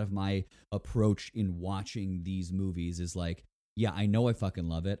so a lot of my approach in watching these movies is like, yeah, I know I fucking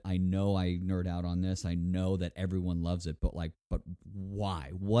love it. I know I nerd out on this. I know that everyone loves it, but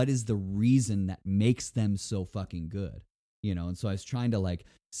why? What is the reason that makes them so fucking good? You know, and so I was trying to like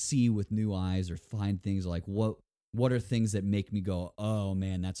see with new eyes, or find things like what are things that make me go, oh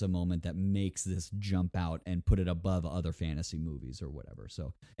man, that's a moment that makes this jump out, and put it above other fantasy movies or whatever.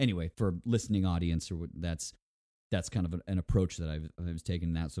 So anyway, for listening audience, or that's kind of an approach that I've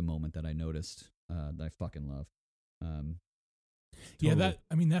taken. That's a moment that I noticed that I fucking love. Yeah,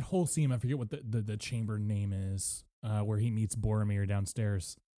 that whole scene, I forget what the chamber name is, where he meets Boromir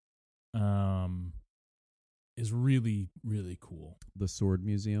downstairs, is really, really cool. The Sword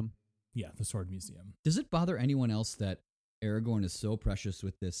Museum. Yeah, the Sword Museum. Does it bother anyone else that Aragorn is so precious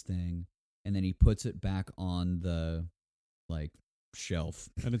with this thing, and then he puts it back on the like shelf,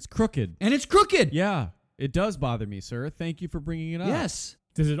 and it's crooked? Yeah, it does bother me, sir. Thank you for bringing it up. Yes.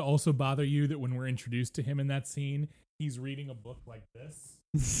 Does it also bother you that when we're introduced to him in that scene, he's reading a book like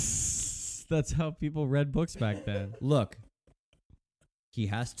this? That's how people read books back then. Look, he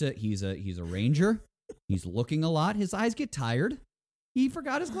has to. He's a ranger. He's looking a lot. His eyes get tired. He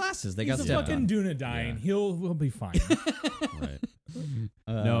forgot his glasses. They got He's stepped fucking on. Dunedain. Yeah. He'll be fine. Right.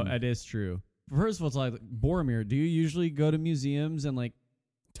 No, it is true. First of all, it's like, Boromir, do you usually go to museums and like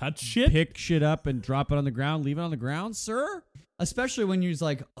touch shit, pick shit up and drop it on the ground, leave it on the ground, sir? Especially when you're just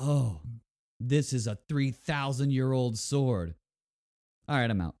like, oh, this is a 3,000-year-old sword. All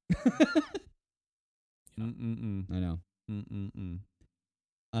right, I'm out. I know.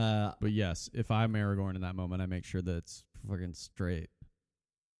 But yes, if I'm Aragorn in that moment, I make sure that it's fucking straight.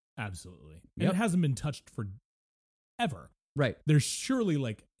 Absolutely. And it hasn't been touched for ever. Right. There's surely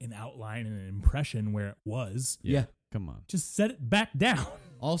like an outline and an impression where it was. Yeah. Come on. Just set it back down.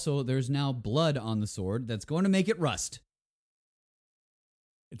 Also, there's now blood on the sword that's going to make it rust.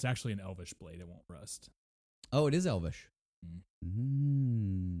 It's actually an elvish blade. It won't rust. Oh, it is elvish.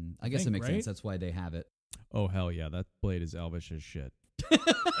 I guess it makes sense. Right? That's why they have it. Oh, hell yeah. That blade is elvish as shit.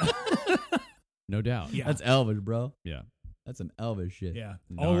 No doubt. Yeah. That's elvish, bro. Yeah. That's some elvish shit. Yeah.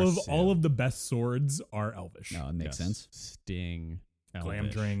 Narsil. All of the best swords are elvish. No, it makes sense. Sting,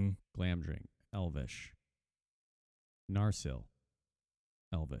 elvish. Glamdring, elvish. Narsil,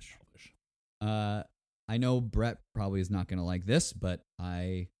 elvish. I know Brett probably is not going to like this, but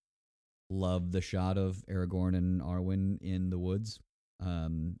I love the shot of Aragorn and Arwen in the woods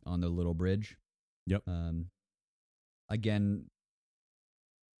on the little bridge. Yep. Again,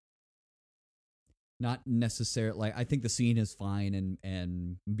 not necessarily, like, I think the scene is fine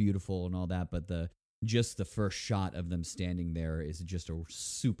and beautiful and all that, but the first shot of them standing there is just a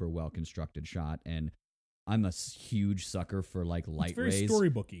super well constructed shot. And I'm a huge sucker for like light rays. It's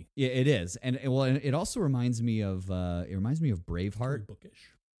very storybooky. Yeah, it is, and it also reminds me of Braveheart.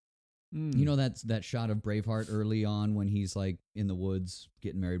 Storybookish. You know that shot of Braveheart early on when he's like in the woods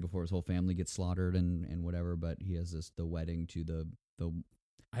getting married before his whole family gets slaughtered and whatever, but he has the wedding to the.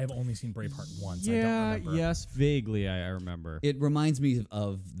 I have only seen Braveheart once. Yeah, I don't remember. yes, vaguely I remember. It reminds me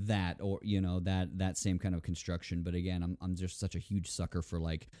of that, or that same kind of construction. But again, I'm just such a huge sucker for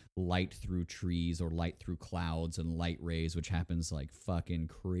like light through trees or light through clouds and light rays, which happens like fucking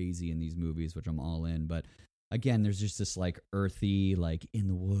crazy in these movies, which I'm all in. But again, there's just this like earthy, like in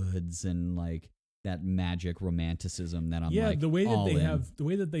the woods and like that magic romanticism that I'm like the way that all they in. have the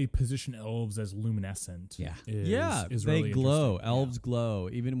way that they position elves as luminescent. Yeah. is they really glow. interesting. Elves glow.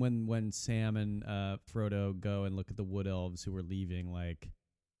 Even when Sam and Frodo go and look at the wood elves who are leaving, like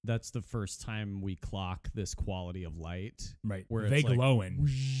that's the first time we clock this quality of light. Right. Where they it's like, glowing.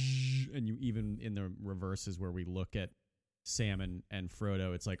 whoosh, and you even in the reverses where we look at Sam and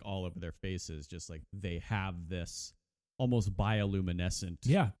Frodo, it's like all over their faces, just like they have this almost bioluminescent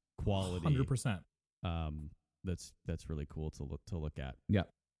quality. 100%. That's really cool to look at. Yeah.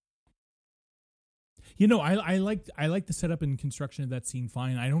 You know, I like the setup and construction of that scene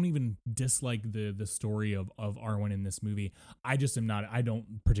fine. I don't even dislike the story of Arwen in this movie. I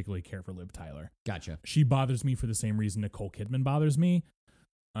don't particularly care for Liv Tyler. Gotcha. She bothers me for the same reason Nicole Kidman bothers me,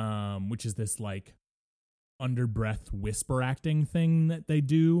 which is this like under breath whisper acting thing that they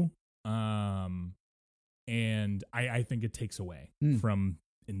do. And I think it takes away from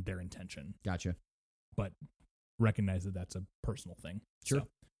their intention. Gotcha. But recognize that that's a personal thing. Sure. So,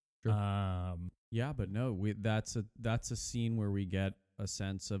 Sure. Yeah, but no, that's a scene where we get a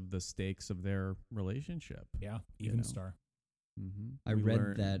sense of the stakes of their relationship. Yeah, even star. Mm-hmm. I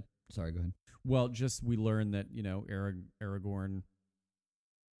read that. Sorry, go ahead. Well, we learned that Aragorn,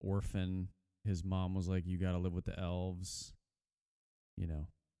 orphan, his mom was like, "You got to live with the elves,"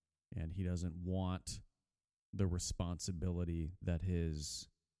 and he doesn't want the responsibility that is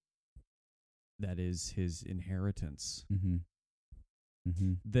his inheritance. Mm-hmm.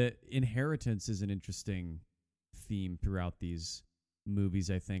 Mm-hmm. The inheritance is an interesting theme throughout these movies.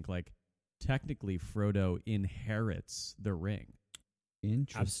 I think, like, technically Frodo inherits the ring.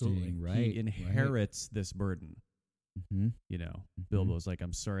 Interesting. Absolutely. Right. He inherits this burden. Mm-hmm. Bilbo's like,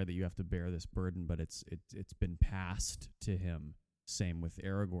 "I'm sorry that you have to bear this burden, but it's been passed to him." Same with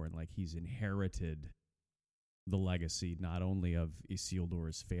Aragorn. Like, he's inherited the legacy not only of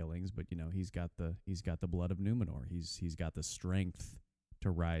Isildur's failings, but he's got the blood of Numenor. He's got the strength to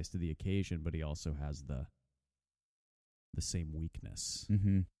rise to the occasion, but he also has the same weakness.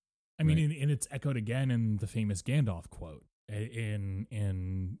 Mm-hmm. I mean, and it's echoed again in the famous Gandalf quote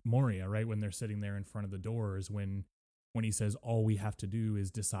in Moria, right? When they're sitting there in front of the doors, when he says, "All we have to do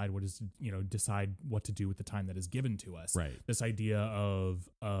is decide what to do with the time that is given to us." Right. This idea of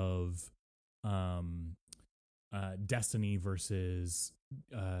destiny versus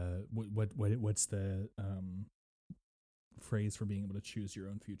what's the phrase for being able to choose your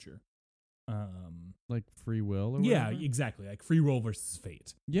own future? Like free will, or yeah, whatever? exactly, like free will versus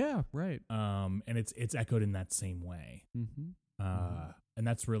fate. Yeah, right. And it's echoed in that same way. Mm-hmm. And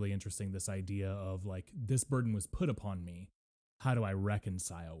that's really interesting, this idea of like, this burden was put upon me, how do I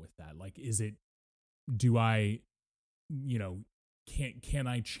reconcile with that? Like, do I can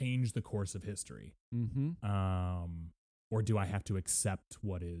I change the course of history? Mm-hmm. Or do I have to accept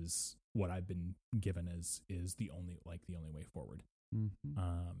what I've been given is the only way forward? Mm-hmm.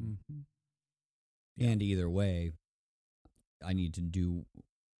 Mm-hmm. Yeah. And either way, I need to do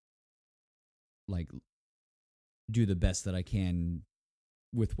the best that I can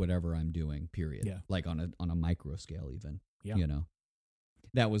with whatever I'm doing, period. Yeah. Like on a micro scale even. Yeah.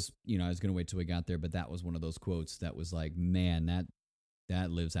 That was, I was going to wait till we got there, but that was one of those quotes that was like, man,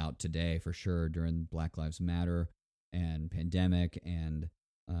 that lives out today for sure during Black Lives Matter and pandemic and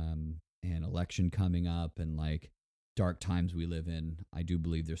election coming up and like dark times we live in. I do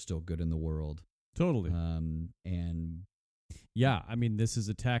believe there's still good in the world. Totally. And yeah, I mean, this is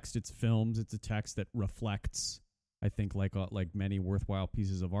a text. It's films. It's a text that reflects, I think, like many worthwhile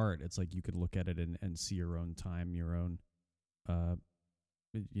pieces of art. It's like you could look at it and see your own time, your own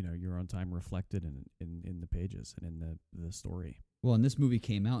time reflected in the pages and in the story. Well, and this movie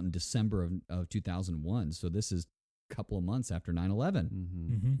came out in December of 2001, so this is a couple of months after 9/11. Mm-hmm.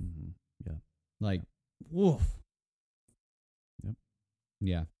 Mm-hmm. Mm-hmm. Yeah. Like, woof. Yep.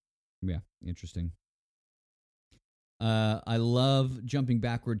 Yeah. Interesting. I love jumping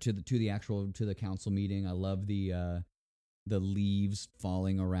backward to the council meeting. I love the leaves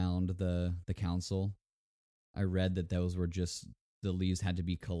falling around the council. I read that those were just the leaves had to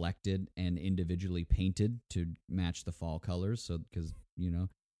be collected and individually painted to match the fall colors. So because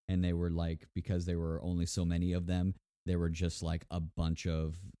and they were like, because there were only so many of them, they were just like a bunch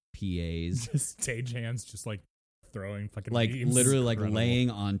of PAs, just stagehands, just like throwing fucking like leaves. literally like Incredible. laying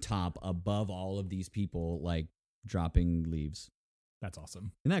on top above all of these people, like dropping leaves. That's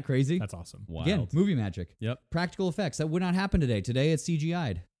awesome. Isn't that crazy? That's awesome. Wild. Again, movie magic. Yep. Practical effects. That would not happen today. Today it's CGI'd.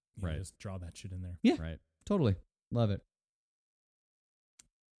 Yeah, Right. Just draw that shit in there. Yeah. Right. Totally. Love it.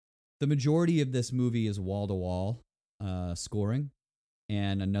 The majority of this movie is wall-to-wall scoring.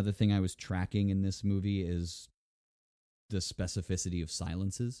 And another thing I was tracking in this movie is the specificity of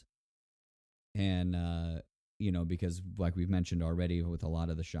silences. And, because like we've mentioned already with a lot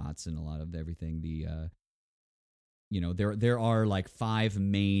of the shots and a lot of everything, there are like 5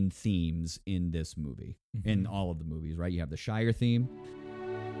 main themes in this movie, in all of the movies, right? You have the Shire theme.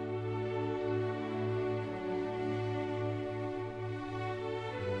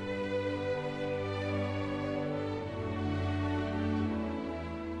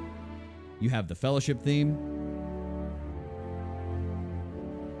 You have the Fellowship theme.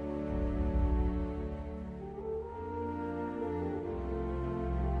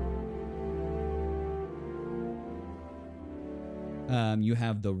 You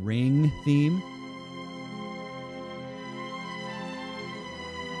have the Ring theme.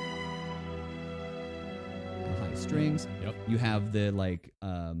 The high strings. Yep. You have the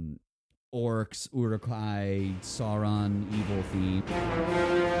orcs, Uruk-hai, Sauron, evil theme.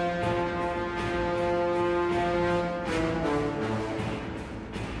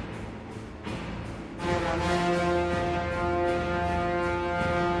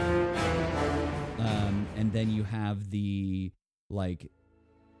 And then you have the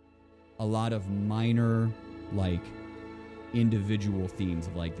a lot of minor individual themes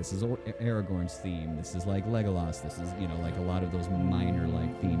of this is Aragorn's theme, this is Legolas, this is a lot of those minor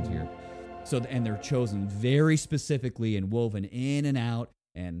themes here. So and they're chosen very specifically and woven in and out,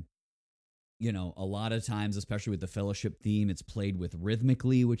 and a lot of times, especially with the Fellowship theme, it's played with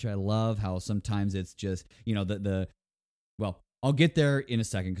rhythmically, which I love. How sometimes it's just well, I'll get there in a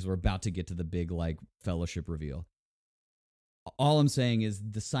second because we're about to get to the big Fellowship reveal. All I'm saying is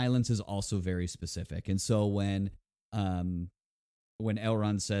the silence is also very specific, and so when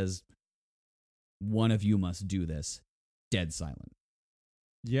Elrond says, "One of you must do this," dead silent.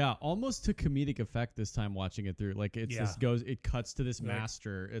 Yeah, almost to comedic effect this time watching it through. It cuts to this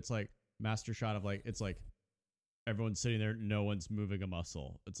master. It's master shot of it's everyone's sitting there, no one's moving a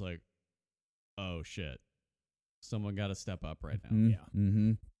muscle. It's oh shit. Someone got to step up right now. Mm-hmm. Yeah.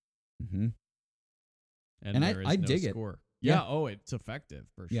 Mm-hmm. Mm-hmm. And I dig score. it. Yeah. Oh, it's effective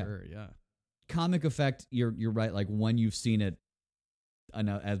for sure. Yeah. Comic effect. You're right. When you've seen it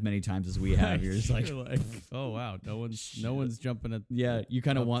as many times as we have, you're just oh wow, no one's jumping at. Yeah, you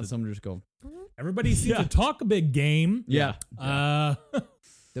kind of want someone to just go. Everybody seems to talk a big game. Yeah.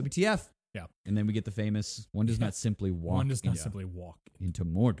 WTF? Yeah. And then we get the famous "One does not simply walk." One does not simply walk into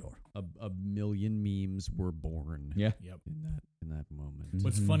Mordor. A million memes were born. Yeah. Yep. In that moment.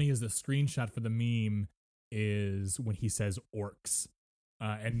 What's funny is the screenshot for the meme is when he says orcs,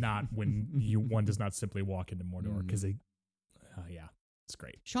 and not when one does not simply walk into Mordor, because it's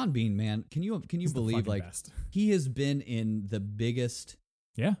great. Sean Bean, man, can you He's believe best. He has been in the biggest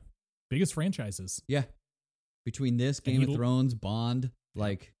franchises. Yeah, between this, Game of Thrones, Bond,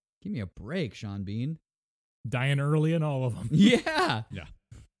 give me a break, Sean Bean. Dying early in all of them. Yeah. Yeah.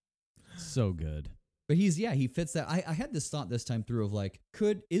 So good. But he fits that. I had this thought this time through of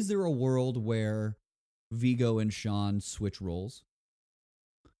is there a world where Viggo and Sean switch roles?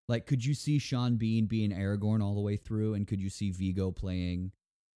 Could you see Sean Bean being Aragorn all the way through, and could you see Viggo playing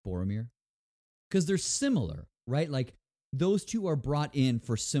Boromir? Because they're similar, right? Those two are brought in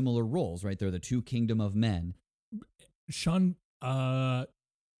for similar roles, right? They're the two Kingdom of Men. Sean, no,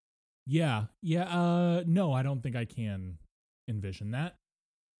 I don't think I can envision that.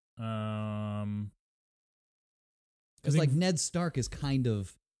 Because Ned Stark is kind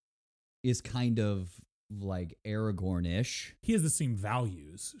of Aragorn-ish. He has the same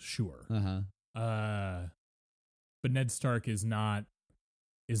values, sure. Uh-huh. But Ned Stark is not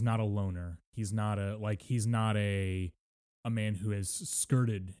a loner. He's not a man who has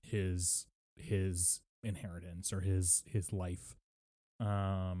skirted his inheritance or his life.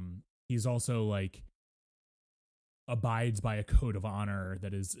 He's also abides by a code of honor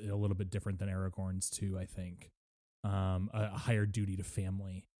that is a little bit different than Aragorn's too, I think. A higher duty to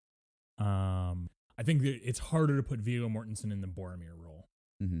family. I think that it's harder to put Viggo Mortensen in the Boromir role.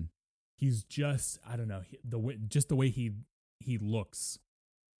 Mm-hmm. He's just, I don't know, the way he looks,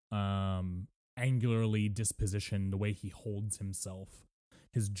 angularly dispositioned, the way he holds himself,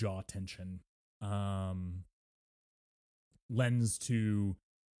 his jaw tension, lends to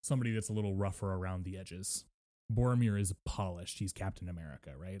somebody that's a little rougher around the edges. Boromir is polished. He's Captain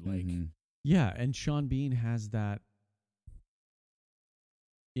America, right? Yeah, and Sean Bean has that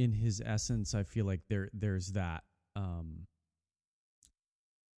in his essence. I feel like there's that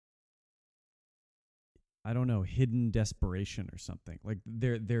I don't know, hidden desperation or something.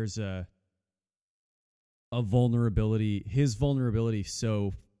 There's a vulnerability. His vulnerability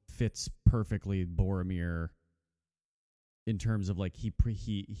so fits perfectly Boromir in terms of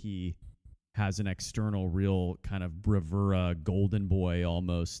he has an external, real kind of bravura, golden boy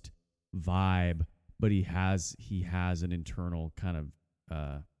almost vibe, but he has an internal kind of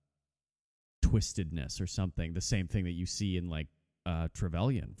twistedness or something. The same thing that you see in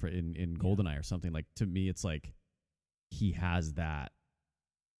Trevelyan in Goldeneye or something. To me, it's he has that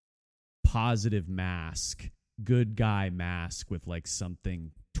positive mask, good guy mask with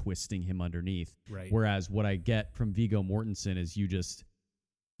something twisting him underneath. Right. Whereas what I get from Viggo Mortensen is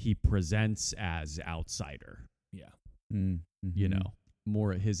he presents as outsider. Yeah. Mm-hmm.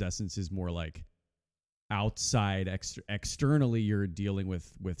 More his essence is more outside externally you're dealing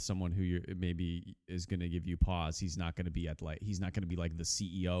with someone who maybe is going to give you pause. He's not going to be like the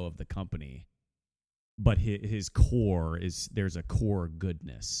CEO of the company, but his core is, there's a core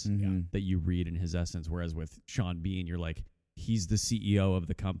goodness that you read in his essence. Whereas with Sean Bean, you're like, he's the CEO of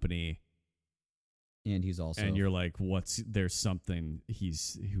the company. And he's also, and you're like, there's something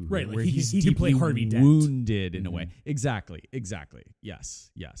he's he can play Harvey Dent. Wounded in a way. Exactly. Yes.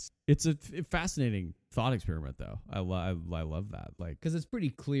 It's a fascinating thought experiment, though. I love that. Like, because it's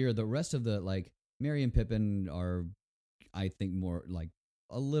pretty clear the rest of the, like, Merry and Pippin are, I think, more like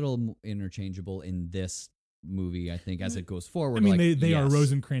a little interchangeable in this movie. I think as it goes forward. I mean, they are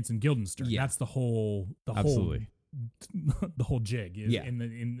Rosencrantz and Guildenstern. Yeah. That's the whole absolutely the whole jig is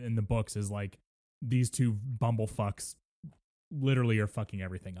in the books is like, these two bumblefucks literally are fucking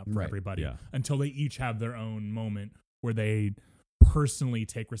everything up for everybody until they each have their own moment where they personally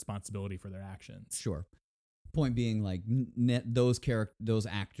take responsibility for their actions. Sure. Point being, like, those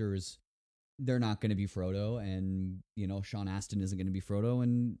actors, they're not going to be Frodo, and Sean Astin isn't going to be Frodo,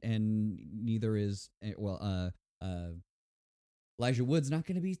 and neither is Elijah Wood's not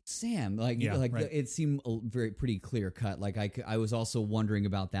going to be Sam. It seemed pretty clear cut. Like I was also wondering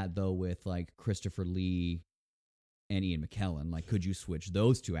about that though with like Christopher Lee and Ian McKellen. Like, could you switch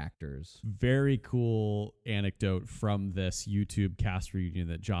those two actors? Very cool anecdote from this YouTube cast reunion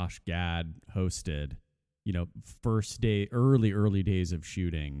that Josh Gad hosted. First day, early days of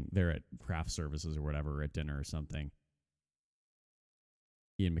shooting. They're at craft services or whatever, at dinner or something.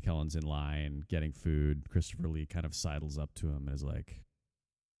 Ian McKellen's in line getting food. Christopher Lee kind of sidles up to him and is like,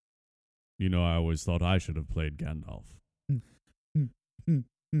 I always thought I should have played Gandalf. Ian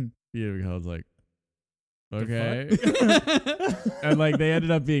McKellen's like, okay. And like they ended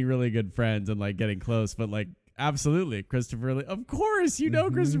up being really good friends and like getting close, but like absolutely Christopher Lee, of course,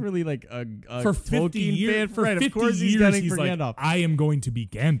 Christopher Lee, like a for 50 years, fan, of course he's gunning for like, Gandalf. I am going to be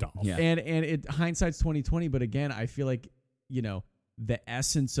Gandalf. Yeah. And it hindsight's 2020, but again, I feel like, the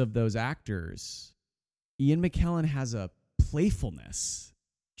essence of those actors, Ian McKellen has a playfulness.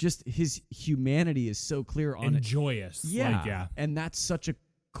 Just his humanity is so clear on and joyous. Yeah. And that's such a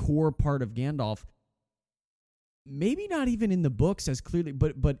core part of Gandalf. Maybe not even in the books as clearly,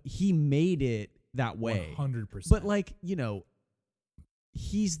 but he made it that way. 100%. But like,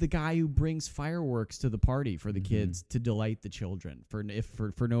 he's the guy who brings fireworks to the party for the kids to delight the children for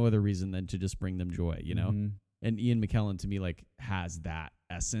no other reason than to just bring them joy, And Ian McKellen, to me, like, has that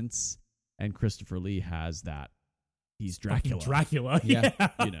essence, and Christopher Lee has that. He's Dracula. Yeah.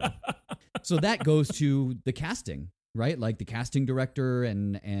 So that goes to the casting, right? Like the casting director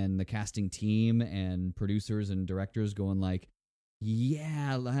and the casting team and producers and directors going like,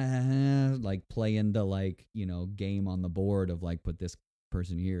 like playing the like, game on the board of like, put this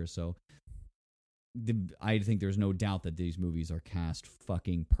person here. So I think there's no doubt that these movies are cast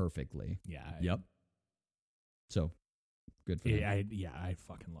fucking perfectly. Yeah. Yep. So, good for them. I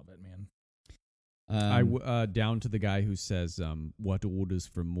fucking love it, man. Down to the guy who says, "What orders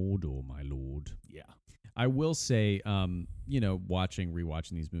for Mordor, my lord?" Yeah, I will say, rewatching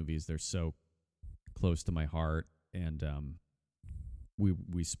these movies, they're so close to my heart, and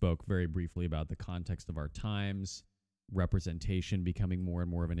we spoke very briefly about the context of our times, representation becoming more and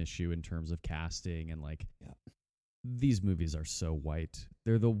more of an issue in terms of casting, and like. Yeah. These movies are so white.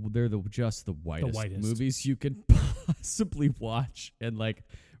 They're just the whitest movies you could possibly watch. And like,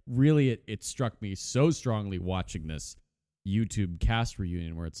 really, it struck me so strongly watching this YouTube cast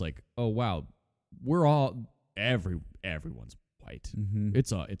reunion where it's like, oh wow, everyone's white. Mm-hmm.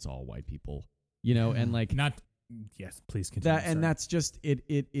 It's all white people, and like yes, please continue. That, and that's just it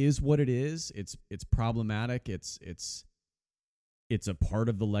is what it is. It's problematic. It's a part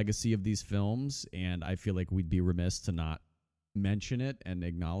of the legacy of these films, and I feel like we'd be remiss to not mention it and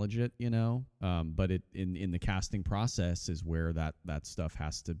acknowledge it, But it in the casting process is where that stuff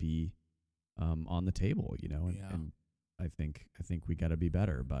has to be on the table, And I think we got to be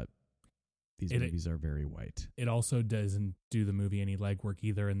better, but these movies are very white. It also doesn't do the movie any legwork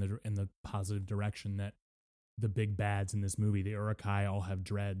either in the positive direction that the big bads in this movie, the Uruk-hai, all have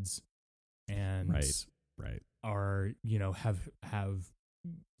dreads and right. are have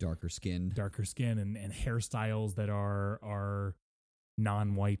darker skin and hairstyles that are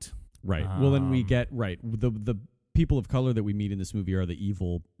non-white. Right. Well, then we get the people of color that we meet in this movie are the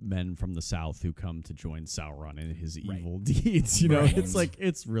evil men from the South who come to join Sauron in his evil deeds. It's like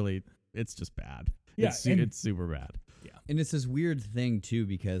it's just bad. Yeah, it's super bad. Yeah, and it's this weird thing too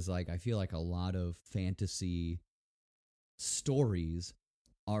because like I feel like a lot of fantasy stories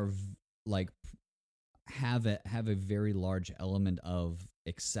are like. Have a very large element of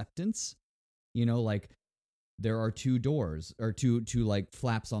acceptance, like there are two doors or two like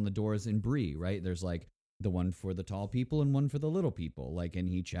flaps on the doors in Bree, right? There's like the one for the tall people and one for the little people, like, and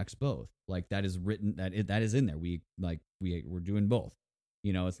he checks both. Like that is written, that is in there. We're doing both.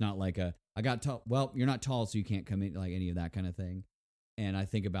 You know, it's not like I got tall. Well, you're not tall, so you can't come in, like any of that kind of thing. And I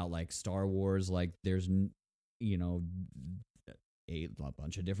think about like Star Wars, like there's, you know, a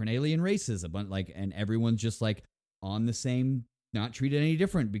bunch of different alien races, and everyone's just like on the same, not treated any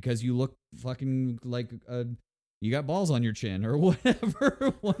different because you look fucking like you got balls on your chin or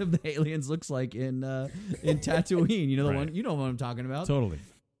whatever one of the aliens looks like in Tatooine. You know the one, you know what I'm talking about. Totally.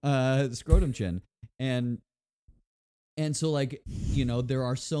 Scrotum chin. And so, like, you know, there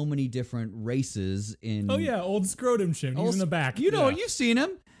are so many different races in. Oh yeah, old scrotum chin. He's in the back. You know, you've seen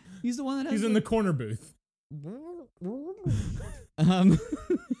him. He's the one that has. He's in the corner booth.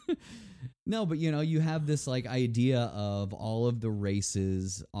 No, but you know, you have this like idea of all of the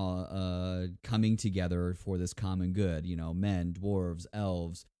races coming together for this common good. You know, men, dwarves,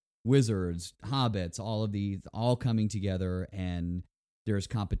 elves, wizards, hobbits, all of these all coming together, and there's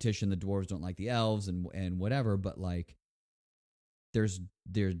competition. The dwarves don't like the elves, and whatever. But like, there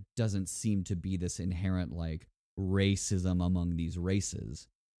doesn't seem to be this inherent like racism among these races.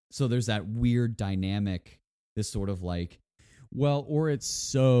 So there's that weird dynamic. This sort of like. Well, or it's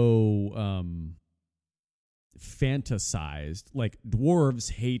so fantasized. Like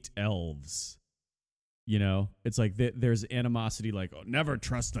dwarves hate elves. You know, it's like there's animosity. Like, oh, never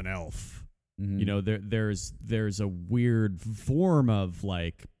trust an elf. Mm-hmm. You know, there's a weird form of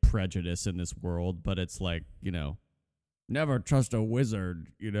like prejudice in this world, but it's like, you know, never trust a wizard.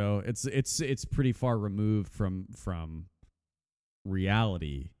 You know, it's pretty far removed from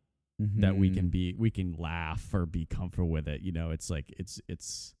reality. Mm-hmm. That we can laugh or be comfortable with it. You know, it's like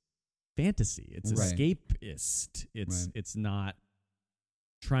it's fantasy. It's escapist. It's not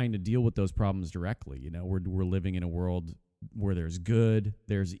trying to deal with those problems directly. You know, we're living in a world where there's good,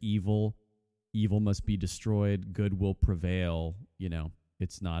 there's evil. Evil must be destroyed. Good will prevail. You know,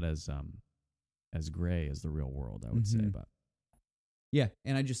 it's not as gray as the real world, I would say. But yeah,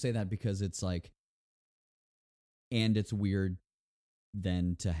 and I just say that because it's like, and it's weird.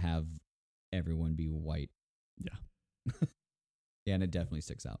 Than to have everyone be white. Yeah. Yeah, and it definitely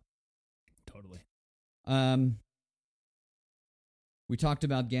sticks out. Totally. We talked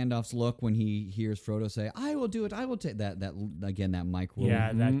about Gandalf's look when he hears Frodo say, "I will do it. I will take that again, that mic roll."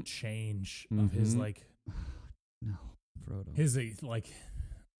 Yeah, that change of his like no, Frodo. His like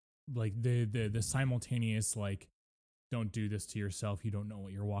the simultaneous like, don't do this to yourself. You don't know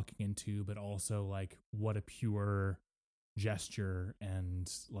what you're walking into, but also like what a pure gesture, and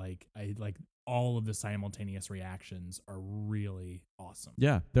like I like all of the simultaneous reactions are really awesome.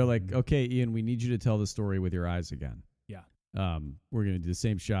 Yeah, they're like, okay, Ian, we need you to tell the story with your eyes again. Yeah. We're gonna do the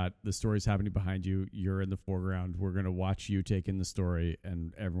same shot. The story's happening behind you. You're in the foreground. We're gonna watch you take in the story,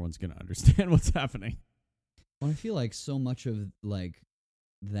 and everyone's gonna understand what's happening. Well, I feel like so much of like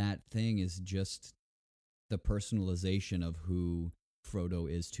that thing is just the personalization of who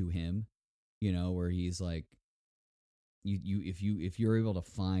Frodo is to him. You know, where he's like. If you're able to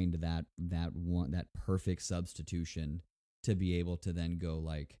find that perfect substitution to be able to then go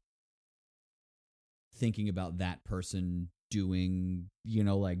like thinking about that person doing, you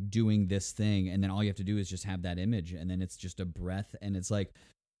know, like doing this thing, and then all you have to do is just have that image, and then it's just a breath, and it's like,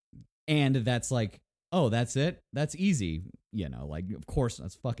 and that's like, oh, that's it, that's easy, you know, like of course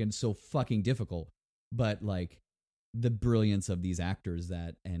that's fucking so fucking difficult, but like the brilliance of these actors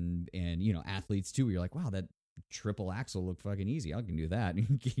that and you know athletes too, you're like, wow, that triple axel look fucking easy. I can do that.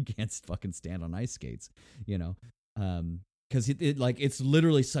 He can't fucking stand on ice skates, you know, because it like it's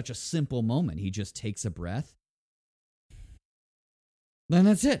literally such a simple moment. He just takes a breath, and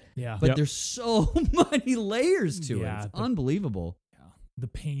that's it. Yeah, but there's so many layers to it. It's unbelievable. Yeah, the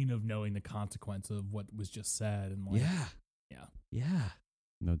pain of knowing the consequence of what was just said, and like, yeah,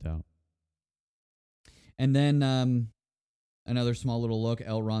 no doubt. And then another small little look,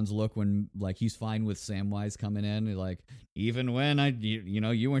 Elrond's look when like he's fine with Samwise coming in. He's like, even when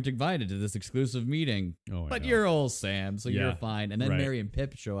you weren't invited to this exclusive meeting, but you're old Sam, so you're fine. And then Merry and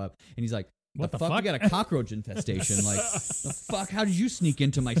Pip show up, and he's like, what the fuck? We got a cockroach infestation. Like, the fuck? How did you sneak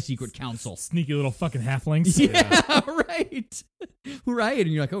into my secret council? Sneaky little fucking halflings. Yeah, right. Right.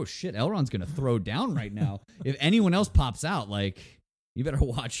 And you're like, oh shit, Elrond's going to throw down right now. If anyone else pops out, like, you better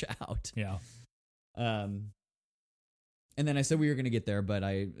watch out. Yeah. And then I said we were going to get there, but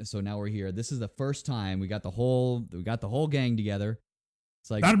so now we're here. This is the first time we got the whole gang together.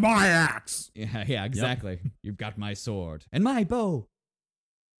 It's like, that's my axe. Yeah, exactly. Yep. You've got my sword and my bow.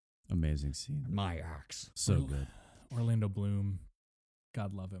 Amazing scene. My axe. So good. Orlando Bloom.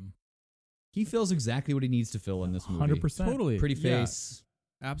 God love him. He fills exactly what he needs to fill in this movie. 100%. Totally. Pretty face.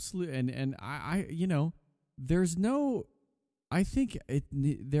 Yeah, absolutely. And I there's no. I think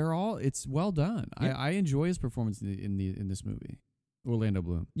they're all. It's well done. Yeah. I enjoy his performance in this movie, Orlando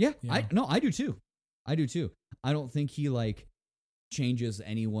Bloom. Yeah, Yeah. I do too. I don't think he like changes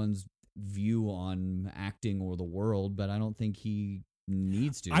anyone's view on acting or the world, but I don't think he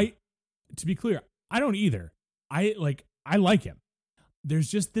needs to. To be clear, I don't either. I like him. There's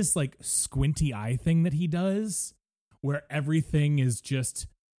just this like squinty eye thing that he does where everything is just,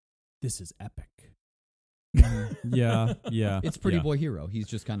 this is epic. Yeah. It's Pretty Boy Hero. He's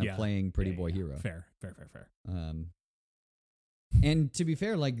just kind of Yeah. playing Pretty Yeah, Boy yeah. Hero. Fair. And to be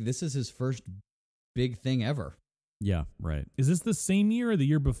fair, like this is his first big thing ever. Yeah. Right. Is this the same year or the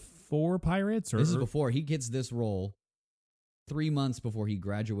year before Pirates? Or This is before he gets this role 3 months before he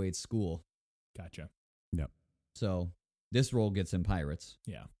graduates school. Gotcha. So this role gets him Pirates.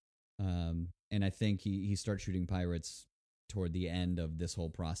 Yeah. And I think he starts shooting Pirates toward the end of this whole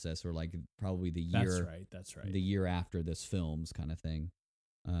process, or like probably the year. That's right. The year after this films kind of thing.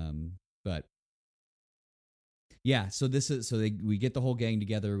 But yeah, so we get the whole gang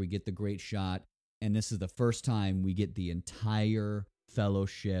together, we get the great shot, and this is the first time we get the entire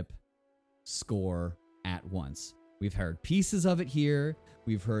Fellowship score at once. We've heard pieces of it here.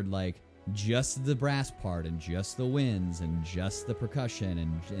 We've heard like just the brass part and just the winds and just the percussion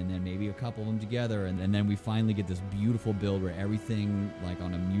and then maybe a couple of them together, and then we finally get this beautiful build where everything like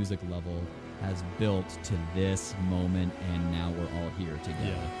on a music level has built to this moment, and now we're all here together.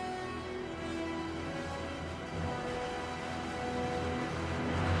 Yeah.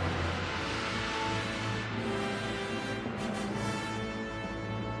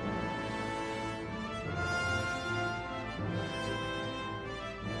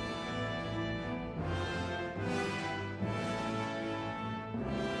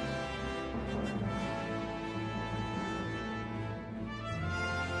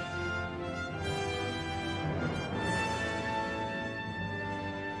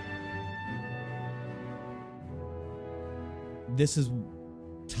 This is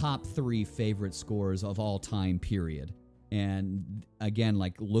top 3 favorite scores of all time, period. And again,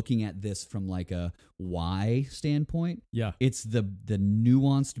 like looking at this from like a why standpoint, Yeah. it's the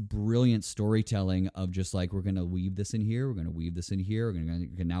nuanced, brilliant storytelling of just like, we're gonna weave this in here, we're gonna weave this in here,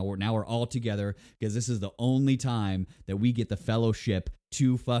 now we're all together because this is the only time that we get the Fellowship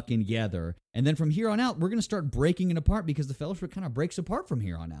to fucking together. And then from here on out, we're gonna start breaking it apart because the Fellowship kind of breaks apart from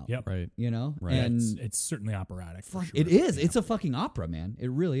here on out. Yep. Right. You know, Right. and It's certainly operatic. For sure. it is. Yeah. It's a fucking opera, man.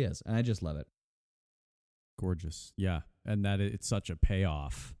 It really is, and I just love it. Gorgeous. Yeah. And that it's such a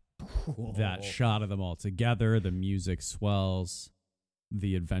payoff. That shot of them all together, the music swells,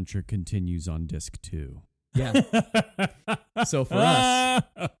 the adventure continues on disc 2. Yeah. So for us,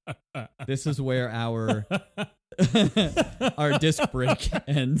 this is where our disc break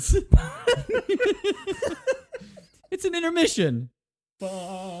ends. It's an intermission.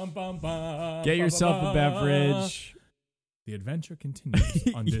 Get yourself a beverage. The adventure continues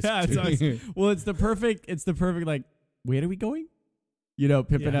on disc Yeah, 2. it's the perfect like, where are we going? You know,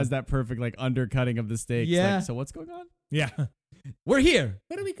 Pippin Yeah. has that perfect like undercutting of the stakes. Yeah. Like, so what's going on? Yeah. We're here.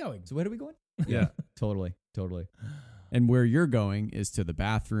 Where are we going? So where are we going? Yeah. Totally. And where you're going is to the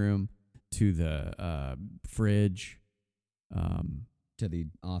bathroom, to the fridge, To the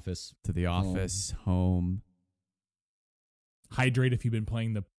office. home. Hydrate if you've been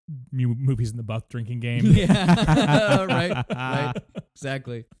playing the movies in the buff drinking game. Yeah. Right.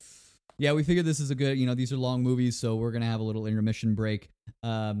 Exactly. Yeah, we figured this is a good, these are long movies, so we're going to have a little intermission break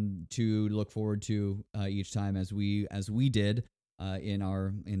to look forward to each time as we did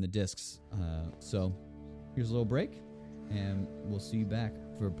in the discs. So here's a little break, and we'll see you back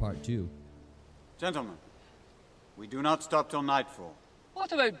for part 2. Gentlemen, we do not stop till nightfall.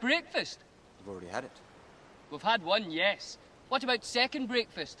 What about breakfast? We've already had it. We've had one, yes. What about second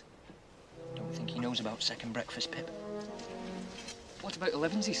breakfast? Don't think he knows about second breakfast, Pip. What about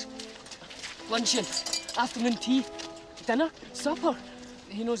elevensies? Luncheon, afternoon tea, dinner, supper.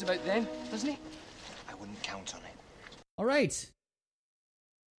 He knows about them, doesn't he? I wouldn't count on it. All right.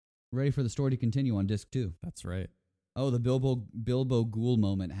 Ready for the story to continue on disc 2. That's right. Oh, the Bilbo Ghoul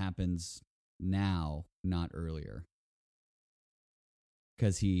moment happens now, not earlier.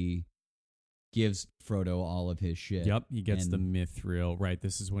 Because he gives Frodo all of his shit. Yep, he gets and- the mithril. Right,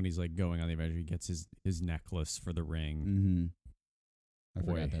 this is when he's like going on the adventure. He gets his necklace for the ring. Mm-hmm. I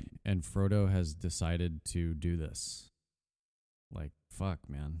Boy. forgot that. And Frodo has decided to do this. Like, fuck,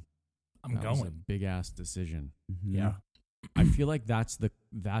 man. I'm That was a going. big ass decision. Mhm. Yeah. I feel like that's the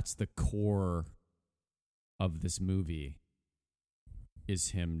core of this movie is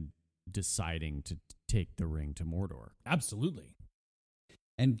him deciding to take the ring to Mordor. Absolutely.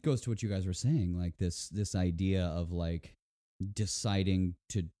 And goes to what you guys were saying, like this idea of like deciding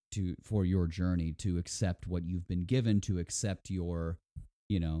to for your journey, to accept what you've been given, to accept your,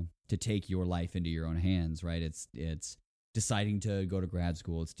 to take your life into your own hands, right? It's deciding to go to grad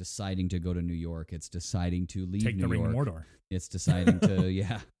school. It's deciding to go to New York. It's deciding to leave Take New the York. ring to Mordor. It's deciding to,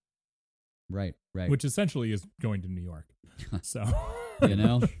 yeah. Right. Which essentially is going to New York. So,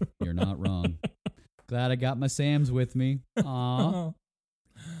 you're not wrong. Glad I got my Sams with me. Aww.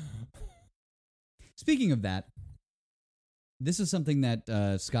 Speaking of that, this is something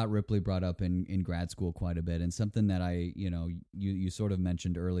that Scott Ripley brought up in grad school quite a bit, and something that you sort of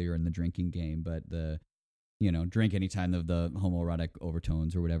mentioned earlier in the drinking game, but drink anytime of the homoerotic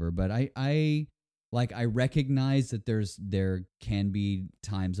overtones or whatever. But I recognize that there can be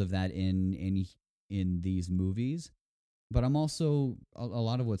times of that in these movies, but I'm also a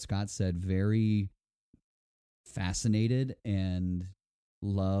lot of what Scott said, very fascinated and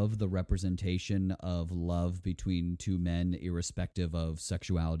love the representation of love between two men, irrespective of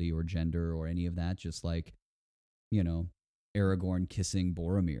sexuality or gender or any of that. Just like, Aragorn kissing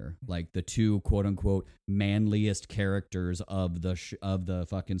Boromir, like the two quote unquote manliest characters of the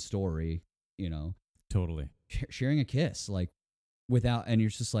fucking story, Totally sharing a kiss, like and you're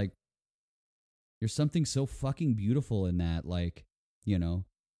just like, there's something so fucking beautiful in that, like,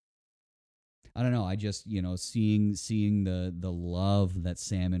 I don't know. I just, seeing the love that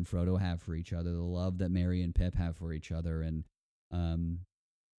Sam and Frodo have for each other, the love that Merry and Pip have for each other, and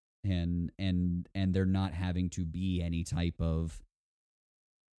they're not having to be any type of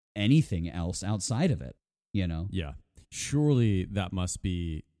anything else outside of it, Yeah. Surely that must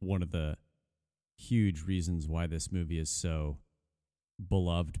be one of the huge reasons why this movie is so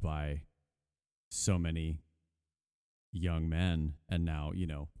beloved by so many young men, and now,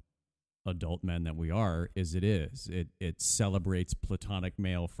 adult men that we are, it celebrates platonic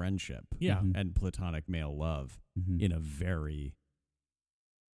male friendship, and platonic male love in a very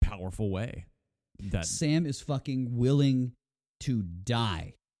powerful way. That Sam is fucking willing to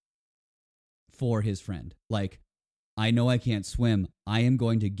die for his friend. Like, I know I can't swim. I am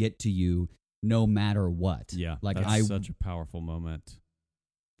going to get to you no matter what. Yeah, like that's such a powerful moment.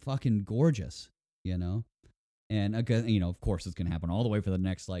 Fucking gorgeous, And again, of course, it's gonna happen all the way for the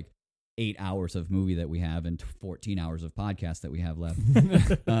next 8 hours of movie that we have and 14 hours of podcast that we have left.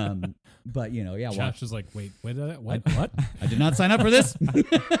 But Josh is like, wait, what? I did not sign up for this.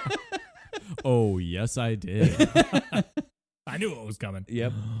 Oh, yes, I did. I knew it was coming.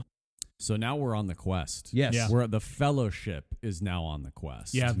 Yep. So now we're on the quest. Yes. Yeah. The fellowship is now on the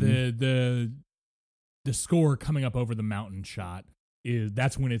quest. Yeah, the score coming up over the mountain shot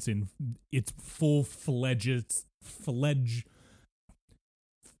that's when it's in its fully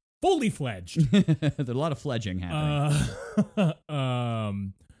fledged. There's a lot of fledging happening.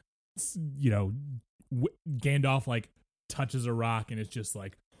 Gandalf touches a rock and it's just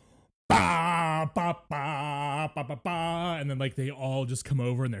like ba ba ba ba ba ba, and then they all just come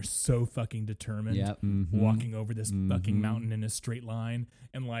over and they're so fucking determined, walking over this fucking mountain in a straight line,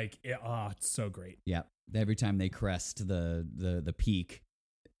 and it's so great. Yeah, every time they crest the peak,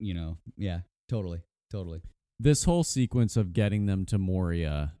 totally. This whole sequence of getting them to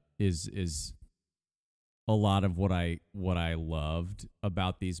Moria is a lot of what I loved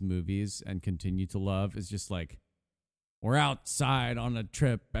about these movies and continue to love. Is just we're outside on a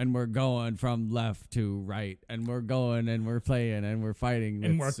trip and we're going from left to right and we're going and we're playing and we're fighting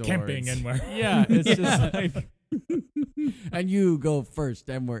and with we're swords. Camping and we're it's just and you go first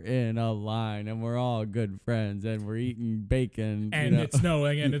and we're in a line and we're all good friends and we're eating bacon and it's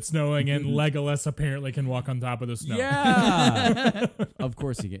snowing and Legolas apparently can walk on top of the snow. Yeah. Of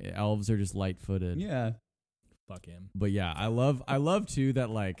course elves are just light-footed. Yeah. Fuck him. But yeah, I love too that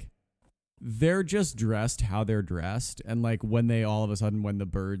they're just dressed how they're dressed, and when they all of a sudden, when the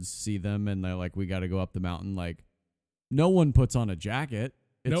birds see them and they're we got to go up the mountain, no one puts on a jacket.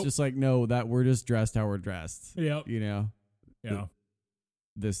 It's just no, that we're just dressed how we're dressed. Yep. Yeah.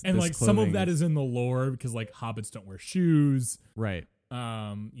 This some of that is in the lore because hobbits don't wear shoes. Right.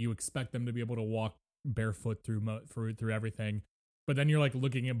 You expect them to be able to walk barefoot through everything, but then you're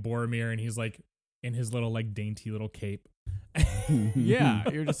looking at Boromir and he's in his little dainty little cape. Yeah,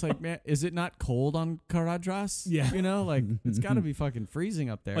 you're just man, is it not cold on Caradhras? Yeah, it's got to be fucking freezing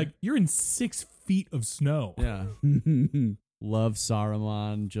up there. You're in 6 feet of snow. Yeah. Love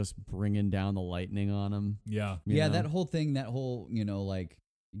Saruman just bringing down the lightning on him. Yeah, yeah. That whole thing, Gandalf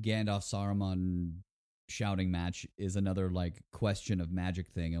Saruman shouting match is another question of magic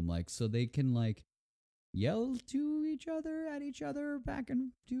thing. I'm so they can yell to each other, at each other, back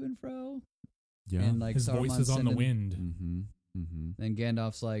and to and fro. Yeah. And like His voice is on the wind. Mm-hmm. Mm-hmm. Then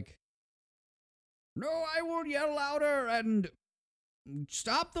Gandalf's like, "No, I will yell louder and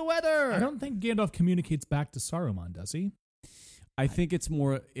stop the weather." I don't think Gandalf communicates back to Saruman, does he? I think it's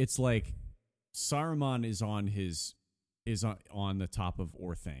more. It's like Saruman is on the top of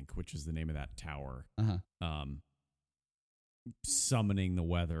Orthanc, which is the name of that tower. Summoning the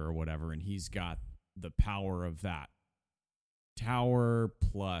weather or whatever, and he's got the power of that tower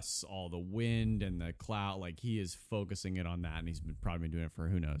plus all the wind and the cloud. Like, he is focusing it on that, and he's probably been doing it for,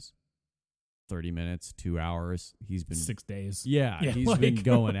 who knows, 30 minutes, 2 hours. He's been 6 days. Yeah, he's been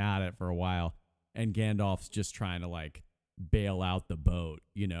going at it for a while, and Gandalf's just trying to like bail out the boat.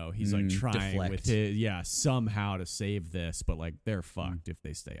 You know, he's like trying deflect. with his somehow to save this, but like they're fucked if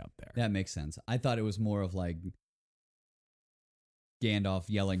they stay up there. That makes sense. I thought it was more of like Gandalf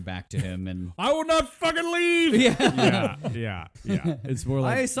yelling back to him and I will not fucking leave. Yeah. It's more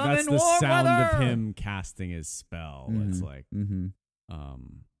like that's the sound of him casting his spell. It's like,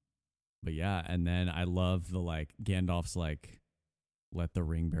 but yeah, and then I love the like Gandalf's like, let the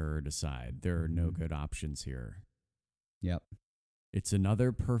ring bearer decide. There are no good options here. Yep. It's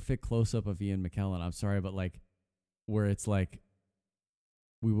another perfect close up of Ian McKellen. I'm sorry, but like, where it's like,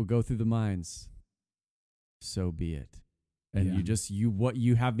 we will go through the mines. So be it. And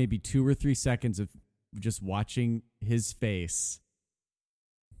you have maybe 2 or 3 seconds of just watching his face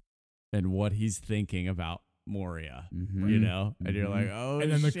and what he's thinking about Moria, you know? And you're like, oh,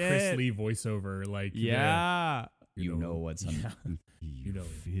 and then the shit. Chris Lee voiceover, like, you know what's on. You know,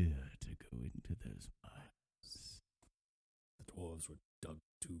 fear to go into those mines. The dwarves were dug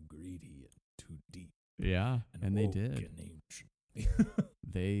too greedy and too deep. Yeah, and they did.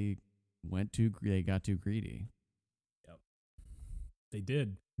 They got too greedy. They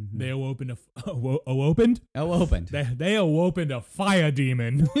did. Mm-hmm. They opened They opened a fire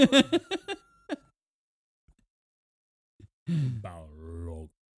demon. Balrog.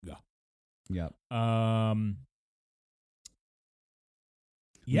 Yep.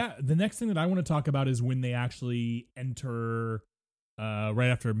 Yeah, the next thing that I want to talk about is when they actually enter right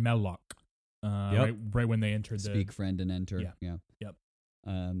after Melloc. Right when they entered Speak, friend, and enter. Yeah. Yep.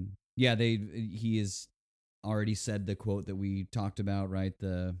 He is already said the quote that we talked about, right?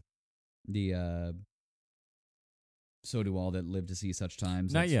 The so do all that live to see such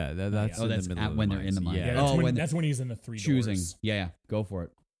times. Not yet. That's in that's the middle of when the they're in the mines. mine. Yeah, that's when he's in the 3 choosing. doors. Yeah, go for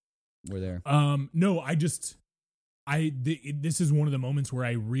it. We're there. No, this is one of the moments where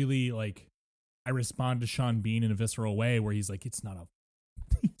I really like, I respond to Sean Bean in a visceral way where he's like, it's not a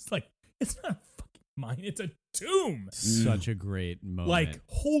fucking mine, it's a tomb. Such a great moment. Like,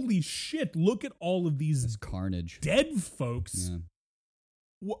 holy shit, look at all of these carnage. Dead folks.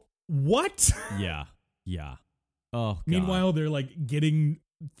 Yeah. What? Yeah. Oh, God. Meanwhile, they're like getting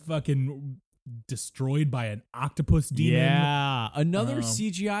fucking destroyed by an octopus demon. Yeah, another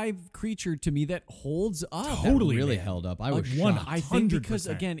CGI creature to me that holds up. Totally, that really man. held up. I was Like shocked. I think because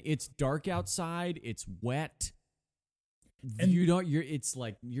again, it's dark outside, it's wet, and it's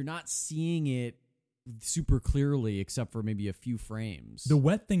like you're not seeing it super clearly except for maybe a few frames. The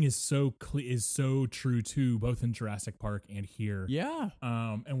wet thing is so true too, both in Jurassic Park and here. Yeah.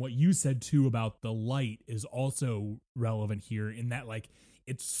 And what you said too about the light is also relevant here in that like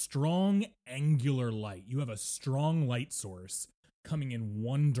it's strong angular light. You have a strong light source coming in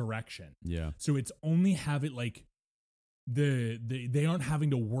one direction. Yeah. So it's only have it like they aren't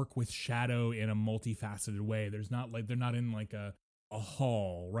having to work with shadow in a multifaceted way. They're not in like a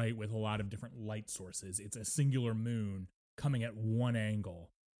hall, right, with a lot of different light sources. It's a singular moon coming at one angle.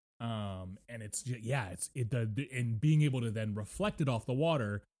 And it's and being able to then reflect it off the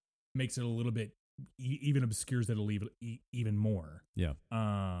water makes it a little bit even obscures it even more. Yeah.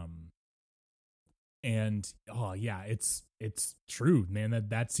 And it's true, man,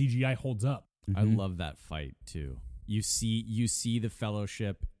 that CGI holds up. I love that fight too. You see the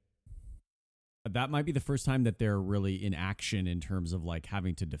Fellowship. That might be the first time that they're really in action in terms of like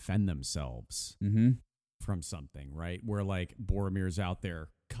having to defend themselves from something, right? Where like Boromir's out there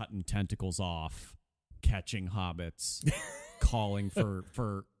cutting tentacles off, catching hobbits, calling for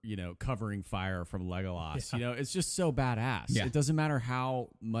covering fire from Legolas. Yeah. It's just so badass. Yeah. It doesn't matter how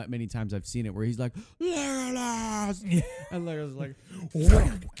many times I've seen it where he's like, Legolas! And Legolas is like,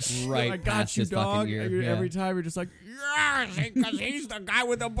 right I got past you, his dog. fucking ear. And Yeah. every time you're just like, yes, because he's the guy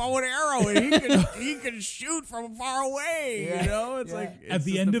with the bow and arrow and he can shoot from far away. It's like At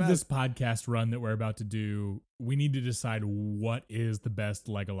the end of this podcast run that we're about to do, we need to decide what is the best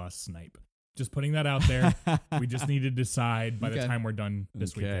Legolas snipe. Just putting that out there. We just need to decide by the time we're done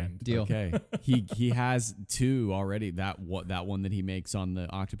this weekend. Deal. Okay. He has 2 already. That one that he makes on the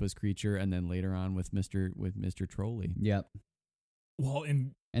octopus creature, and then later on with Mr. Trolley. Yep. Well,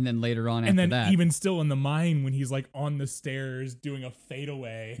 and then later on, and after then that, even still in the mine when he's like on the stairs doing a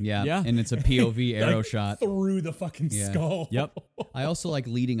fadeaway. Yeah. And it's a POV arrow like, shot through the fucking skull. Yep. I also like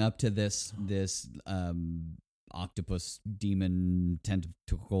leading up to this octopus demon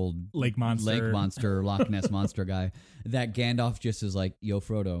tentacled lake monster Loch Ness monster guy that Gandalf just is like, yo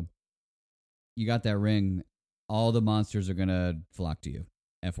Frodo, you got that ring, all the monsters are gonna flock to you,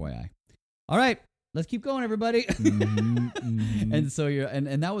 FYI. All right, let's keep going, everybody. And so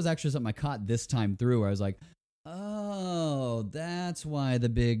and that was actually something I caught this time through where I was like, oh, that's why the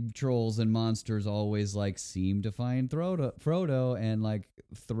big trolls and monsters always like seem to find Frodo and like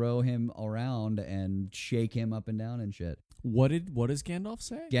throw him around and shake him up and down and shit. What does Gandalf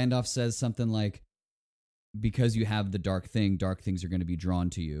say? Gandalf says something like, because you have the dark things are going to be drawn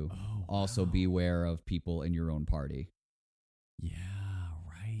to you. Oh, also beware of people in your own party. Yeah,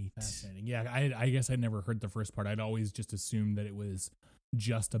 right. Fascinating. Yeah, I guess I'd never heard the first part. I'd always just assumed that it was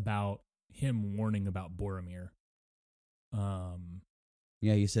just about him warning about Boromir.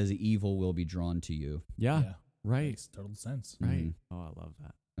 Yeah, he says evil will be drawn to you. Yeah. Right. Makes total sense. Right. Mm-hmm. Oh, I love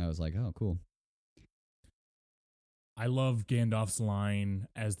that. I was like, oh, cool. I love Gandalf's line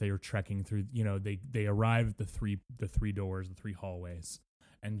as they are trekking through, they arrive at the three doors, the 3 hallways,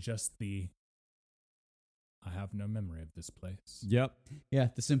 and just I have no memory of this place. Yep. Yeah,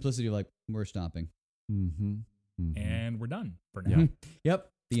 the simplicity of like, we're stopping. Mm-hmm. And we're done for now. Yeah. Yep.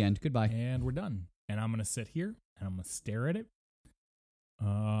 The end. Goodbye. And we're done. And I'm going to sit here and I'm going to stare at it.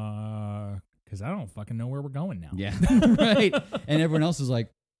 Because I don't fucking know where we're going now. Yeah. Right. And everyone else is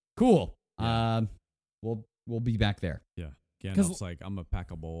like, cool. We'll be back there. Yeah. Gandalf's like, I'm going to pack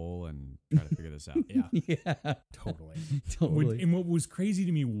a bowl and try to figure this out. Yeah. Totally. Totally. And what was crazy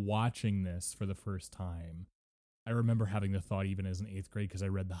to me watching this for the first time, I remember having the thought even as an 8th grade, because I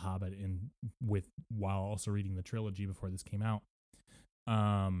read The Hobbit while also reading the trilogy before this came out.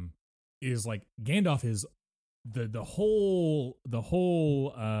 Is like Gandalf is the whole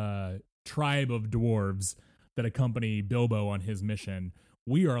tribe of dwarves that accompany Bilbo on his mission.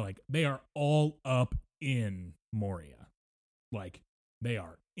 They are all up in Moria. Like, they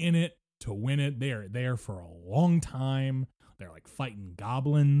are in it to win it. They are there for a long time. They're like fighting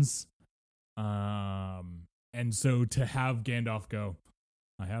goblins. And so to have Gandalf go,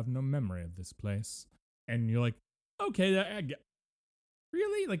 I have no memory of this place. And you're like, okay,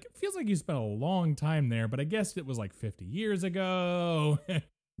 really? Like, it feels like you spent a long time there, but I guess it was like 50 years ago.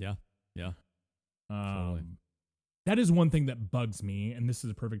 Yeah. Totally. That is one thing that bugs me, and this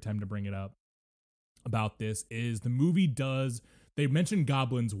is a perfect time to bring it up about this, is the movie they mentioned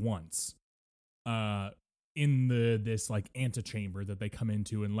goblins once in this like antechamber that they come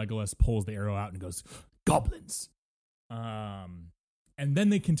into, and Legolas pulls the arrow out and goes, goblins. And then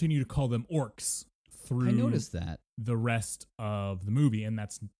they continue to call them orcs through I noticed that. the rest of the movie, and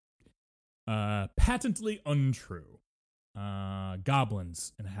that's patently untrue.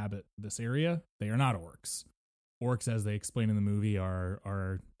 Goblins inhabit this area. They are not orcs. Orcs, as they explain in the movie,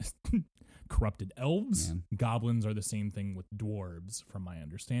 are corrupted elves. Yeah. Goblins are the same thing with dwarves, from my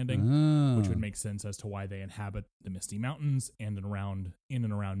understanding, which would make sense as to why they inhabit the Misty Mountains and in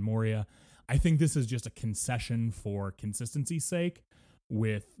and around Moria. I think this is just a concession for consistency's sake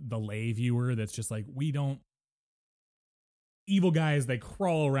with the lay viewer. That's just like, we don't. Evil guys, they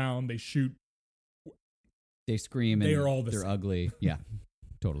crawl around, they shoot. They scream They and are all the they're same. ugly. Yeah,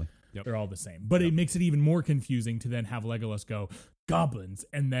 totally. Yep. They're all the same. But it makes it even more confusing to then have Legolas go, goblins,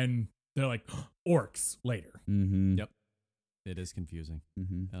 and then they're like, orcs later. Mm-hmm. Yep. It is confusing.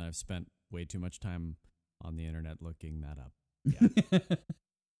 Mm-hmm. And I've spent way too much time on the internet looking that up.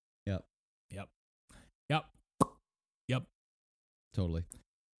 Yep. Yep. Totally.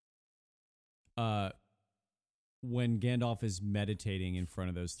 When Gandalf is meditating in front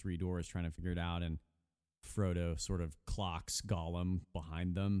of those 3 doors trying to figure it out, and Frodo sort of clocks Gollum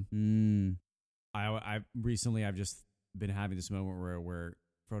behind them. I've just been having this moment where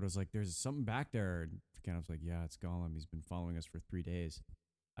Frodo's like, there's something back there. And Gandalf's like, yeah, it's Gollum. He's been following us for 3 days.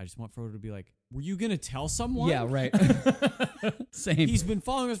 I just want Frodo to be like, were you going to tell someone? Yeah, right. Same. He's been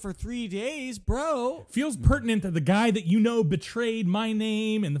following us for 3 days, bro. Feels pertinent that the guy that betrayed my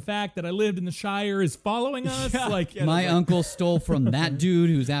name and the fact that I lived in the Shire is following us. My uncle stole from that dude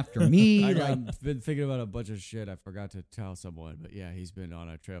who's after me. I've been thinking about a bunch of shit I forgot to tell someone, but yeah, he's been on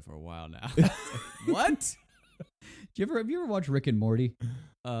a trail for a while now. What? Have you ever watched Rick and Morty?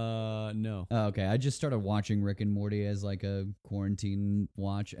 No. Oh, okay. I just started watching Rick and Morty as like a quarantine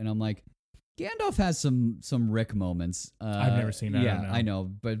watch, and I'm like, Gandalf has some Rick moments. I've never seen that. Yeah, I know,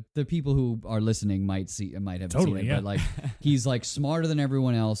 but the people who are listening might have Totally, seen it. yeah. But like, he's like smarter than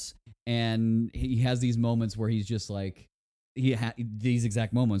everyone else, and he has these moments where he's just like, these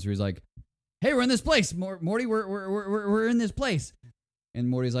exact moments where he's like, "Hey, we're in this place, Morty. We're in this place," and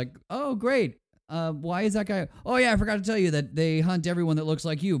Morty's like, "Oh, great. Why is that guy? Oh yeah, I forgot to tell you that they hunt everyone that looks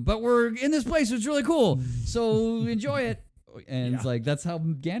like you. But we're in this place. It's really cool. So enjoy it." And it's like, that's how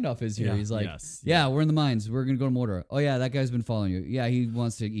Gandalf is here. Yeah. He's like, Yes. yeah, we're in the mines. We're gonna go to Mordor. Oh yeah, that guy's been following you. Yeah, he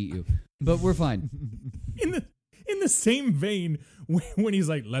wants to eat you, but we're fine. In the same vein, when he's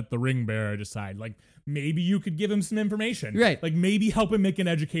like, let the ring bearer decide. Like, maybe you could give him some information. Right. Like, maybe help him make an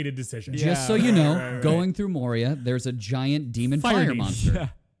educated decision. Just so you know, going through Moria, there's a giant demon fire demon.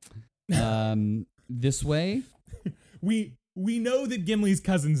 monster. This way, We know that Gimli's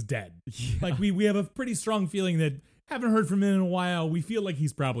cousin's dead. Yeah. Like, we have a pretty strong feeling that, haven't heard from him in a while, we feel like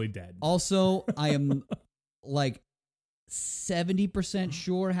he's probably dead. also, I am like 70%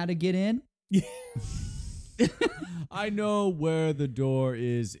 sure how to get in. I know where the door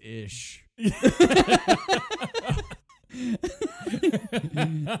is ish.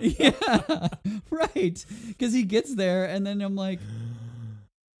 Yeah, right. Because he gets there, and then I'm like,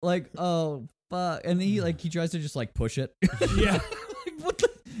 oh fuck, and then he tries to just like push it. Yeah. Like, what the,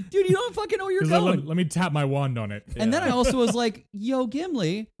 dude? You don't fucking know where you're He's like, going. let me tap my wand on it. And then I also was like, yo,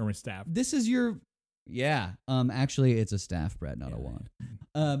 Gimli, Or my staff. this is your, yeah. Actually, it's a staff, Brad, not a wand.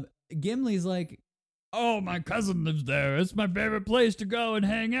 Gimli's like, oh, my cousin lives there. It's my favorite place to go and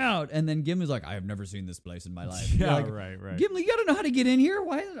hang out. And then Gimli's like, I have never seen this place in my life. You're Yeah, like, right. Gimli, you gotta know how to get in here.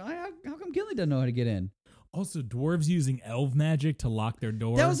 How come Gimli doesn't know how to get in? Also, dwarves using elf magic to lock their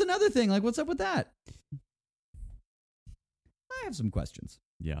door. That was another thing. Like, what's up with that? I have some questions.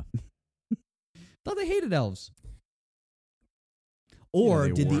 Yeah. Thought they hated elves. Or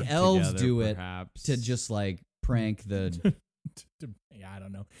They did the work elves together, do it perhaps. to just like prank the... Yeah, I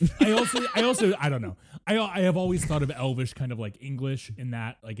don't know. I also I don't know. I have always thought of Elvish kind of like English in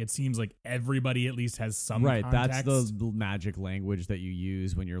that like it seems like everybody at least has some Right, context. that's the magic language that you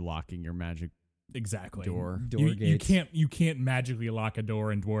use when you're locking your magic exactly door. You can't magically lock a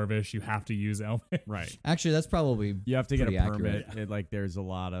door in Dwarvish. You have to use Elvish. Right. Actually, that's probably You have to get a pretty permit. accurate. Like there's a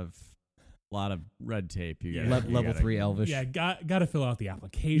lot of red tape. You Yeah. got level 3 Elvish. Yeah, got to fill out the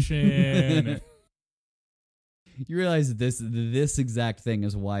application. You realize this exact thing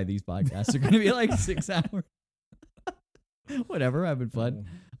is why these podcasts are going to be like 6 hours. Whatever, having fun.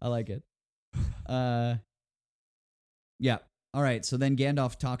 I like it. Yeah. All right. So then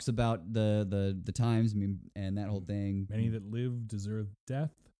Gandalf talks about the times and that whole thing. Many that live deserve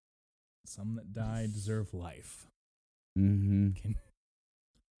death. Some that die deserve life. Mm-hmm.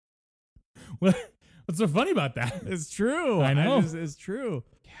 What's so funny about that? It's true. I know. It's true.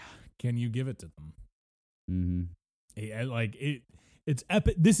 Can you give it to them? Mm-hmm. It's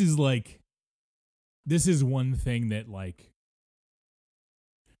epic. This is one thing that like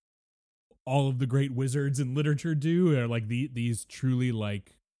all of the great wizards in literature do are like these truly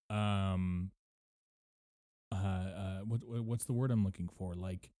like what's the word I'm looking for,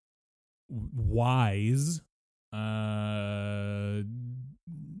 like wise oh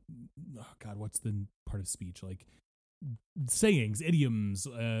god, what's the part of speech, like sayings, idioms.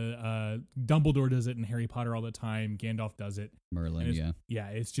 Dumbledore does it in Harry Potter all the time. Gandalf does it. Merlin, yeah.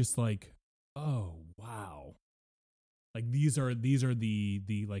 It's just like, oh wow, like these are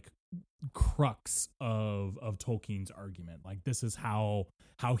the like crux of Tolkien's argument. Like this is how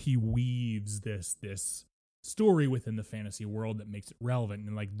he weaves this story within the fantasy world that makes it relevant.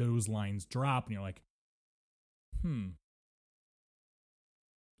 And like those lines drop, and you're like,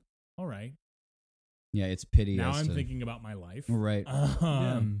 all right. Yeah, it's pity. Now I'm thinking about my life. Right.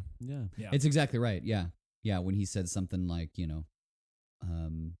 Yeah. It's exactly right. Yeah. Yeah. When he said something like,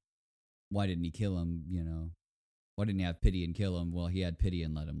 why didn't he kill him? Why didn't he have pity and kill him? Well, he had pity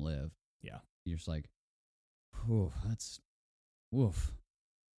and let him live. Yeah. You're just like, whew, that's woof.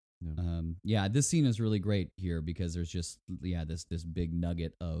 Yeah. This scene is really great here because there's just, this big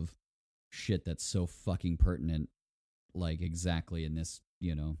nugget of shit that's so fucking pertinent, like exactly in this,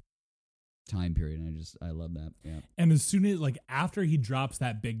 time period. And I love that. Yeah. And as soon as like after he drops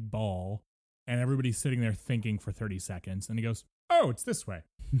that big ball and everybody's sitting there thinking for 30 seconds and he goes, oh, it's this way.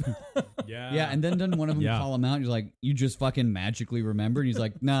 Yeah. And then doesn't one of them call him out? And he's like, you just fucking magically remembered. And he's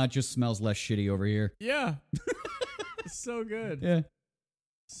like, nah, it just smells less shitty over here. Yeah. It's so good. Yeah.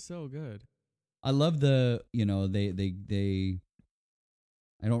 So good. I love they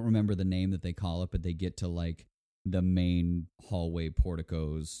I don't remember the name that they call it, but they get to like the main hallway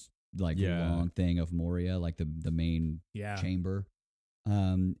porticos, like long thing of Moria, like the main chamber.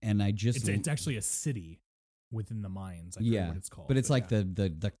 And I just it's actually a city within the mines. I forget what it's called. But it's like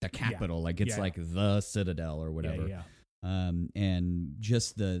the capital, like it's like the Citadel or whatever. Yeah. And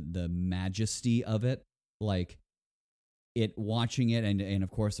just the majesty of it, like it watching it, and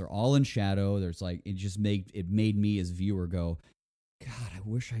of course they're all in shadow. There's like it made me as viewer go, God, I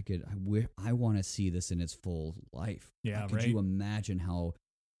wish I could. I want to see this in its full life. Yeah, could you imagine how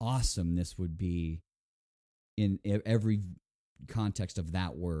awesome this would be in every context of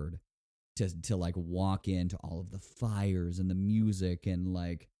that word? To like walk into all of the fires and the music and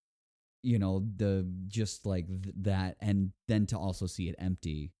like, you know, that, and then to also see it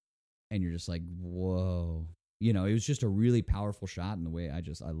empty, and you're just like, whoa, you know, it was just a really powerful shot in the way I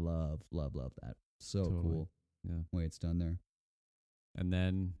love that. So totally. Cool. Yeah. The way it's done there. And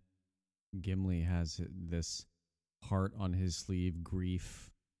then Gimli has this heart on his sleeve,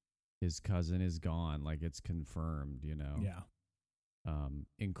 grief. His cousin is gone. Like, it's confirmed, you know? Yeah.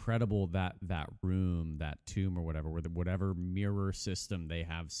 Incredible that room, that tomb or whatever, where whatever mirror system they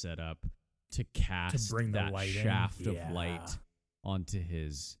have set up to cast to bring that light shaft of light onto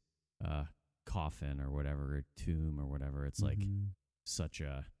his coffin or whatever, tomb or whatever. It's like such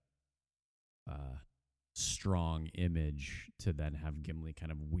a strong image to then have Gimli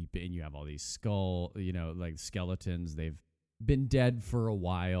kind of weep it, and you have all these like skeletons. They've been dead for a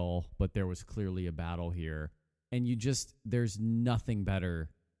while, but there was clearly a battle here. And there's nothing better,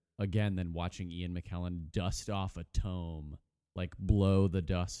 again, than watching Ian McKellen dust off a tome, like blow the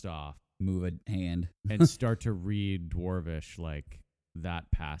dust off. Move a hand. And start to read Dwarvish, like that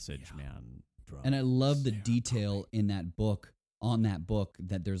passage, man. And I love the detail in that book, on that book,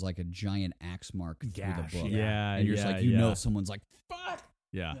 that there's like a giant axe mark through the book. Yeah. And you're just like, know, someone's like, fuck.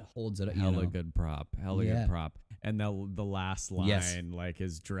 Yeah. Holds it up. Hella good prop. Good prop. And the last line, like,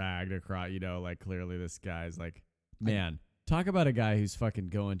 is dragged across, you know, like, clearly this guy's like, man, talk about a guy who's fucking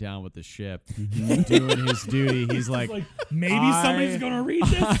going down with the ship, doing his duty. He's like, maybe somebody's going to read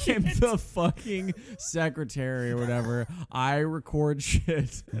this shit. I'm the fucking secretary or whatever. I record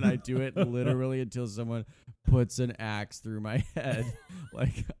shit, and I do it literally until someone puts an axe through my head.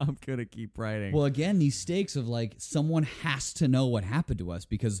 Like, I'm going to keep writing. Well, again, these stakes of like, someone has to know what happened to us,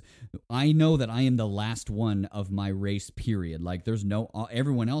 because I know that I am the last one of my race, period. Like, there's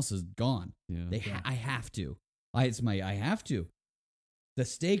everyone else is gone. Yeah. I have to. I have to. The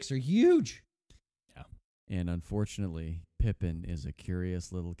stakes are huge. Yeah. And unfortunately, Pippin is a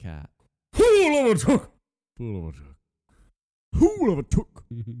curious little cat. Fool of a took.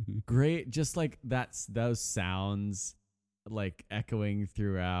 Great. Just like those sounds like echoing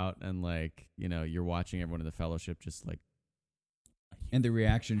throughout, and like, you know, you're watching everyone in the Fellowship just like. And the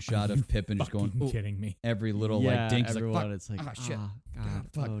reaction shot of Pippin just going, kidding me. Every little like dink. Everyone, like, fuck. it's like, oh, shit. God,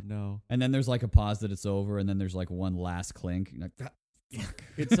 fuck. Oh no. And then there's like a pause that it's over, and then there's like one last clink. Like, fuck.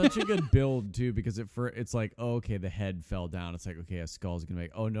 It's such a good build too, because it's like, oh, okay, the head fell down. It's like, okay, a skull's gonna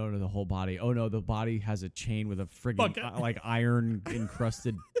make. Oh no, the whole body. Oh no, the body has a chain with a friggin' like iron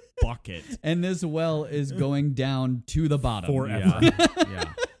encrusted bucket. And this well is going down to the bottom forever.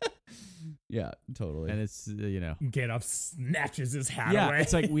 Yeah. Yeah, totally. And it's, you know. Gandalf snatches his hat away.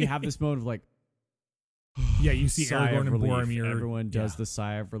 It's like we have this moment of like. Yeah, you see Aragorn and Boromir. Everyone does the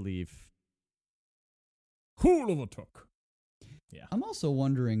sigh of relief. Fool of a took. Yeah. I'm also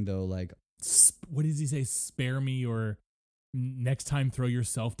wondering though, like, what does he say? Spare me, or next time throw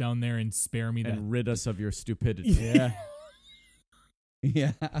yourself down there and spare me, and rid us of your stupidity. Yeah.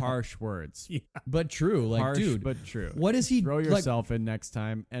 Yeah. Harsh words. Yeah. But true. Like, harsh, dude. but true. What is he? Throw yourself in next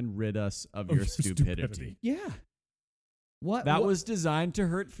time and rid us of your stupidity. Yeah. What? That was designed to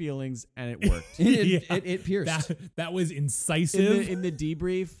hurt feelings, and it worked. It pierced. That was incisive. In the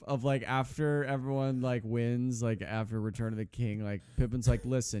debrief of like after everyone like wins, like after Return of the King, like Pippin's like,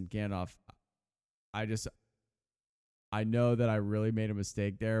 listen, Gandalf, I know that I really made a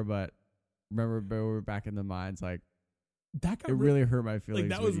mistake there, but remember we were back in the mines, like, that got really hurt my feelings.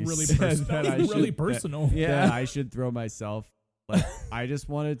 Like, that was really personal. That was really personal. That I should throw myself. Like, I just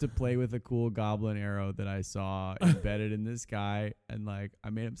wanted to play with a cool goblin arrow that I saw embedded in this guy, and like I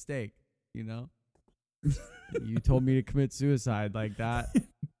made a mistake. You know, you told me to commit suicide, like that.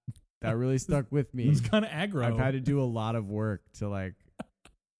 That really stuck with me. It was kind of aggro. I've had to do a lot of work to like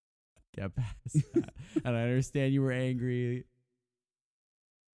get past that, and I understand you were angry.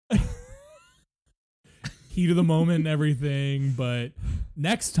 Heat of the moment and everything, but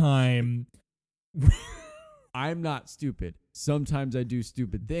next time. I'm not stupid. Sometimes I do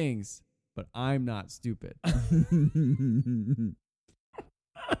stupid things, but I'm not stupid.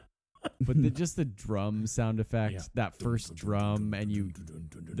 But just the drum sound effect, that first drum, and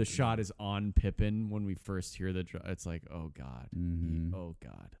the shot is on Pippin when we first hear the drum. It's like, oh God. Mm-hmm. Oh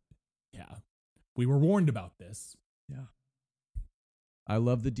God. Yeah. We were warned about this. Yeah. I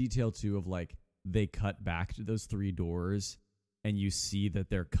love the detail too of like they cut back to those 3 doors and you see that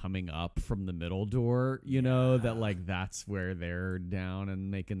they're coming up from the middle door, you know, that like that's where they're down and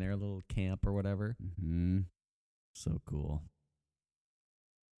making their little camp or whatever. Mm-hmm. So cool.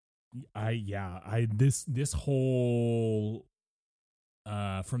 This whole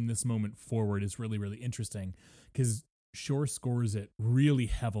from this moment forward is really, really interesting because Shore scores it really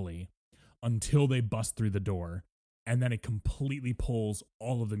heavily until they bust through the door, and then it completely pulls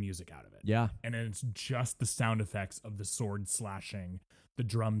all of the music out of it. Yeah. And then it's just the sound effects of the sword slashing, the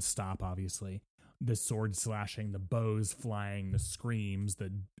drums stop, obviously, the sword slashing, the bows flying, the screams,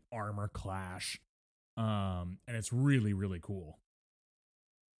 the armor clash. And it's really, really cool.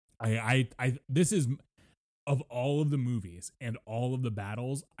 This is, of all of the movies and all of the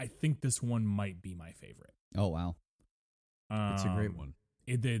battles, I think this one might be my favorite. Oh, wow. It's a great one.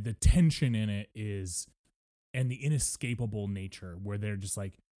 The tension in it is, and the inescapable nature where they're just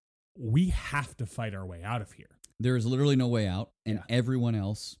like, we have to fight our way out of here. There is literally no way out, and everyone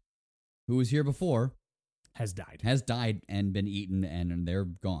else who was here before has died and been eaten, and they're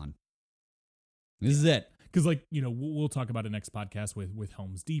gone. This is it. Because, like, you know, we'll talk about it next podcast with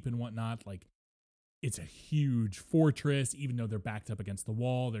Helm's Deep and whatnot. Like, it's a huge fortress, even though they're backed up against the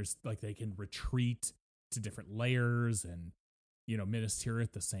wall. There's, like, they can retreat to different layers, and, you know, Minas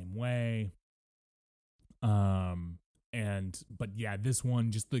Tirith the same way. But yeah, this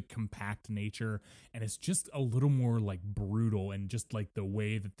one, just the compact nature, and it's just a little more like brutal, and just like the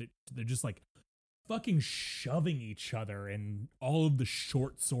way that they're just like fucking shoving each other, and all of the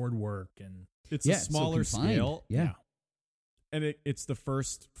short sword work, and it's a smaller scale. Yeah. And it's the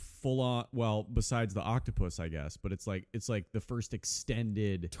first full on, well, besides the octopus, I guess, but it's like the first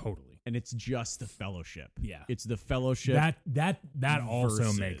extended. Totally. And it's just the Fellowship. Yeah. It's the Fellowship. That also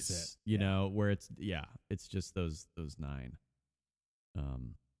versus, makes it. You know, where it's just those 9.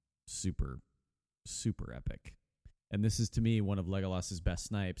 Super, super epic. And this is, to me, one of Legolas's best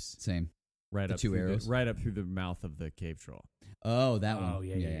snipes. Same. Right the up 2 arrows. right up through the mouth of the cave troll. Oh, that one. Oh,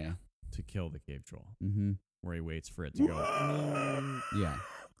 yeah. To kill the cave troll. Mm-hmm. Where he waits for it to go.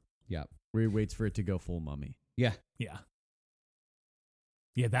 Yeah. Where he waits for it to go full mummy. Yeah. Yeah,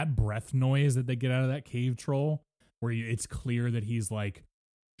 that breath noise that they get out of that cave troll, where it's clear that he's like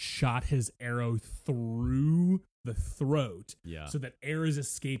shot his arrow through the throat. Yeah. So that air is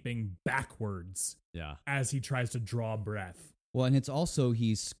escaping backwards. Yeah. As he tries to draw breath. Well, and it's also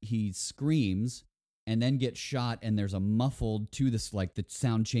he screams and then gets shot, and there's a muffled to this, like the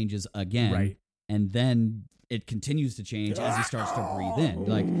sound changes again. Right. And then it continues to change as he starts to breathe in.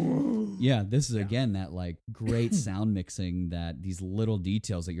 Like, yeah, this is again that like great sound mixing, that these little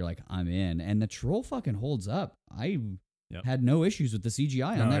details that you're like, I'm in. And the troll fucking holds up. I had no issues with the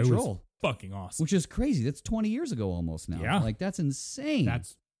CGI on that troll. Was fucking awesome. Which is crazy. That's 20 years ago almost now. Yeah. Like, that's insane.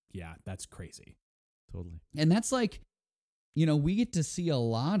 That's crazy. Totally. And that's like, you know, we get to see a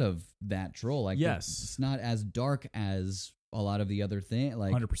lot of that troll. Like, yes. It's not as dark as a lot of the other things.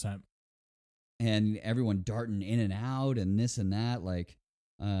 Like 100%. And everyone darting in and out and this and that. Like,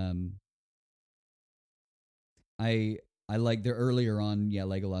 I like the earlier on,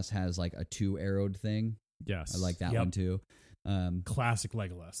 Legolas has like a 2-arrowed thing. Yes. I like that one too. Classic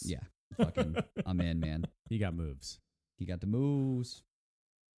Legolas. Yeah. Fucking, I'm in, man. He got moves. He got the moves.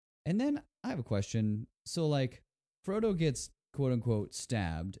 And then I have a question. So, like, Frodo gets quote unquote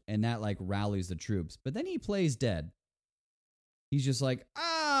stabbed, and that like rallies the troops, but then he plays dead. He's just like,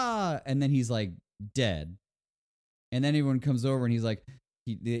 and then he's like dead. And then everyone comes over and he's like,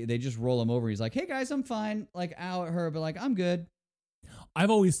 they just roll him over. He's like, hey guys, I'm fine. Like, ow, it hurt, but like, I'm good. I've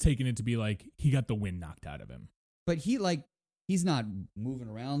always taken it to be like he got the wind knocked out of him. But he's not moving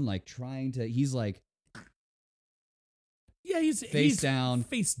around like trying to, he's like, yeah, he's face down.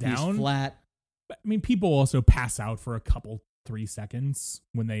 He's flat. But, I mean, people also pass out for a couple 3 seconds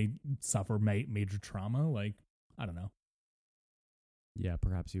when they suffer major trauma. Like, I don't know. Yeah,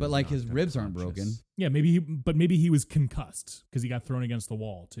 perhaps he was. But like his ribs aren't broken. Yeah, maybe he was concussed because he got thrown against the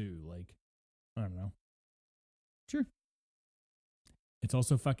wall too. Like, I don't know. Sure. It's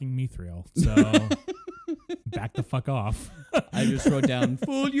also fucking Mithril, so back the fuck off. I just wrote down,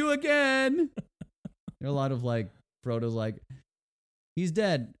 fooled you again. There are a lot of like, Frodo's like, he's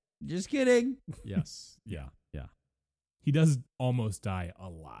dead. Just kidding. Yes. Yeah. He does almost die a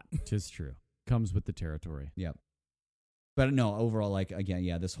lot. Tis true. Comes with the territory. Yep. But no, overall, like, again,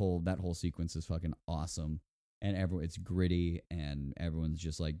 yeah, that whole sequence is fucking awesome. And it's gritty, and everyone's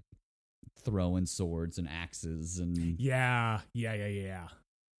just like throwing swords and axes and Yeah.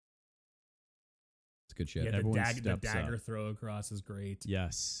 it's good shit. Yeah, Everyone the steps dagger up. throw across is great.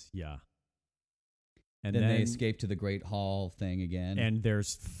 Yes, yeah. And then they escape to the Great Hall thing again. And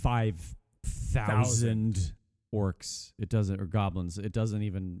there's 5,000 orcs. It doesn't, or goblins. It doesn't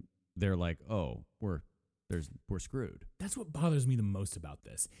even. They're like, oh, we're screwed. That's what bothers me the most about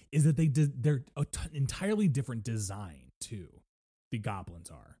this is that they're entirely different design too. The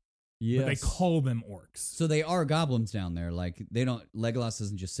goblins are. Yes. But they call them orcs. So they are goblins down there. Like they don't. Legolas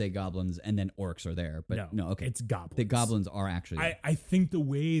doesn't just say goblins and then orcs are there. But no, okay, it's goblins. The goblins are actually there. I think the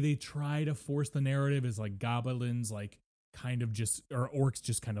way they try to force the narrative is like goblins like kind of just, or orcs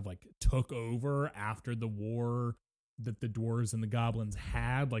just kind of like took over after the war that the dwarves and the goblins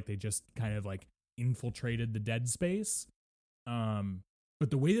had. Like they just kind of like infiltrated the dead space.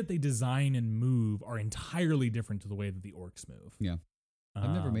 But the way that they design and move are entirely different to the way that the orcs move. Yeah.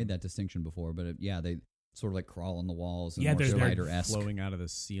 I've never made that distinction before, but they sort of like crawl on the walls and they're spider-esque. Flowing out of the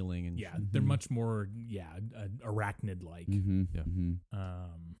ceiling. And they're much more, arachnid-like. Mm-hmm.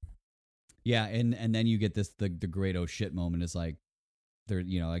 Yeah. And then you get this, the great oh shit moment is like, there,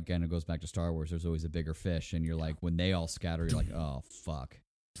 again, it goes back to Star Wars. There's always a bigger fish. And you're like, when they all scatter, you're like, oh, fuck.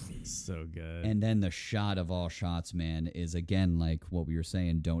 So good. And then the shot of all shots, man, is again, like what we were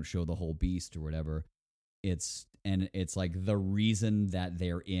saying, don't show the whole beast or whatever. It's like the reason that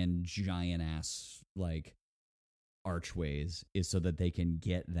they're in giant ass like archways is so that they can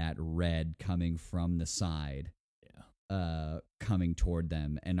get that red coming from the side, coming toward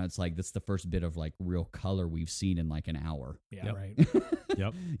them, and it's like that's the first bit of like real color we've seen in like an hour. Yeah, right.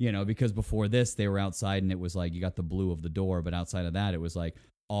 Yep. Because before this they were outside and it was like you got the blue of the door, but outside of that it was like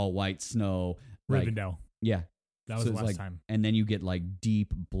all white snow. Rivendell. Yeah, that was the last time. And then you get like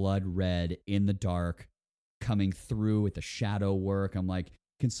deep blood red in the dark coming through with the shadow work. I'm like,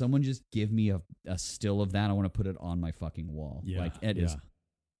 can someone just give me a still of that? I want to put it on my fucking wall. Yeah, like it is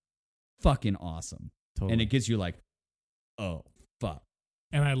fucking awesome. Totally. And it gives you like, oh fuck.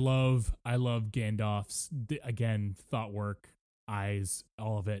 And I love Gandalf's again thought work, eyes,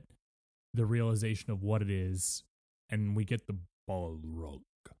 all of it, the realization of what it is, and we get the Balrog.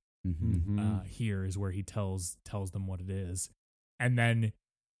 Here is where he tells them what it is, and then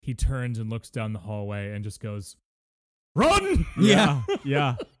he turns and looks down the hallway and just goes, "Run!" Yeah.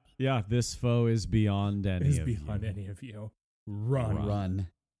 This foe is beyond any of you. Run.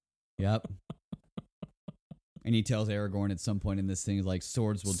 Yep. And he tells Aragorn at some point in this thing, like,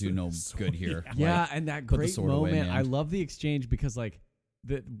 swords will do no good here. Yeah, like, and that great moment, away, I love the exchange because, like,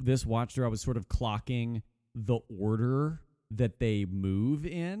 this watcher, I was sort of clocking the order that they move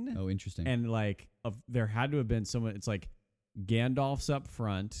in. Oh, interesting. And, like, there had to have been someone, it's like Gandalf's up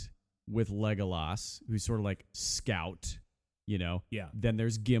front with Legolas, who's sort of like scout, Yeah. Then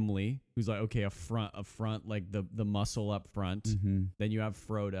there's Gimli, who's like, okay, a front, like the muscle up front. Mm-hmm. Then you have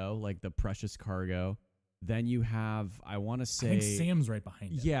Frodo, like the precious cargo. Then you have, I want to say, I think Sam's right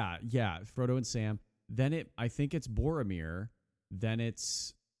behind him. Yeah, Frodo and Sam. Then I think it's Boromir. Then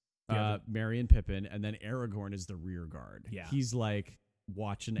it's Merry and Pippin, and then Aragorn is the rear guard. Yeah, he's like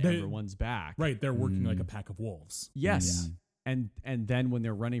watching everyone's back. Right, they're working like a pack of wolves. Yes, and then when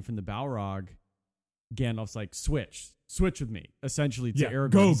they're running from the Balrog, Gandalf's like, switch with me, essentially to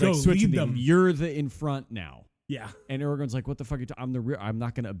Aragorn. Go, like, switch lead with them. Me. You're the in front now. Yeah, and Aragorn's like, what the fuck? I'm the rear. I'm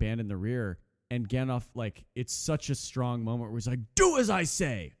not going to abandon the rear. And Gandalf, like, it's such a strong moment where he's like, do as I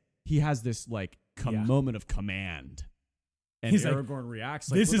say. He has this, like, moment of command. And he's Aragorn reacts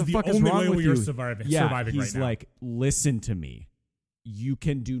like, this is the only way we're surviving right now. He's like, listen to me. You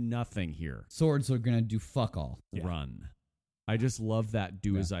can do nothing here. Swords are going to do fuck all. Yeah. Run. I just love that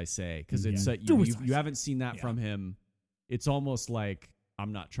do as I say. Because it's you haven't seen that from him. It's almost like,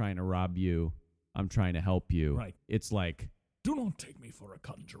 I'm not trying to rob you. I'm trying to help you. Right. It's like, do not take me for a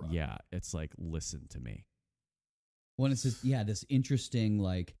conjurer. Yeah, it's like, listen to me. Well, it's just, this interesting,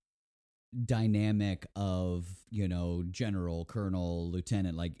 like, dynamic of, general, colonel,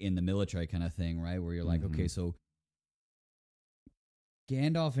 lieutenant, like, in the military kind of thing, right? Where you're like, okay, so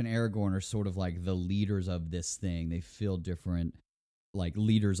Gandalf and Aragorn are sort of like the leaders of this thing. They feel different, like,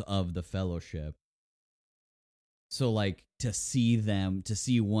 leaders of the Fellowship. So, like, to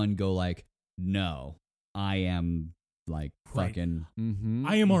see one go, like, no, I am... like fucking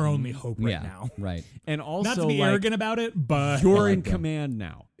I am our only hope now. Right. And also, not to be arrogant about it, but you're in command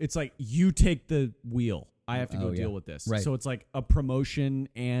now. It's like, you take the wheel. I have to go deal with this. Right. So it's like a promotion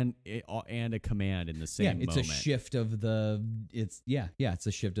and a command in the same moment. It's a shift of it's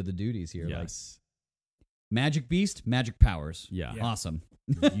a shift of the duties here. Yes. Like, magic beast, magic powers. Yeah. Awesome.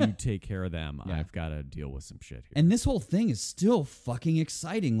 You take care of them. Yeah. I've got to deal with some shit here. And this whole thing is still fucking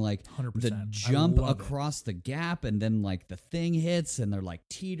exciting. Like 100%. the jump across the gap, and then like the thing hits, and they're like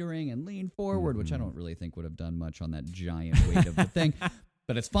teetering and lean forward, which I don't really think would have done much on that giant weight of the thing.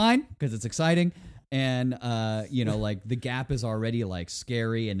 But it's fine because it's exciting. And like the gap is already like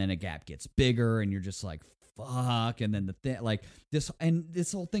scary, and then a gap gets bigger, and you're just like, fuck. And then the thing like this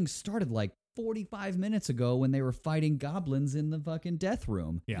whole thing started like 45 minutes ago when they were fighting goblins in the fucking death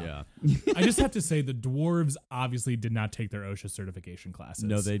room. Yeah. I just have to say the dwarves obviously did not take their OSHA certification classes.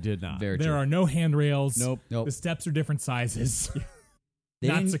 No, they did not. There are no handrails. Nope. The steps are different sizes. They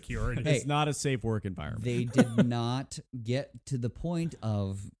not didn't- secured. Hey, It's not a safe work environment. They did not get to the point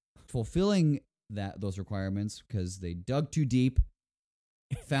of fulfilling those requirements because they dug too deep,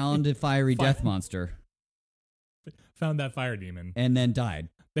 found a fiery death monster, Found that fire demon. and then died.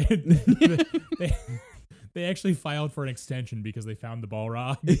 They actually filed for an extension because they found the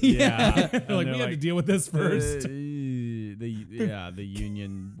Balrog. Yeah. They're like, we had to deal with this first. The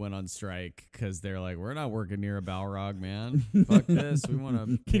union went on strike because they're like, we're not working near a Balrog, man. Fuck this. We want a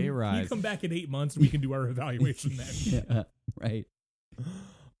pay Can you rise. come back in 8 months and we can do our evaluation then? Yeah, right.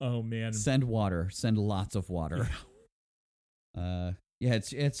 Oh, man. Send water. Send lots of water.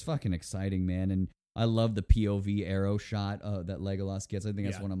 It's fucking exciting, man. And I love the POV arrow shot that Legolas gets. I think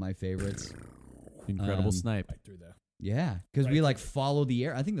that's one of my favorites. Incredible snipe. Right through there. Yeah, because Right. we like follow the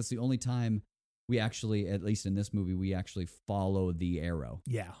arrow. I think that's the only time we actually, at least in this movie, we actually follow the arrow.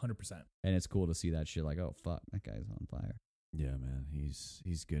 Yeah, 100%. And it's cool to see that shit. Like, oh fuck, that guy's on fire. Yeah, man. He's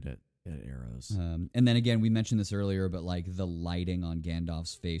good at arrows. And then again, we mentioned this earlier, but like the lighting on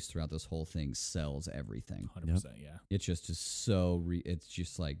Gandalf's face throughout this whole thing sells everything. 100%, yeah. It's just it's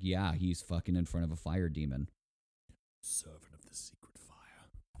just like, yeah, he's fucking in front of a fire demon. Servant of the secret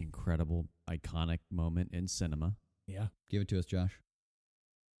fire. Incredible, iconic moment in cinema. Yeah. Give it to us, Josh.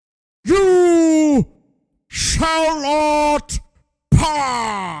 You shall not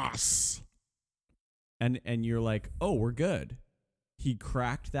pass. And you're like, oh, we're good. He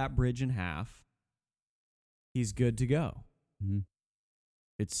cracked that bridge in half. He's good to go. Mm-hmm.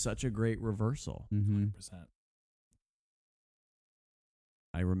 It's such a great reversal. 100%.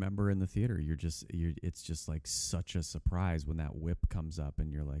 I remember in the theater, it's just like such a surprise when that whip comes up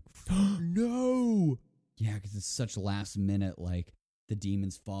and you're like, no. Yeah, because it's such last minute, like the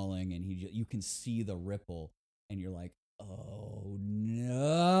demon's falling and you can see the ripple and you're like, oh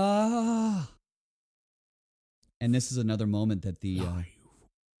no. And this is another moment that fly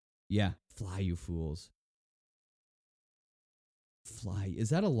you fools. Fly.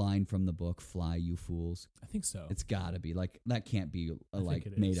 Is that a line from the book, Fly You Fools? I think so. It's gotta be. Like, that can't be think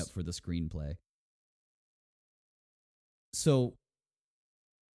it made is. up for the screenplay. So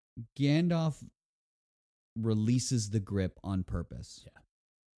Gandalf releases the grip on purpose. Yeah.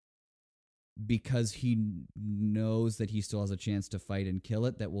 Because he knows that he still has a chance to fight and kill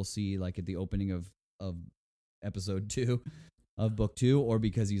it, that we'll see like at the opening of episode 2 of book 2, or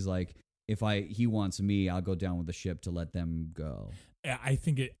because he's like, if he wants me, I'll go down with the ship to let them go. I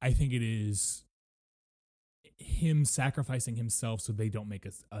think it is him sacrificing himself so they don't make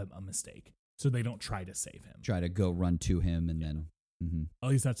a mistake. So they don't try to save him. Try to go run to him and then. Mm-hmm. At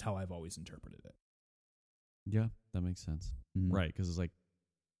least that's how I've always interpreted it. Yeah, that makes sense. Mm-hmm. Right, because it's like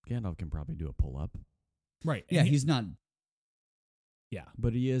Gandalf can probably do a pull up. Right. Yeah, he's not. Yeah,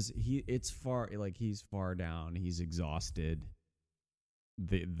 but it's far, like he's far down. He's exhausted.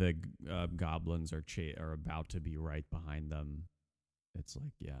 The goblins are about to be right behind them. It's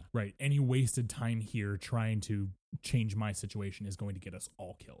like, yeah. Right. Any wasted time here trying to change my situation is going to get us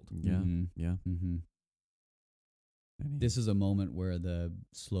all killed. Yeah. Mm-hmm. Yeah. Mm-hmm. This is a moment where the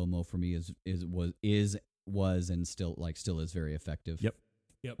slow-mo for me was and still is very effective. Yep.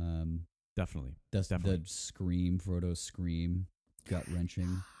 Definitely. Definitely. The scream, Frodo's scream,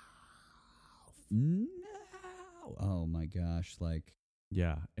 gut-wrenching. No. Oh my gosh, like.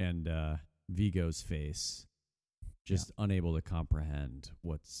 Yeah, and Viggo's face, just unable to comprehend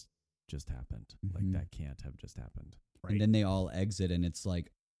what's just happened. Mm-hmm. Like, that can't have just happened. Right. And then they all exit, and it's like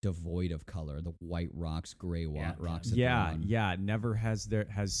devoid of color. The white rocks, gray rocks. that they're on. Yeah. Never has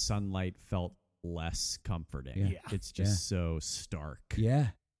sunlight felt less comforting. Yeah. It's just so stark. Yeah.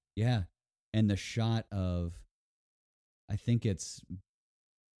 Yeah. And the shot of, I think it's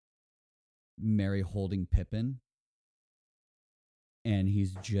Merry holding Pippin, and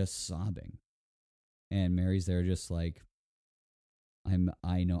he's just sobbing. And Mary's there just like,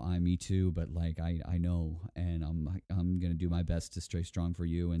 I know, me too, but like, I know, and I'm going to do my best to stay strong for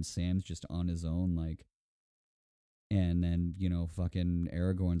you. And Sam's just on his own, like, and then, fucking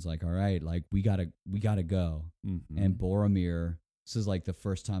Aragorn's like, all right, like we gotta go. Mm-hmm. And Boromir This is like the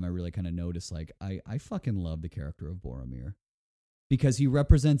first time I really kind of noticed, like, I fucking love the character of Boromir because he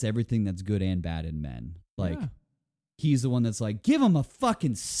represents everything that's good and bad in men. Like, he's the one that's like, give him a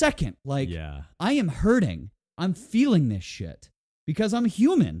fucking second. Like, I am hurting. I'm feeling this shit because I'm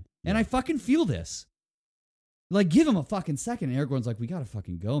human and I fucking feel this. Like, give him a fucking second. And Aragorn's like, we gotta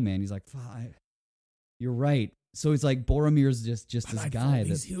fucking go, man. He's like, you're right. So he's like, Boromir's just this guy.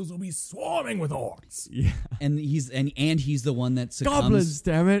 These hills will be swarming with orcs. Yeah, and he's the one that succumbs. Goblins,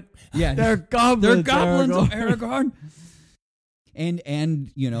 damn it! Yeah, they're goblins. They're goblins, Aragorn. And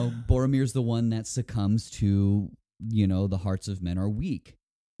you know, Boromir's the one that succumbs to, you know, the hearts of men are weak.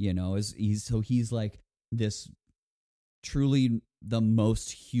 You know, he's like this truly the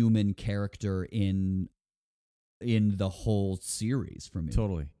most human character in the whole series for me.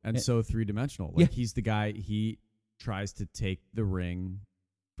 Totally. And so three-dimensional. Like, he's the guy, he tries to take the ring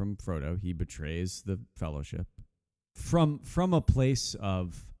from Frodo. He betrays the Fellowship from a place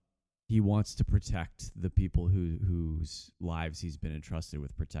of he wants to protect the people whose lives he's been entrusted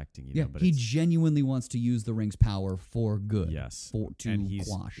with protecting. You know, but he genuinely wants to use the ring's power for good. Yes. To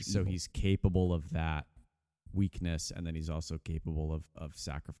quash so evil. He's capable of that weakness, and then he's also capable of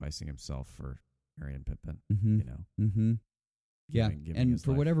sacrificing himself for Merry and Pippin, you know. Mm-hmm. Yeah, giving and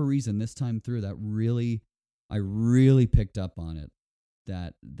for life. whatever reason, this time through, I really picked up on it.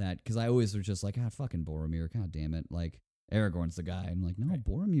 That because I always was just like, fucking Boromir, god damn it, like Aragorn's the guy. I'm like, no,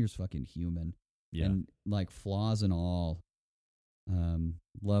 Boromir's fucking human, and like flaws and all.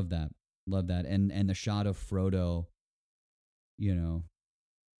 Love that, and the shot of Frodo, you know,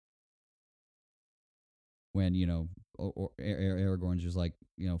 when you know. Or Aragorn's just like,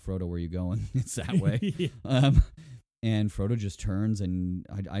 you know, Frodo, where you going? It's that way. And Frodo just turns, and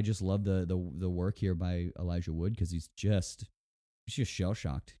I just love the work here by Elijah Wood because he's just shell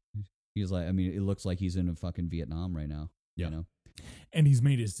shocked. He's like, I mean, it looks like he's in a fucking Vietnam right now. Yeah. You know, and he's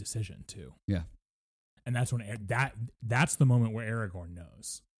made his decision too. Yeah, and that's when that's the moment where Aragorn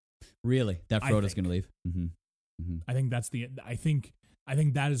knows. Really, that Frodo's going to leave. Mm-hmm. Mm-hmm. I think that's I think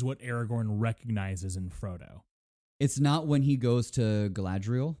that is what Aragorn recognizes in Frodo. It's not when he goes to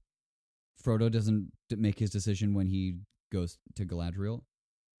Galadriel. Frodo doesn't make his decision when he goes to Galadriel.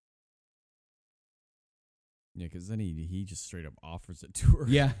 Yeah, because then he just straight up offers it to her.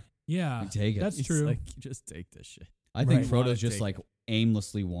 Yeah. Yeah. Take it. That's He's true. like, just take this shit. I think Frodo's just like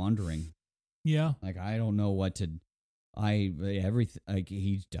aimlessly wandering. Yeah. Like, I don't know what to... everything, like,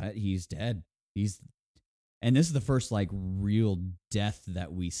 he's dead. And this is the first, like, real death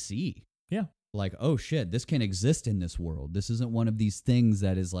that we see. Yeah. Like, oh shit, this can exist in this world. This isn't one of these things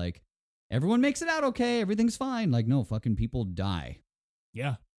that is like, everyone makes it out okay, everything's fine. Like, no, fucking people die.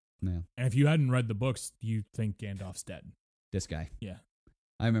 Yeah. Yeah. And if you hadn't read the books, you think Gandalf's dead. This guy. Yeah.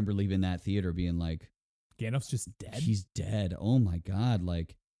 I remember leaving that theater being like, Gandalf's just dead? He's dead. Oh my God.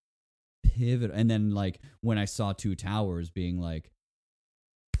 Like, pivot. And then, like, when I saw Two Towers being like,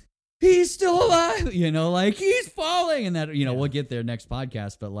 he's still alive, you know, like he's falling, and that, you know, we'll get there next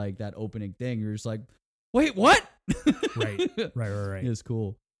podcast, but like that opening thing, you're just like, wait, what? Right. It's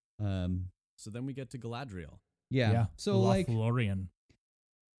cool. So then we get to Galadriel. Yeah. So like, Lothlorien.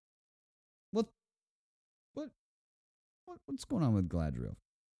 What's going on with Galadriel?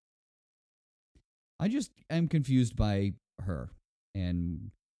 I just am confused by her,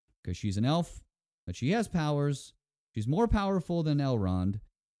 and because she's an elf, but she has powers. She's more powerful than Elrond.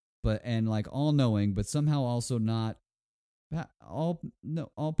 And like all knowing, but somehow also not all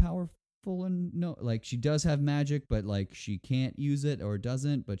powerful, and no, like she does have magic, but like she can't use it or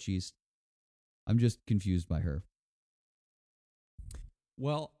doesn't. But I'm just confused by her.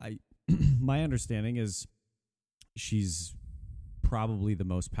 Well, my understanding is she's probably the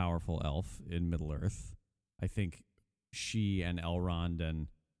most powerful elf in Middle Earth. I think she and Elrond and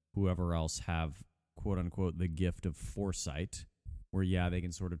whoever else have, quote unquote, the gift of foresight. Where, they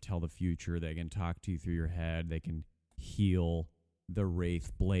can sort of tell the future. They can talk to you through your head. They can heal the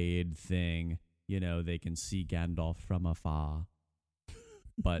Wraith Blade thing. You know, they can see Gandalf from afar.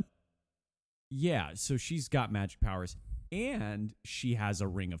 But, so she's got magic powers. And she has a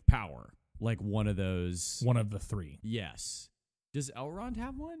ring of power. Like one of those. One of the three. Yes. Does Elrond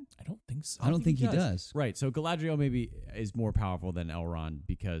have one? I don't think so. I don't think he does. Right. So Galadriel maybe is more powerful than Elrond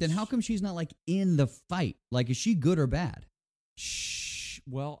because... Then how come she's not like in the fight? Like, is she good or bad?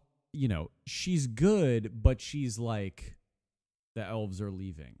 Well, you know, she's good, but she's like, the elves are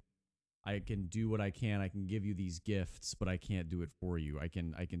leaving. I can do what I can. I can give you these gifts, but I can't do it for you. I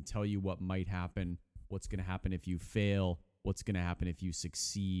can tell you what might happen, what's going to happen if you fail, what's going to happen if you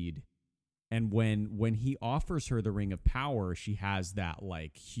succeed. And when he offers her the Ring of Power, she has that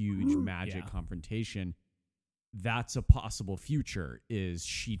like huge magic confrontation. that's a possible future, is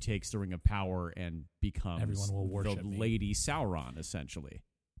she takes the Ring of Power and becomes Everyone will worship the me. Lady Sauron, essentially.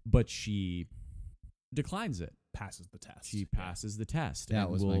 But she declines it. Passes the test. She passes the test. That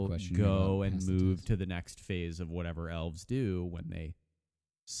and was my will question. go Pass and the move test. to the next phase of whatever elves do when they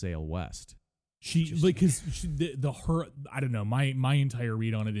sail west. She like because the her I don't know, my entire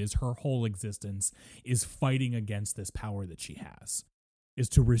read on it is her whole existence is fighting against this power that she has, is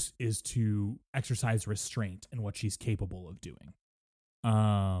to exercise restraint in what she's capable of doing,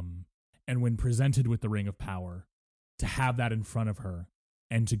 and when presented with the Ring of Power, to have that in front of her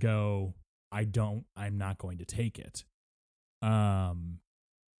and to go, I'm not going to take it, allows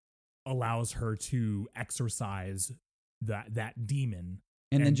her to exercise that demon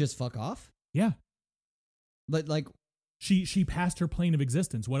and then just fuck off. Yeah. Like she passed her plane of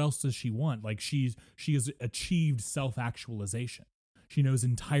existence. What else does she want? Like she has achieved self-actualization. She knows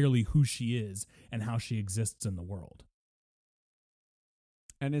entirely who she is and how she exists in the world.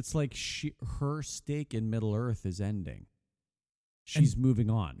 And it's like her stake in Middle Earth is ending. She's moving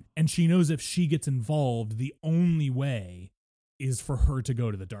on. And she knows if she gets involved, the only way is for her to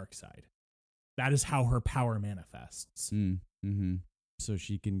go to the dark side. That is how her power manifests. Mm-hmm. So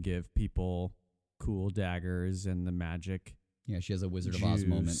she can give people cool daggers and the magic. Yeah, she has a Wizard of Oz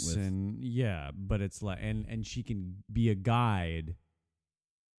moment with. And yeah, but it's like, and she can be a guide,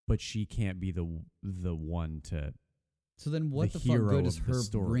 but she can't be the one to. So then, what the fuck good is her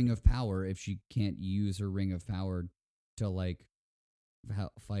Ring of Power if she can't use her Ring of Power to like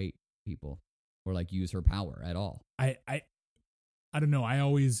fight people or like use her power at all? I don't know. I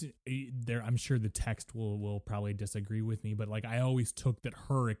always I'm sure the text will probably disagree with me, but like I always took that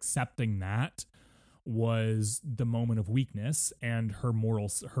her accepting that was the moment of weakness and her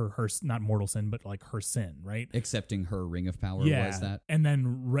her not mortal sin, but like her sin, right? Accepting her Ring of Power was that, and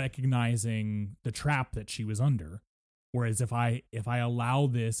then recognizing the trap that she was under. Whereas if I allow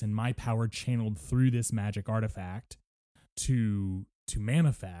this and my power channeled through this magic artifact to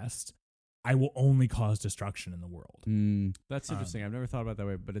manifest, I will only cause destruction in the world. That's interesting. I've never thought about it that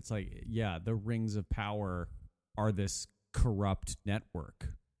way, but it's like, yeah, the rings of power are this corrupt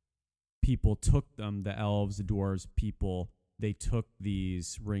network. People took them, the elves, the dwarves, they took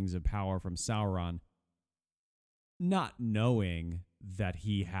these rings of power from Sauron, not knowing that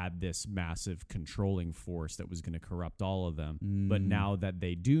he had this massive controlling force that was going to corrupt all of them. But now that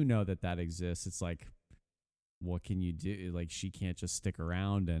they do know that exists, it's like, what can you do? Like, she can't just stick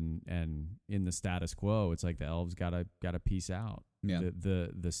around and in the status quo. It's like the elves gotta peace out. Yeah.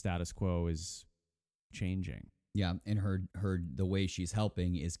 The status quo is changing. Yeah, and her the way she's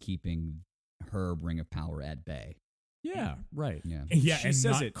helping is keeping her Ring of Power at bay. Yeah, right. Yeah, she and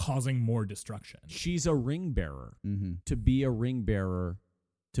says not causing more destruction. She's a ring bearer. Mm-hmm. To be a ring bearer,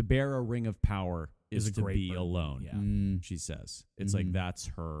 to bear a ring of power is to be burden. alone. Yeah. She says it's like that's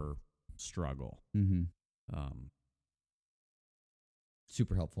her struggle. Mm-hmm.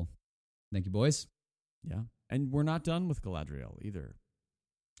 Super helpful. Thank you, boys. Yeah, and we're not done with Galadriel either.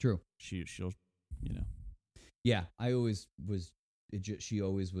 True. She'll. Yeah, I always was. She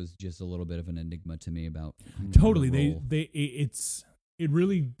always was just a little bit of an enigma to me about. Totally, it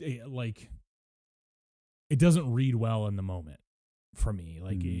really like it doesn't read well in the moment for me.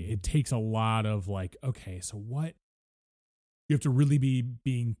 Like it takes a lot of like, okay, so what? You have to really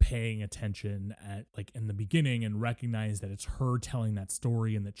be paying attention at like in the beginning and recognize that it's her telling that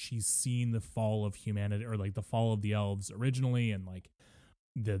story and that she's seen the fall of humanity or like the fall of the elves originally and like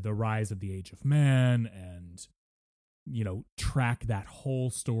the rise of the Age of Man and, you know, track that whole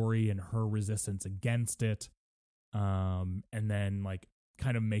story and her resistance against it. And then like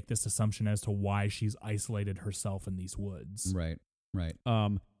kind of make this assumption as to why she's isolated herself in these woods. Right.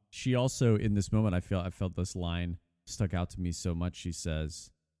 She also, in this moment, I felt this line stuck out to me so much. She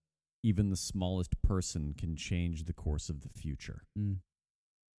says, even the smallest person can change the course of the future.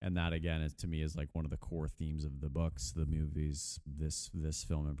 And that, again, to me is like one of the core themes of the books, the movies, this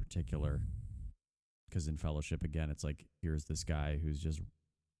film in particular. Because in Fellowship, again, it's like, here's this guy who's just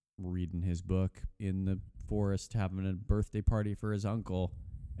reading his book in the forest, having a birthday party for his uncle,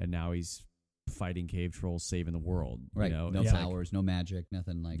 and now he's fighting cave trolls, saving the world. Right. You know? No powers, no magic,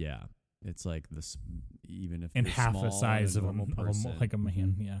 nothing like. Yeah. It's like this, even if and you're half small the size and of a person, like a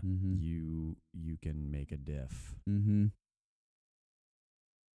man, yeah. Mm-hmm. You can make a diff. Mm-hmm.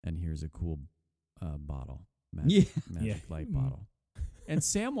 And here's a cool bottle, magic light bottle. And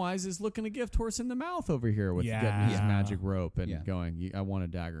Samwise is looking to gift horse in the mouth over here with getting his magic rope and going, I want a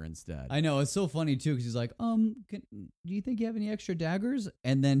dagger instead. I know, it's so funny too because he's like, do you think you have any extra daggers?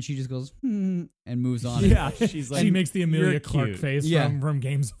 And then she just goes, and moves on. Yeah, she's like, she makes the Emilia Clarke face from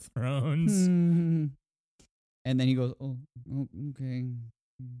Games of Thrones. And then he goes, oh okay.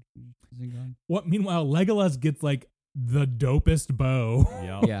 Is he gone? What? Meanwhile, Legolas gets like the dopest bow.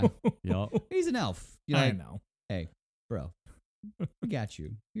 Yep. Yeah. Yep. He's an elf. You're I like, know. hey, bro, we got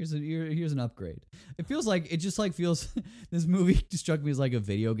you. Here's an upgrade. It feels like this movie just struck me as like a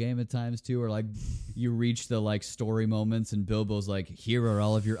video game at times too, or like you reach the like story moments and Bilbo's like, here are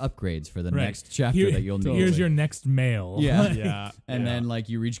all of your upgrades for the Right. next chapter that you'll need. Here's your next mail. Yeah. Yeah. And then like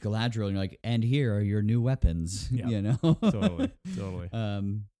you reach Galadriel and you're like, and here are your new weapons. Yeah. You know? Totally.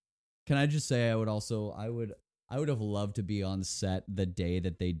 Can I just say I would have loved to be on set the day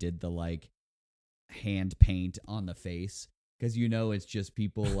that they did the like hand paint on the face, because it's just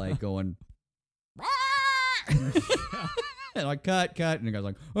people like going and like cut, and the guy's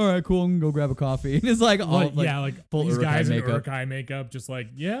like, all right, cool, I'm gonna go grab a coffee. And it's like all like full these Uruk-hai guys in makeup. Uruk-hai makeup, just like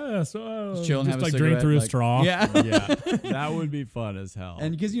so Just chilling, having a like drink cigarette, through a like- straw. Yeah. Yeah. That would be fun as hell.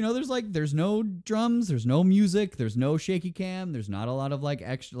 And because there's no drums, there's no music, there's no shaky cam, there's not a lot of like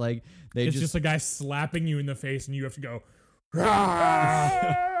extra like they It's just a guy slapping you in the face, and you have to go.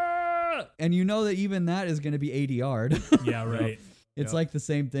 and that even that is going to be ADR'd. Yeah, right. It's like the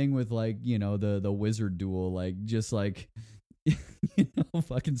same thing with like the wizard duel, like just like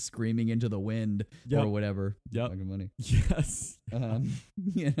fucking screaming into the wind or whatever. Yep. Fucking funny. Yes.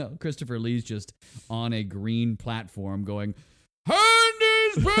 Christopher Lee's just on a green platform going, Hand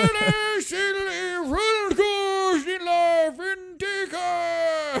is British in goes in life in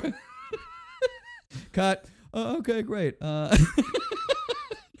Tika. cut. Okay, great.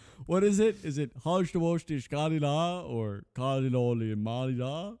 What is it? Is it Hajdawoshtish Kadila or Kadiloli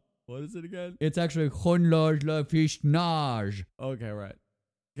Malida? What is it again? It's actually Honloj la Fishnaj. Okay, right.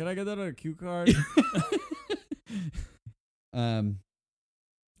 Can I get that on a cue card?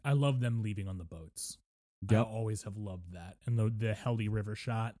 I love them leaving on the boats. I always have loved that, and the Helly River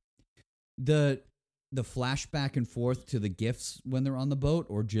shot. The flash back and forth to the gifts when they're on the boat,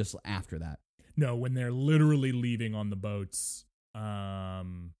 or just after that? No, when they're literally leaving on the boats.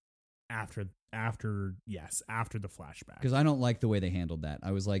 After the flashback. Because I don't like the way they handled that.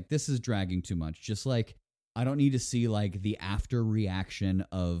 I was like, this is dragging too much. Just like, I don't need to see like the after reaction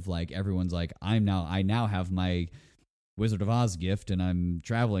of like everyone's like, I now have my Wizard of Oz gift and I'm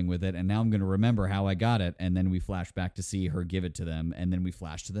traveling with it, and now I'm going to remember how I got it, and then we flash back to see her give it to them, and then we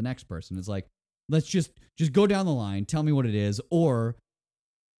flash to the next person. It's like, let's just go down the line, tell me what it is, or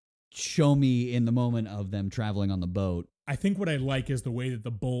show me in the moment of them traveling on the boat. I think what I like is the way that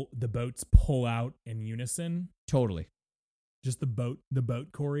the boats pull out in unison. Totally. Just the boat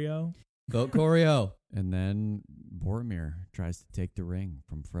choreo. Boat choreo. And then Boromir tries to take the ring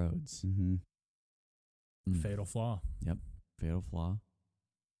from Frodes. Mm-hmm. Fatal flaw. Yep. Fatal flaw.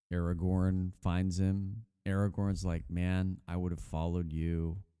 Aragorn finds him. Aragorn's like, man, I would have followed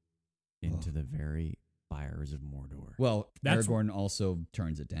you into the very fires of Mordor. Well, Aragorn also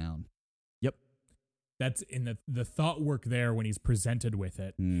turns it down. Yep. That's in the thought work there when he's presented with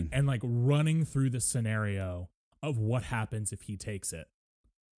it Mm. and like running through the scenario of what happens if he takes it,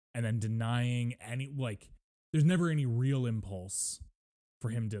 and then denying any, like, there's never any real impulse for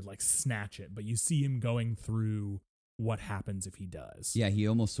him to like snatch it, but you see him going through what happens if he does. Yeah, he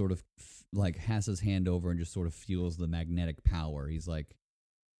almost sort of like has his hand over and just sort of feels the magnetic power. He's like,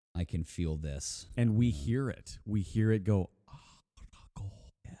 I can feel this. And we hear it. We hear it go,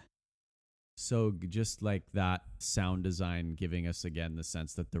 yeah. So just like that sound design giving us again the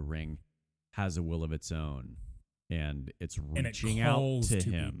sense that the ring has a will of its own. And it's reaching out to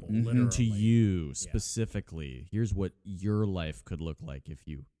him, people, to you specifically. Here's what your life could look like if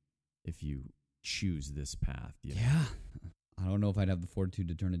you choose this path. You know? Yeah. I don't know if I'd have the fortitude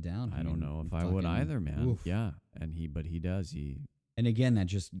to turn it down. I don't know if I would either, man. Oof. Yeah. But he does. And again, that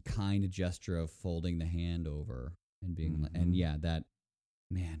just kind of gesture of folding the hand over and being and yeah, that,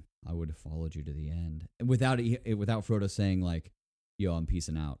 man, I would have followed you to the end without Frodo saying like, yo, I'm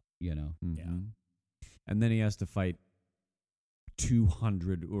peacing out, you know? Mm-hmm. Yeah. And then he has to fight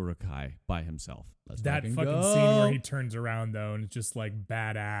 200 Uruk-hai by himself. That fucking scene where he turns around though, and it's just like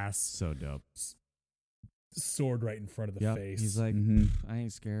badass. So dope. Sword right in front of the face. He's like, I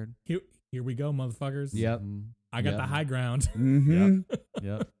ain't scared. Here we go, motherfuckers. Yep. I got the high ground. Mm-hmm.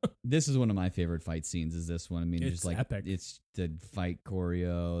 Yep. This is one of my favorite fight scenes. Is this one? I mean, It's just like epic. It's the fight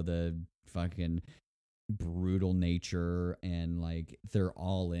choreo, the fucking brutal nature, and like they're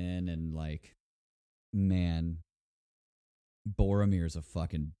all in, and like, man, Boromir's a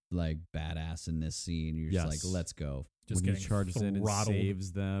fucking like badass in this scene. You're just like, let's go. Just when getting he charges in and throttled.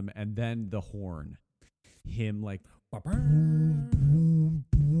 saves them, and then the horn, him like.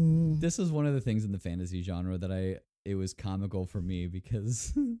 This is one of the things in the fantasy genre that it was comical for me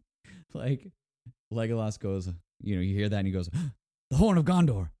because like Legolas goes, you hear that and he goes, the Horn of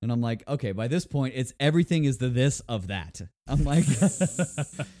Gondor. And I'm like, okay, by this point, it's everything is the this of that. I'm like,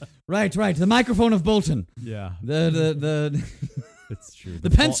 right, the microphone of Bolton. Yeah. The It's true. The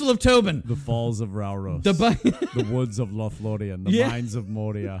pencil of Tobin. The falls of Rauros. The woods of Lothlorien. The mines of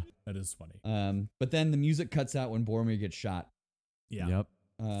Moria. That is funny. But then the music cuts out when Boromir gets shot. Yeah. Yep.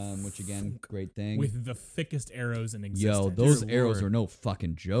 Which again, great thing. With the thickest arrows in existence. Yo, those arrows are no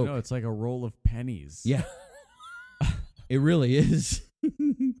fucking joke. No, it's like a roll of pennies. Yeah. It really is.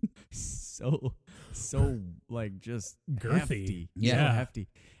 so like just girthy. Hefty. Yeah. So hefty.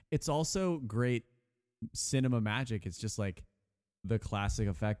 It's also great cinema magic. It's just like the classic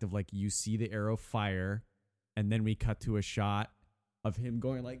effect of like you see the arrow fire and then we cut to a shot of him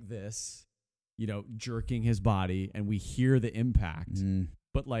going like this, jerking his body, and we hear the impact.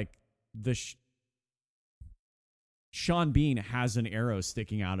 But like Sean Bean has an arrow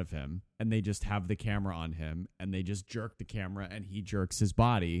sticking out of him, and they just have the camera on him, and they just jerk the camera, and he jerks his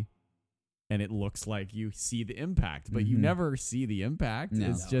body, and it looks like you see the impact, but you never see the impact.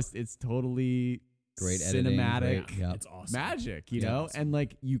 No. It's totally great editing, cinematic It's awesome. magic, you know? And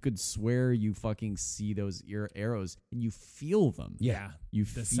like you could swear you fucking see those arrows, and you feel them. Yeah. You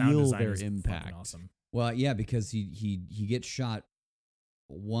The sound feel design their is fucking impact. Awesome. Well, yeah, because he gets shot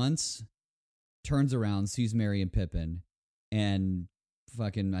once, turns around, sees Merry and Pippin, and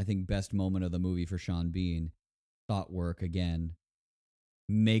fucking, I think, best moment of the movie for Sean Bean, thought work again,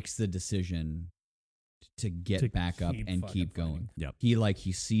 makes the decision to get back up and keep going. Yep.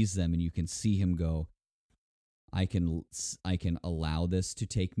 He sees them, and you can see him go, I can allow this to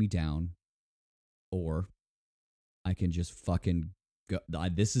take me down, or I can just fucking go.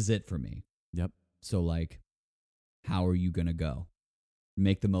 This is it for me. Yep. So, like, how are you going to go?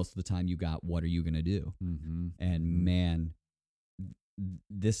 Make the most of the time you got. What are you going to do? Mm-hmm. And man,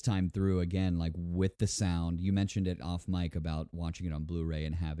 this time through again, like with the sound, you mentioned it off mic about watching it on Blu-ray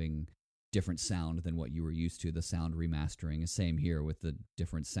and having different sound than what you were used to. The sound remastering is same here with the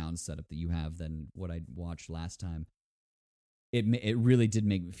different sound setup that you have than what I watched last time. It really did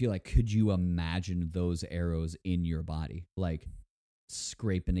make me feel like, could you imagine those arrows in your body? Like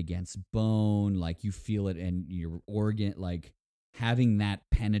scraping against bone, like you feel it in your organ, like having that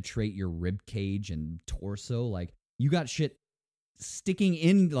penetrate your rib cage and torso, like you got shit sticking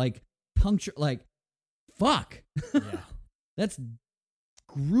in, like puncture, like fuck. Yeah. That's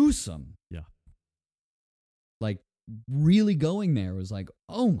gruesome. Yeah. Like really going there was like,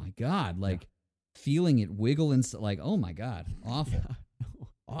 oh my God, like feeling it wiggle and like, oh my God, awful.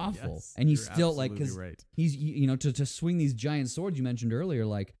 Awful. Yes, and he's you're still like, because absolutely right. he's, to swing these giant swords you mentioned earlier,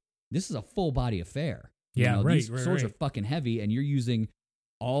 like this is a full body affair. Yeah, These swords are fucking heavy, and you're using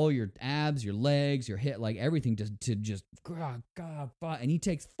all your abs, your legs, your hip, like everything to just, and he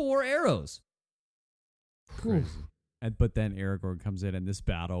takes 4 arrows. Crazy. But then Aragorn comes in this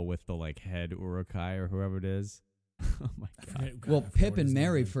battle with the like head Uruk-hai or whoever it is. Oh my God. Well, Pip and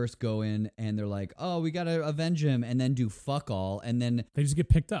Merry first go in, and they're like, oh, we got to avenge him, and then do fuck all, and then they just get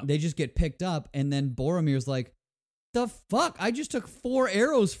picked up. And then Boromir's like, the fuck? I just took 4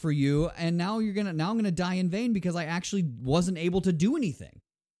 arrows for you, and now I'm gonna die in vain because I actually wasn't able to do anything.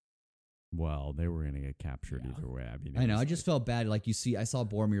 Well, they were gonna get captured either way. I mean, I know. I just felt bad. Like I saw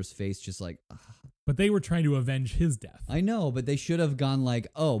Boromir's face, just like. Ugh. But they were trying to avenge his death. I know, but they should have gone like,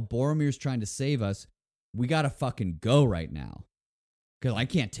 oh, Boromir's trying to save us. We gotta fucking go right now, because I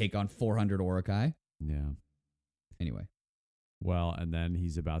can't take on 400 Uruk-hai. Yeah. Anyway. Well, and then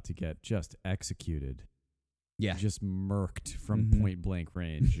he's about to get just executed. Yeah. Just murked from point blank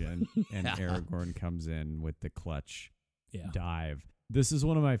range. And Aragorn comes in with the clutch dive. This is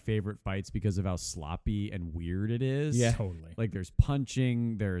one of my favorite fights because of how sloppy and weird it is. Yeah. Totally. Like there's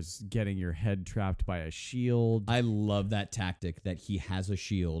punching, there's getting your head trapped by a shield. I love that tactic that he has a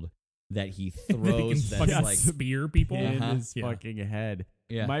shield that he throws that that's like spear people in his fucking head.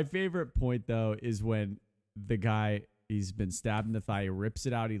 Yeah. My favorite point though is when the guy, he's been stabbed in the thigh, he rips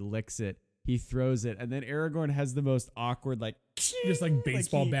it out, he licks it, he throws it, and then Aragorn has the most awkward like just like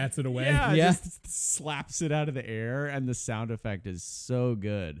baseball bats it away. Yeah, just slaps it out of the air, and the sound effect is so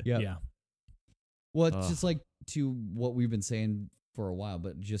good. Yep. Yeah. Well, it's just like to what we've been saying for a while,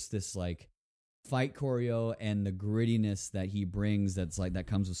 but just this like fight choreo and the grittiness that he brings, that's like that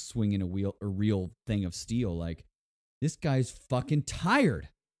comes with swinging a real thing of steel. Like this guy's fucking tired.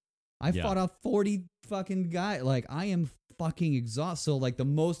 I fought a 40 fucking guy. Like I am fucking exhausted. So like the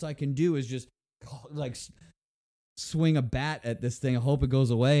most I can do is just like swing a bat at this thing. I hope it goes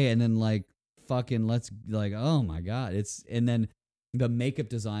away, and then like fucking let's like, oh my God, and then the makeup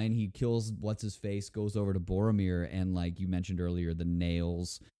design. He kills what's his face, goes over to Boromir, and like you mentioned earlier, the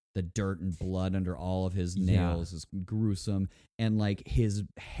nails the dirt and blood under all of his nails is gruesome. And like his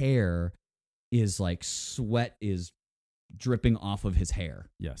hair is like sweat is dripping off of his hair.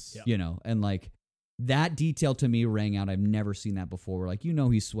 Yes. You know, and like that detail to me rang out. I've never seen that before. Like, you know,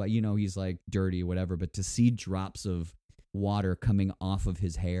 he's sweat, you know, he's like dirty, whatever, but to see drops of water coming off of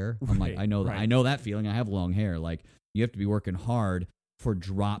his hair, I'm like, I know that feeling. I have long hair. Like, you have to be working hard for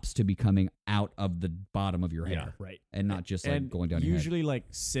drops to be coming out of the bottom of your hair. Right. And not just like going down your head. Usually like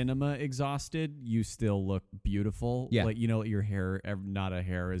cinema exhausted, you still look beautiful. Yeah. Like, you know, your hair, not a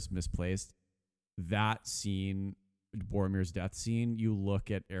hair is misplaced. That scene, Boromir's death scene, you look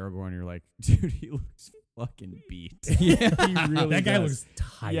at Aragorn and you're like, dude, he looks fucking beat. Yeah. He really that guy does. looks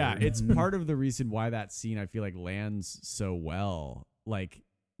tired. Yeah, it's part of the reason why that scene I feel like lands so well. Like,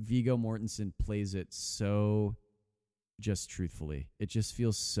 Viggo Mortensen plays it so just truthfully. It just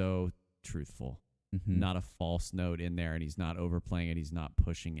feels so truthful. Mm-hmm. Not a false note in there, and he's not overplaying it. He's not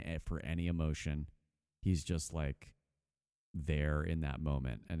pushing it for any emotion. He's just like there in that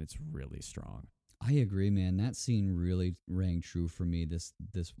moment, and it's really strong. I agree, man. That scene really rang true for me this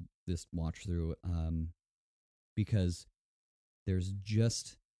watch through, because there's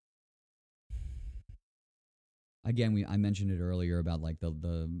just, again, I mentioned it earlier about like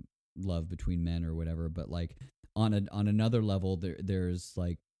the love between men or whatever, but like on another level, there's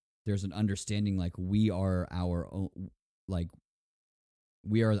an understanding like we are our own, like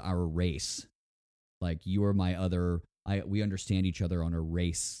we are our race, like you are my other. We understand each other on a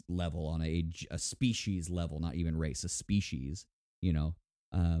race level, on a species level, not even race, a species, you know,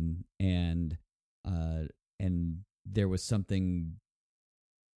 and there was something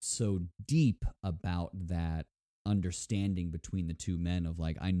so deep about that understanding between the two men of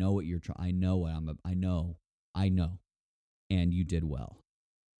like, I know what you're trying, I know, and you did well.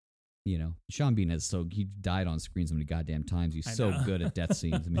 You know, Sean Bean he died on screen so many goddamn times. He's so good at death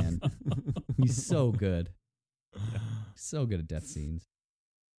scenes, man. He's so good. So good at death scenes.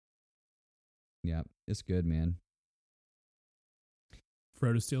 Yeah, it's good, man.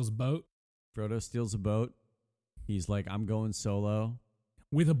 Frodo steals a boat. He's like, I'm going solo.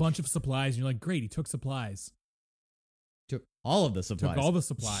 With a bunch of supplies. And you're like, great, he took supplies. Took all of the supplies. Took all the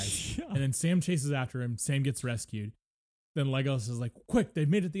supplies. Yeah. And then Sam chases after him. Sam gets rescued. Then Legolas is like, quick, they've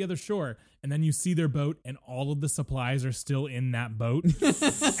made it to the other shore. And then you see their boat, and all of the supplies are still in that boat.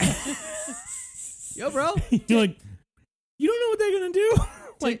 Yo, bro. You're like, you don't know what they're going to do?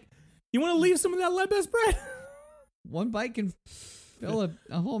 Like, you want to leave some of that lead-based bread? One bite can fill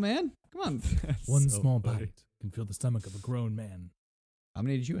a whole man. Come on. One small bite can fill the stomach of a grown man. How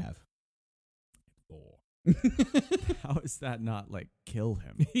many did you have? 4. How is that not like kill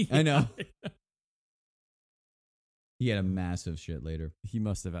him? I know. He had a massive shit later. He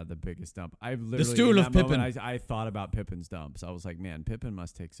must have had the biggest dump. I've literally, the stool of Pippin. I thought about Pippin's dumps. I was like, man, Pippin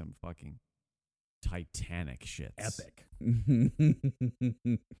must take some fucking Titanic shits. Epic.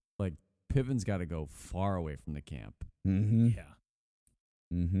 Like, Pippin's got to go far away from the camp. Mm-hmm. Yeah.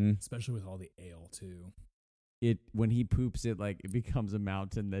 Mm-hmm. Especially with all the ale, too. When he poops it, like, it becomes a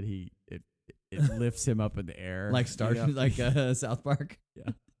mountain that it lifts him up in the air. Like South Park?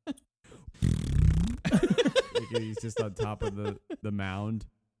 Yeah. He's just on top of the mound.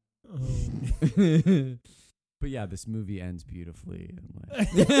 Oh. But yeah, this movie ends beautifully.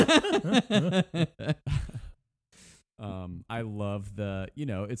 And I love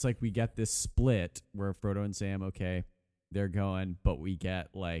it's like we get this split where Frodo and Sam, okay, they're going, but we get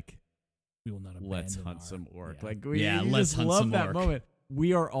like, we will not abandon let's hunt some orc. Yeah. Like, let's just hunt love some that orc. moment.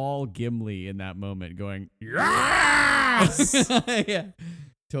 We are all Gimli in that moment going, yes! Yeah,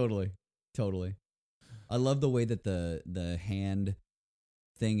 totally. I love the way that the hand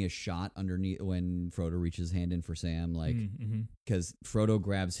thing is shot underneath when Frodo reaches his hand in for Sam, like, because Frodo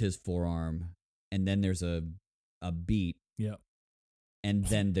grabs his forearm and then there's a beat. Yep. And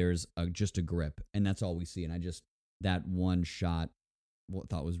then there's just a grip, and that's all we see. And that one shot,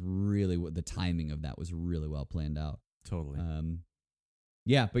 thought was really, the timing of that was really well planned out. Totally.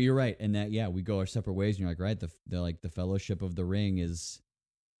 Yeah, but you're right. And that, we go our separate ways, and you're like, right, the Fellowship of the Ring is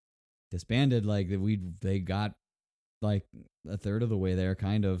disbanded. Like, they got like a third of the way there,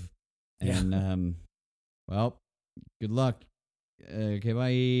 kind of. And, well, good luck. Okay,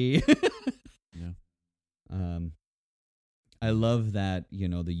 bye. Yeah. I love that,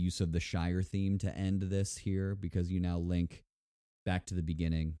 the use of the Shire theme to end this here, because you now link back to the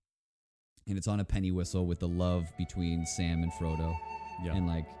beginning, and it's on a penny whistle with the love between Sam and Frodo. Yeah. And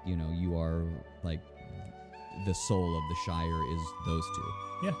like, you are like the soul of the Shire is those two.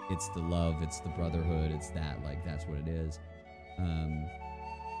 Yeah. It's the love, it's the brotherhood, it's that, like, that's what it is. And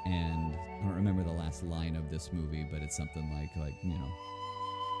I don't remember the last line of this movie, but it's something like,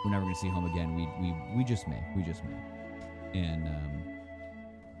 we're never going to see home again. We just may.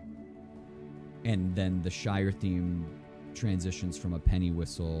 And then the Shire theme transitions from a penny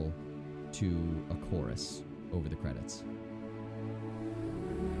whistle to a chorus over the credits.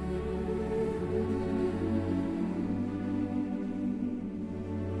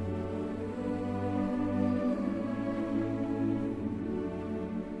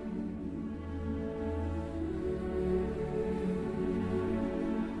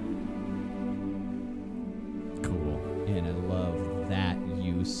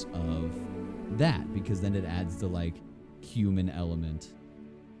 That, because then it adds the like human element,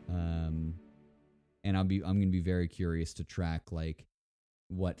 and I'm going to be very curious to track like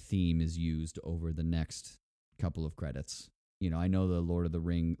what theme is used over the next couple of credits. You know, I know the Lord of the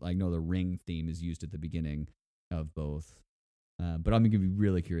Ring, I know the Ring theme is used at the beginning of both, but I'm going to be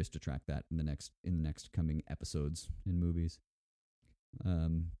really curious to track that in the next coming episodes and movies.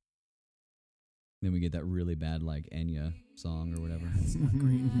 Then we get that really bad, like, Enya song or whatever. It's not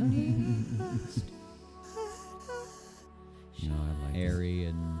great. No, I like Airy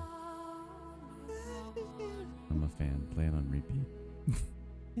and... I'm a fan. Play it on repeat.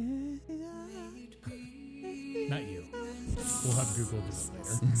 Not you. We'll have Google do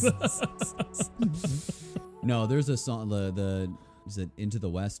it later. No, there's a song, is it Into the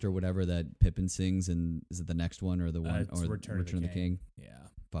West or whatever that Pippin sings, and is it the next one or the one or Return of the King? Yeah.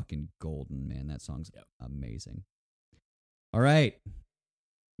 Fucking golden, man. That song's amazing. All right.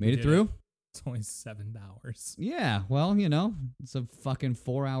 Made it through? It's only 7 hours. Yeah, well, you know, it's a fucking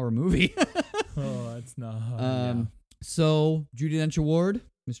 4-hour movie. Oh, it's not. So, Judi Dench Award,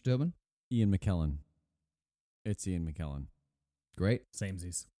 Mr. Tobin? Ian McKellen. It's Ian McKellen. Great.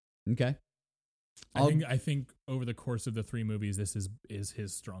 Samesies. Okay. I think over the course of the 3 movies, this is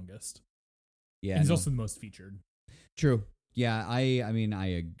his strongest. Yeah. And he's also the most featured. True. Yeah, I mean,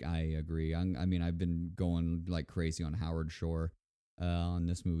 I agree. I mean, I've been going like crazy on Howard Shore on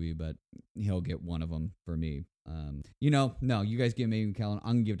this movie, but he'll get one of them for me. No, you guys give me McKellen.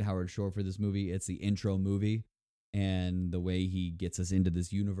 I'm gonna give it to Howard Shore for this movie. It's the intro movie, and the way he gets us into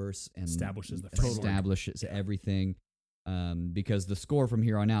this universe and establishes everything. Because the score from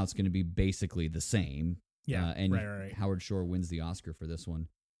here on out is going to be basically the same. Yeah, and right. Howard Shore wins the Oscar for this one,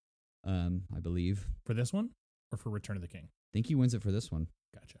 I believe. For this one, or for Return of the King? I think he wins it for this one.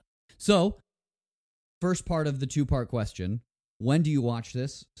 Gotcha. So, first part of the 2-part question: when do you watch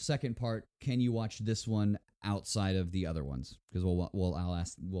this? Second part: can you watch this one outside of the other ones? Because we'll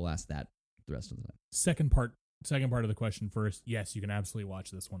ask that the rest of the time. Second part of the question first. Yes, you can absolutely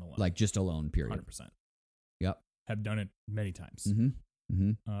watch this one alone. Like just alone. Period. 100%. Yep. Have done it many times. Mm-hmm.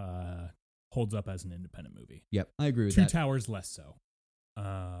 Mm-hmm. Holds up as an independent movie. Yep, I agree with that. 2 that. Towers less so.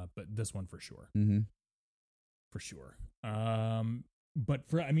 But this one for sure. Mm-hmm. For sure. But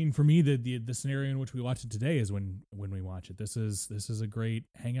for me, the scenario in which we watch it today is when we watch it. This is a great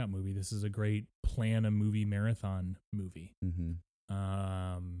hangout movie. This is a great plan a movie marathon movie. Mm-hmm.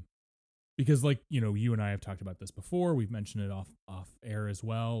 Because like, you know, you and I have talked about this before. We've mentioned it off air as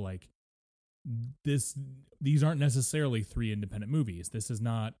well. Like these aren't necessarily 3 independent movies. This is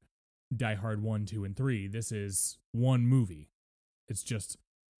not Die Hard 1, 2, and 3. This is one movie. It's just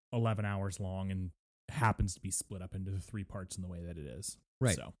 11 hours long and happens to be split up into 3 parts in the way that it is.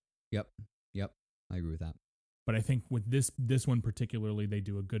 Right. So. Yep. I agree with that. But I think with this one particularly, they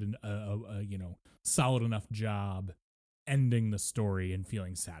do a good, solid enough job ending the story and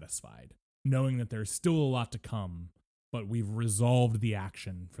feeling satisfied, knowing that there's still a lot to come, but we've resolved the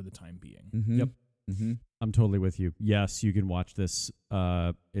action for the time being. Mm-hmm. Yep. Mm-hmm. I'm totally with you. Yes, you can watch this.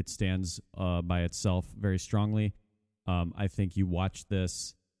 It stands by itself very strongly. I think you watch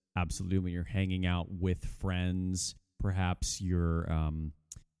this absolutely when you're hanging out with friends. Perhaps you're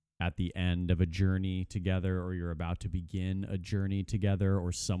at the end of a journey together, or you're about to begin a journey together,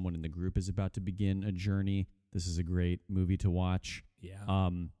 or someone in the group is about to begin a journey. This is a great movie to watch. Yeah.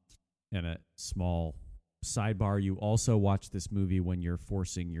 And a small sidebar, you also watch this movie when you're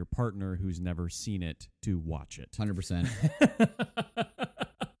forcing your partner who's never seen it to watch it. 100%.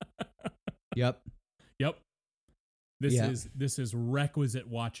 Yep. This is requisite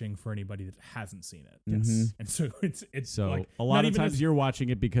watching for anybody that hasn't seen it. Yes. Mm-hmm. And so it's so like, a lot of times you're watching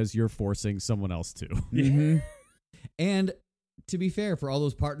it because you're forcing someone else to. Mm-hmm. And to be fair, for all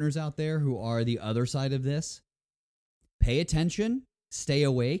those partners out there who are the other side of this, pay attention, stay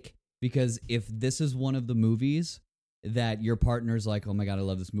awake, because if this is one of the movies that your partner's like, oh my God, I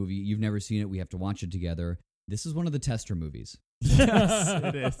love this movie, you've never seen it, we have to watch it together, this is one of the tester movies. Yes,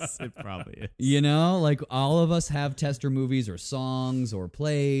 it is. It probably is. You know, like all of us have tester movies or songs or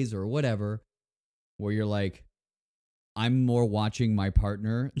plays or whatever where you're like, I'm more watching my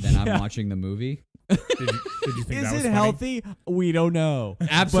partner than I'm watching the movie. Did you think that was funny? Healthy? We don't know.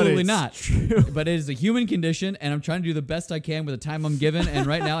 Absolutely not. But it is a human condition, and I'm trying to do the best I can with the time I'm given. And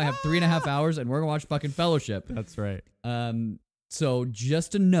right now I have 3.5 hours, and we're going to watch fucking Fellowship. That's right. So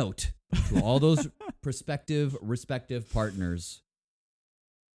just a note to all those respective partners,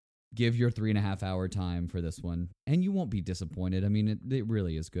 give your 3.5 hour time for this one, and you won't be disappointed. I mean, it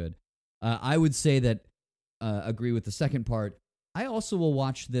really is good. I would say that, agree with the second part. I also will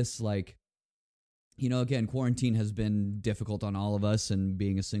watch this, like, you know, again, quarantine has been difficult on all of us, and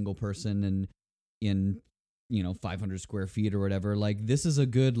being a single person and in, 500 square feet or whatever. Like, this is a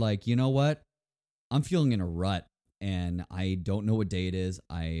good, like, you know what? I'm feeling in a rut, and I don't know what day it is.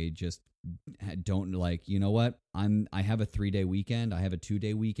 I just don't, like, you know what? I have a 3-day weekend. I have a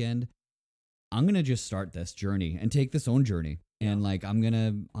 2-day weekend. I'm going to just start this journey and take this own journey. And like, I'm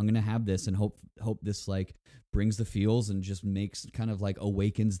going to have this and hope this like brings the feels and just makes kind of like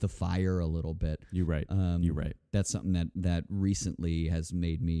awakens the fire a little bit. You're right. You're right. That's something that recently has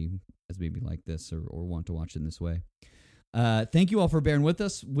made me like this or want to watch it in this way. Thank you all for bearing with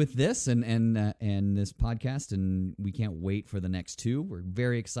us with this and this podcast, and we can't wait for the next 2. We're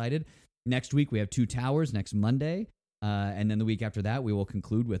very excited. Next week we have 2 Towers next Monday, and then the week after that we will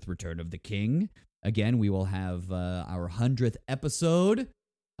conclude with Return of the King. Again, we will have our 100th episode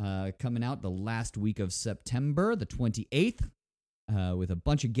coming out the last week of September, the 28th, with a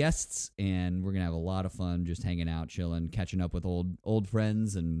bunch of guests, and we're gonna have a lot of fun just hanging out, chilling, catching up with old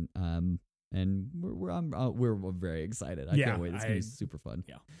friends, and we're very excited. I can't wait. It's gonna be super fun.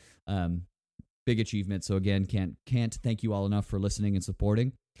 Yeah. Big achievement. So again, can't thank you all enough for listening and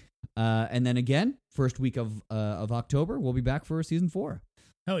supporting. And then again, first week of October, we'll be back for season 4.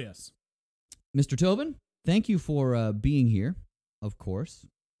 Hell yes. Mr. Tobin, thank you for being here, of course,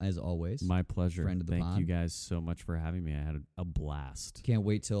 as always. My pleasure. Friend of the Thank pod. you guys so much for having me. I had a blast. Can't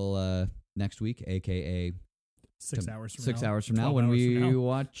wait till next week, a.k.a. 6 hours from 6 now. hours from now 12 when hours we from now.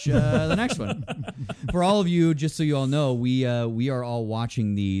 watch the next one. For all of you, just so you all know, we are all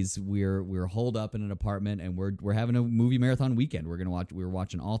watching these. We're holed up in an apartment, and we're having a movie marathon weekend. We're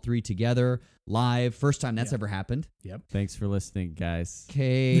watching all 3 together live. First time that's ever happened. Yep. Thanks for listening, guys.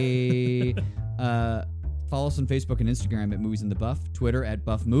 Okay. Follow us on Facebook and Instagram at Movies in the Buff, Twitter at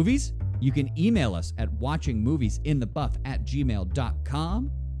Buff Movies. You can email us at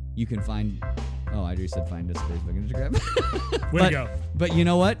watchingmoviesinthebuff@gmail.com. You can find... Oh, I just said find us on Facebook and Instagram. Way to go. But you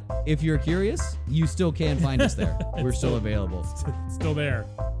know what? If you're curious, you still can find us there. We're still available. Still there.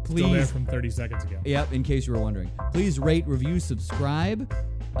 Please. Still there from 30 seconds ago. Yep, in case you were wondering. Please rate, review, subscribe.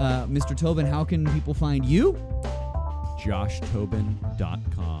 Mr. Tobin, how can people find you?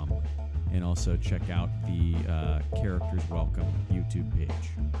 JoshTobin.com. And also check out the Characters Welcome YouTube page.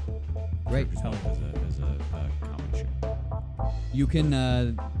 Great. As a comedy show. You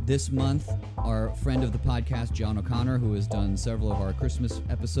can, this month, our friend of the podcast, John O'Connor, who has done several of our Christmas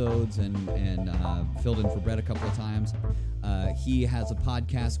episodes and filled in for Brett a couple of times, he has a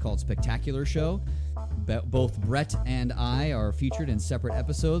podcast called Spectacular Show. Both Brett and I are featured in separate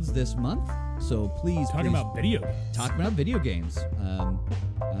episodes this month, so please... Talking about video games. Talking about video games.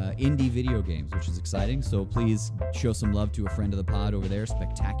 Indie video games, which is exciting, so please show some love to a friend of the pod over there,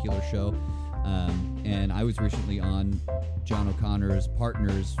 Spectacular Show. And I was recently on John O'Connor's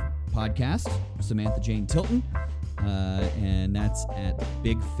partner's podcast, Samantha Jane Tilton, and that's at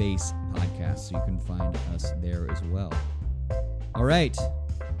Big Face Podcast, so you can find us there as well. All right,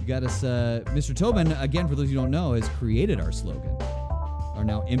 you got us. Mr. Tobin, again, for those who don't know, has created our slogan, our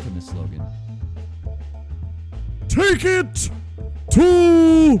now infamous slogan. Take it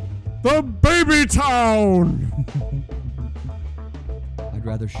to the baby town! I'd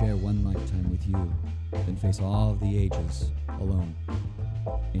rather share one lifetime with you than face all of the ages alone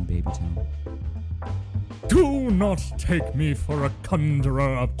in Babytown. Do not take me for a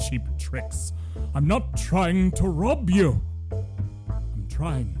conjurer of cheap tricks. I'm not trying to rob you. I'm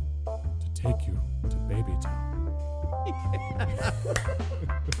trying to take you to Babytown.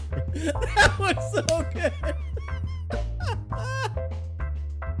 That was so good.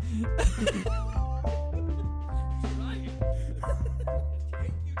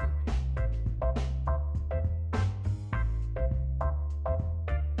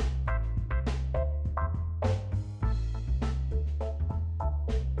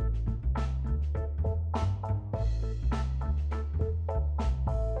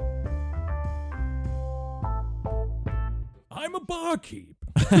 I'm a barkeep.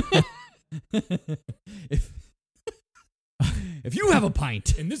 If you have a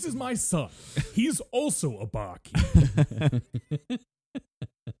pint. And this is my son. He's also a barkeep.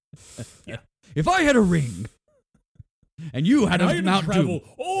 Yeah. If I had a ring. and you had a Mount travel Doom.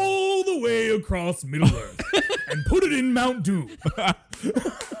 all the way across Middle Earth and put it in Mount Doom.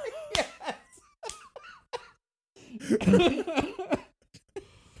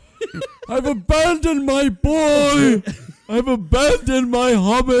 I've abandoned my boy. I've abandoned my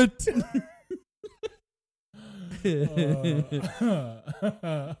hobbit.